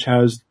country, which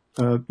has,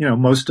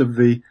 most of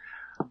the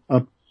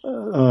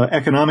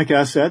economic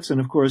assets and,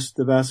 of course,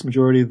 the vast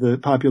majority of the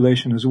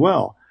population as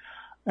well.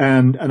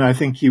 And I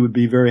think he would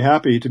be very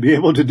happy to be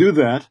able to do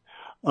that.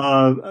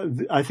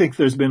 I think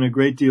there's been a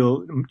great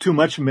deal, too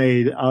much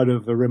made out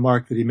of a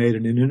remark that he made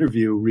in an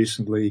interview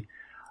recently.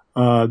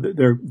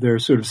 They're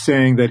sort of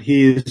saying that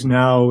he is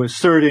now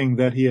asserting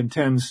that he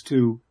intends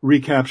to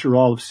recapture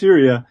all of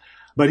Syria,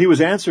 but he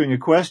was answering a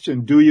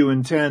question, do you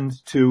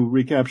intend to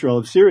recapture all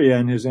of Syria?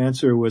 And his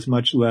answer was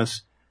much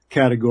less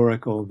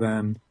categorical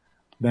than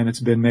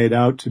it's been made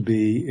out to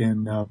be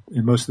in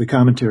most of the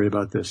commentary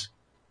about this.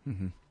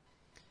 Mm-hmm.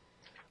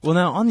 Well,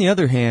 now, on the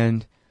other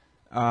hand,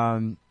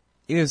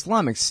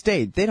 Islamic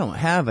State, they don't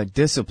have a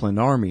disciplined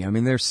army. I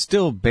mean, they're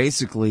still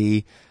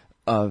basically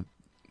a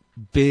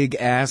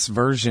big-ass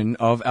version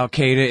of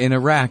Al-Qaeda in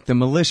Iraq, the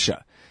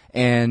militia.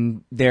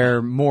 And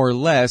they're more or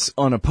less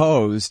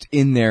unopposed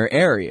in their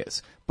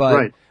areas.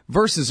 But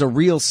versus a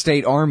real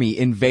state army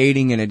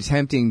invading and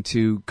attempting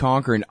to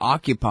conquer and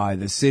occupy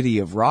the city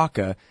of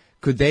Raqqa,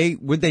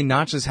 would they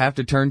not just have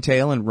to turn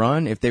tail and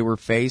run if they were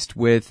faced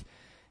with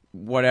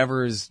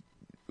whatever is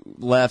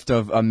left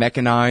of a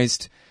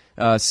mechanized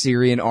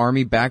Syrian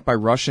army backed by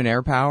Russian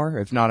air power,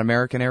 if not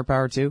American air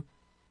power too?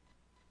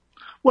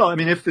 Well, I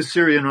mean, if the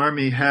Syrian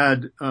army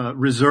had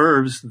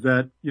reserves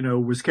that,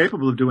 was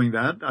capable of doing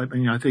that, I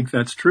mean, I think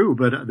that's true,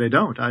 but they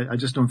don't. I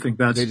just don't think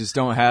they just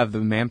don't have the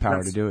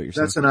manpower to do it.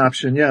 That's an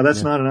option. Yeah,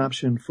 that's not an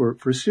option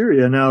for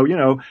Syria. Now,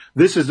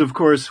 this is, of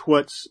course,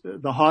 what's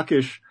the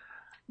hawkish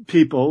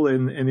people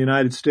in the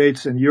United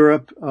States and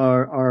Europe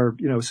are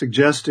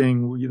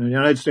suggesting, the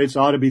United States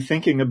ought to be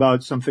thinking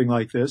about something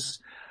like this,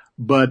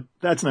 but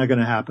that's not going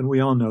to happen. We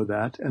all know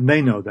that, and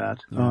they know that.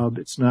 Yeah.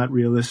 It's not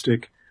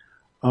realistic.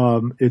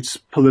 It's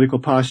political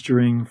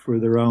posturing for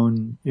their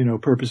own,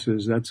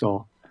 purposes. That's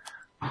all.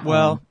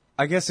 Well,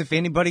 I guess if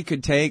anybody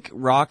could take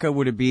Raqqa,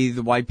 would it be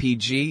the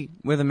YPG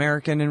with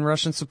American and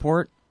Russian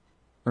support,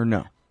 or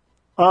no?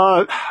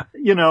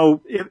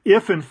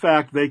 If in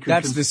fact they could.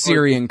 That's the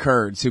Syrian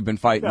Kurds who've been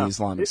fighting the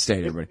Islamic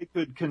State. If they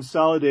could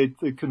consolidate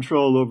the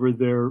control over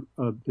their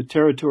the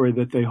territory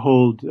that they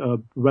hold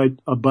right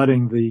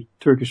abutting the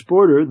Turkish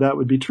border, that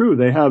would be true.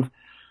 They have,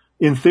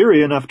 in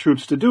theory, enough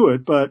troops to do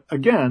it. But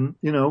again,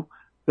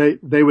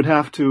 they would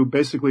have to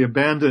basically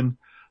abandon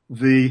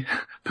the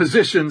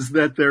positions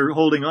that they're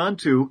holding on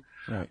to.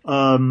 Right.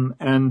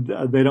 And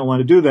they don't want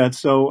to do that.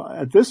 So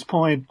at this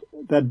point,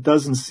 that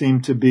doesn't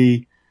seem to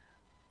be,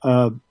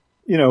 I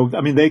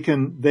mean, they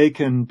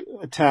can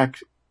attack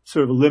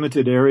sort of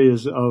limited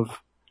areas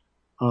of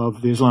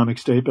the Islamic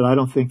State, but I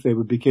don't think they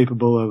would be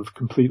capable of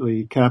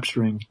completely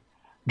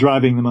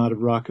driving them out of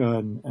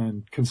Raqqa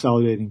and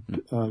consolidating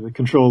the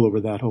control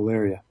over that whole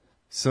area.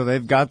 So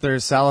they've got their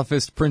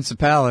Salafist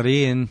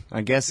principality, and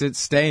I guess it's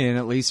staying,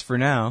 at least for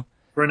now.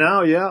 For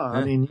now, yeah.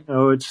 I mean,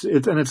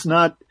 it's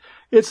not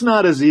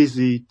as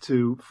easy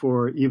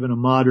for even a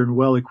modern,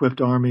 well-equipped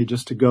army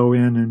just to go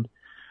in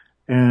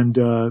and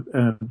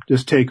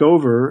just take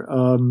over.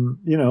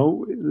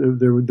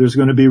 There's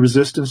going to be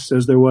resistance,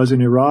 as there was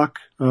in Iraq.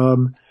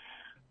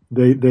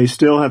 They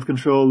still have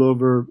control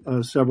over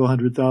several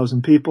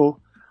 100,000 people,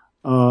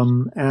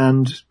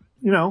 and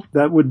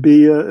that would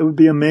be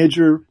a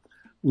major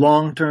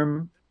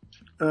long-term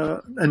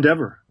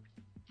endeavor.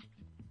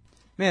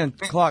 Man,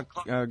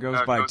 clock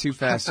goes by too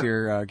fast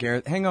here,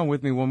 Garrett. Hang on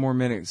with me one more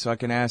minute so I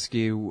can ask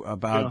you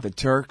about the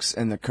Turks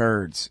and the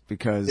Kurds,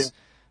 because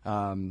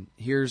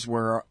here's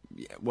where,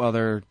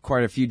 there are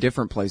quite a few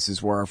different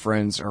places where our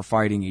friends are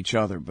fighting each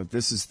other, but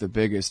this is the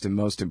biggest and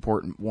most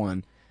important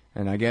one.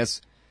 And I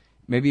guess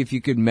maybe if you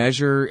could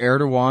measure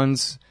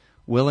Erdogan's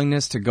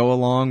willingness to go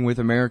along with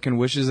American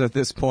wishes at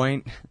this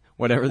point,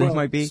 whatever they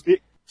might be.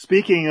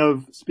 Speaking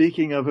of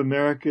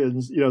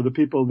Americans,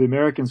 the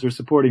Americans are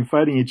supporting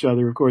fighting each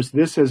other. Of course,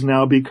 this has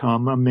now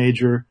become a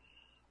major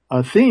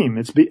theme.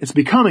 It's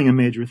becoming a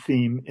major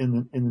theme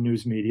in the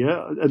news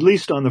media, at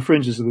least on the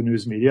fringes of the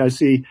news media. I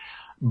see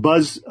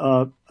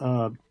BuzzFeed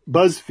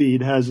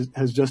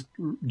has just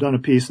done a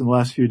piece in the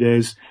last few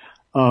days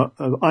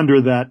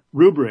under that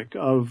rubric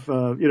of,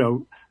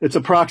 it's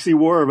a proxy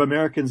war of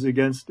Americans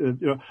against,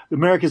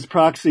 America's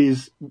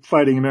proxies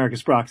fighting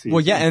America's proxies.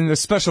 Well, yeah, and the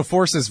special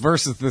forces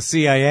versus the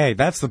CIA.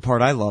 That's the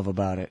part I love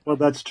about it. Well,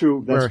 that's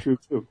true. That's true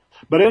too.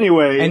 But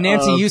anyway. And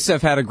Nancy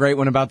Youssef had a great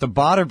one about the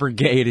Badr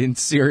Brigade in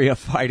Syria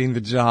fighting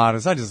the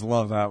jihadists. I just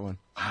love that one.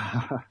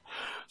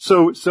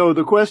 So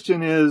the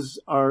question is,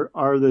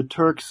 are the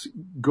Turks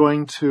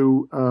going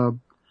to,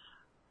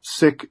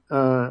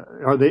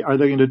 are they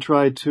going to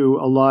try to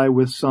ally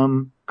with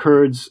some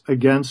Kurds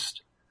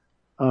against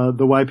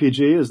the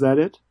YPG? Is that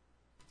it?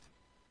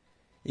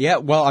 Yeah,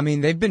 well, I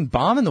mean, they've been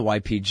bombing the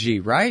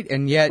YPG, right?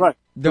 And yet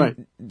the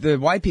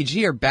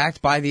YPG are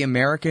backed by the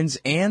Americans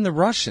and the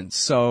Russians.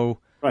 So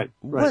I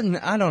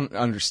don't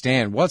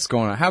understand what's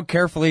going on. How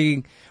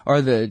carefully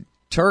are the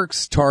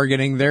Turks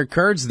targeting their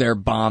Kurds they're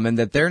bombing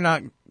that they're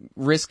not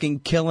risking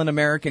killing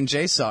American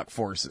JSOC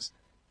forces?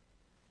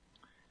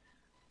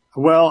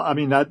 Well, I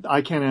mean,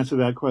 I can't answer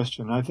that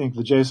question. I think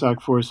the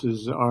JSOC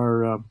forces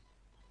are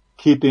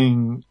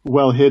keeping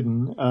well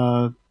hidden.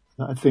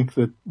 I think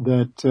that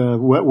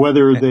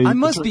whether they... I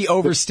must be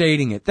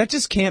overstating it. That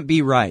just can't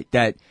be right,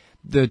 that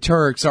the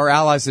Turks, our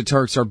allies, the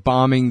Turks, are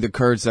bombing the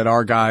Kurds that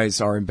our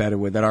guys are embedded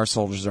with, that our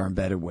soldiers are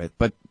embedded with.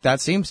 But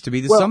that seems to be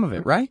the sum of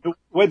it, right?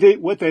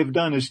 What they've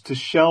done is to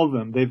shell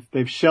them.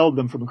 They've shelled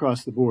them from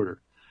across the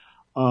border.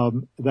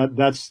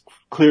 That's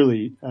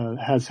clearly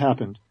has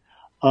happened.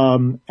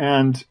 That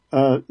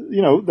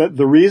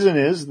the reason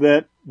is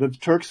that the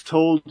Turks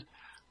told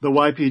the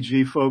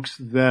YPG folks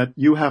that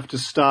you have to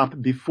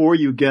stop before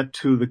you get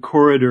to the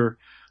corridor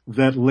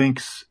that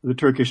links the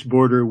Turkish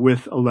border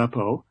with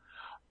Aleppo.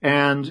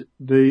 And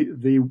the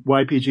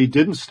YPG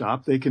didn't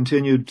stop. They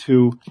continued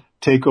to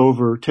take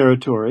over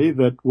territory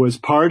that was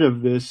part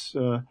of this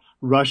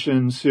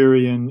Russian,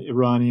 Syrian,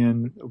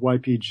 Iranian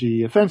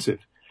YPG offensive.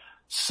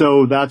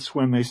 So that's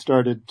when they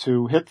started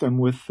to hit them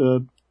with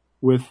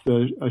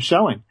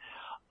shelling.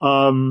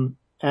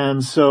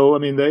 And so, I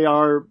mean,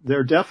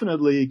 they're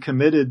definitely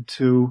committed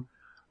to,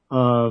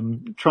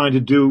 trying to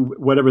do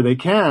whatever they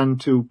can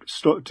to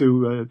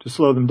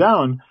slow them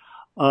down.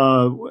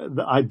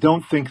 I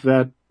don't think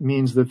that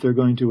means that they're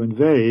going to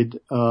invade,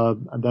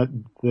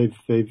 that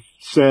they've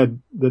said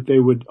that they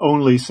would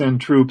only send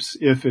troops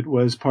if it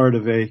was part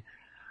of a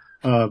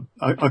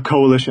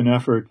coalition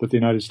effort that the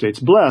United States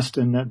blessed,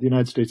 and that the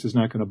United States is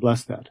not going to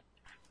bless that.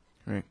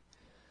 Right.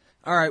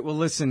 All right. Well,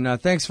 listen,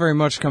 thanks very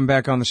much for coming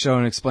back on the show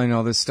and explaining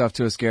all this stuff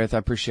to us, Gareth. I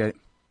appreciate it.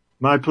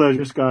 My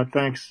pleasure, Scott.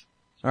 Thanks.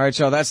 All right,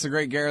 y'all. That's the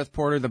great Gareth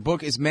Porter. The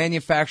book is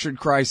Manufactured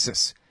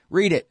Crisis.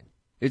 Read it.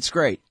 It's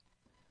great.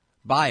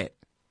 Buy it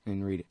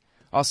and read it.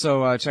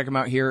 Also, check them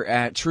out here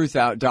at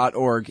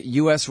truthout.org.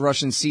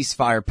 U.S.-Russian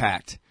ceasefire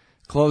pact.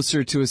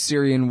 Closer to a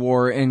Syrian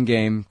war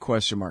endgame, ?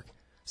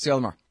 See y'all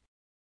tomorrow.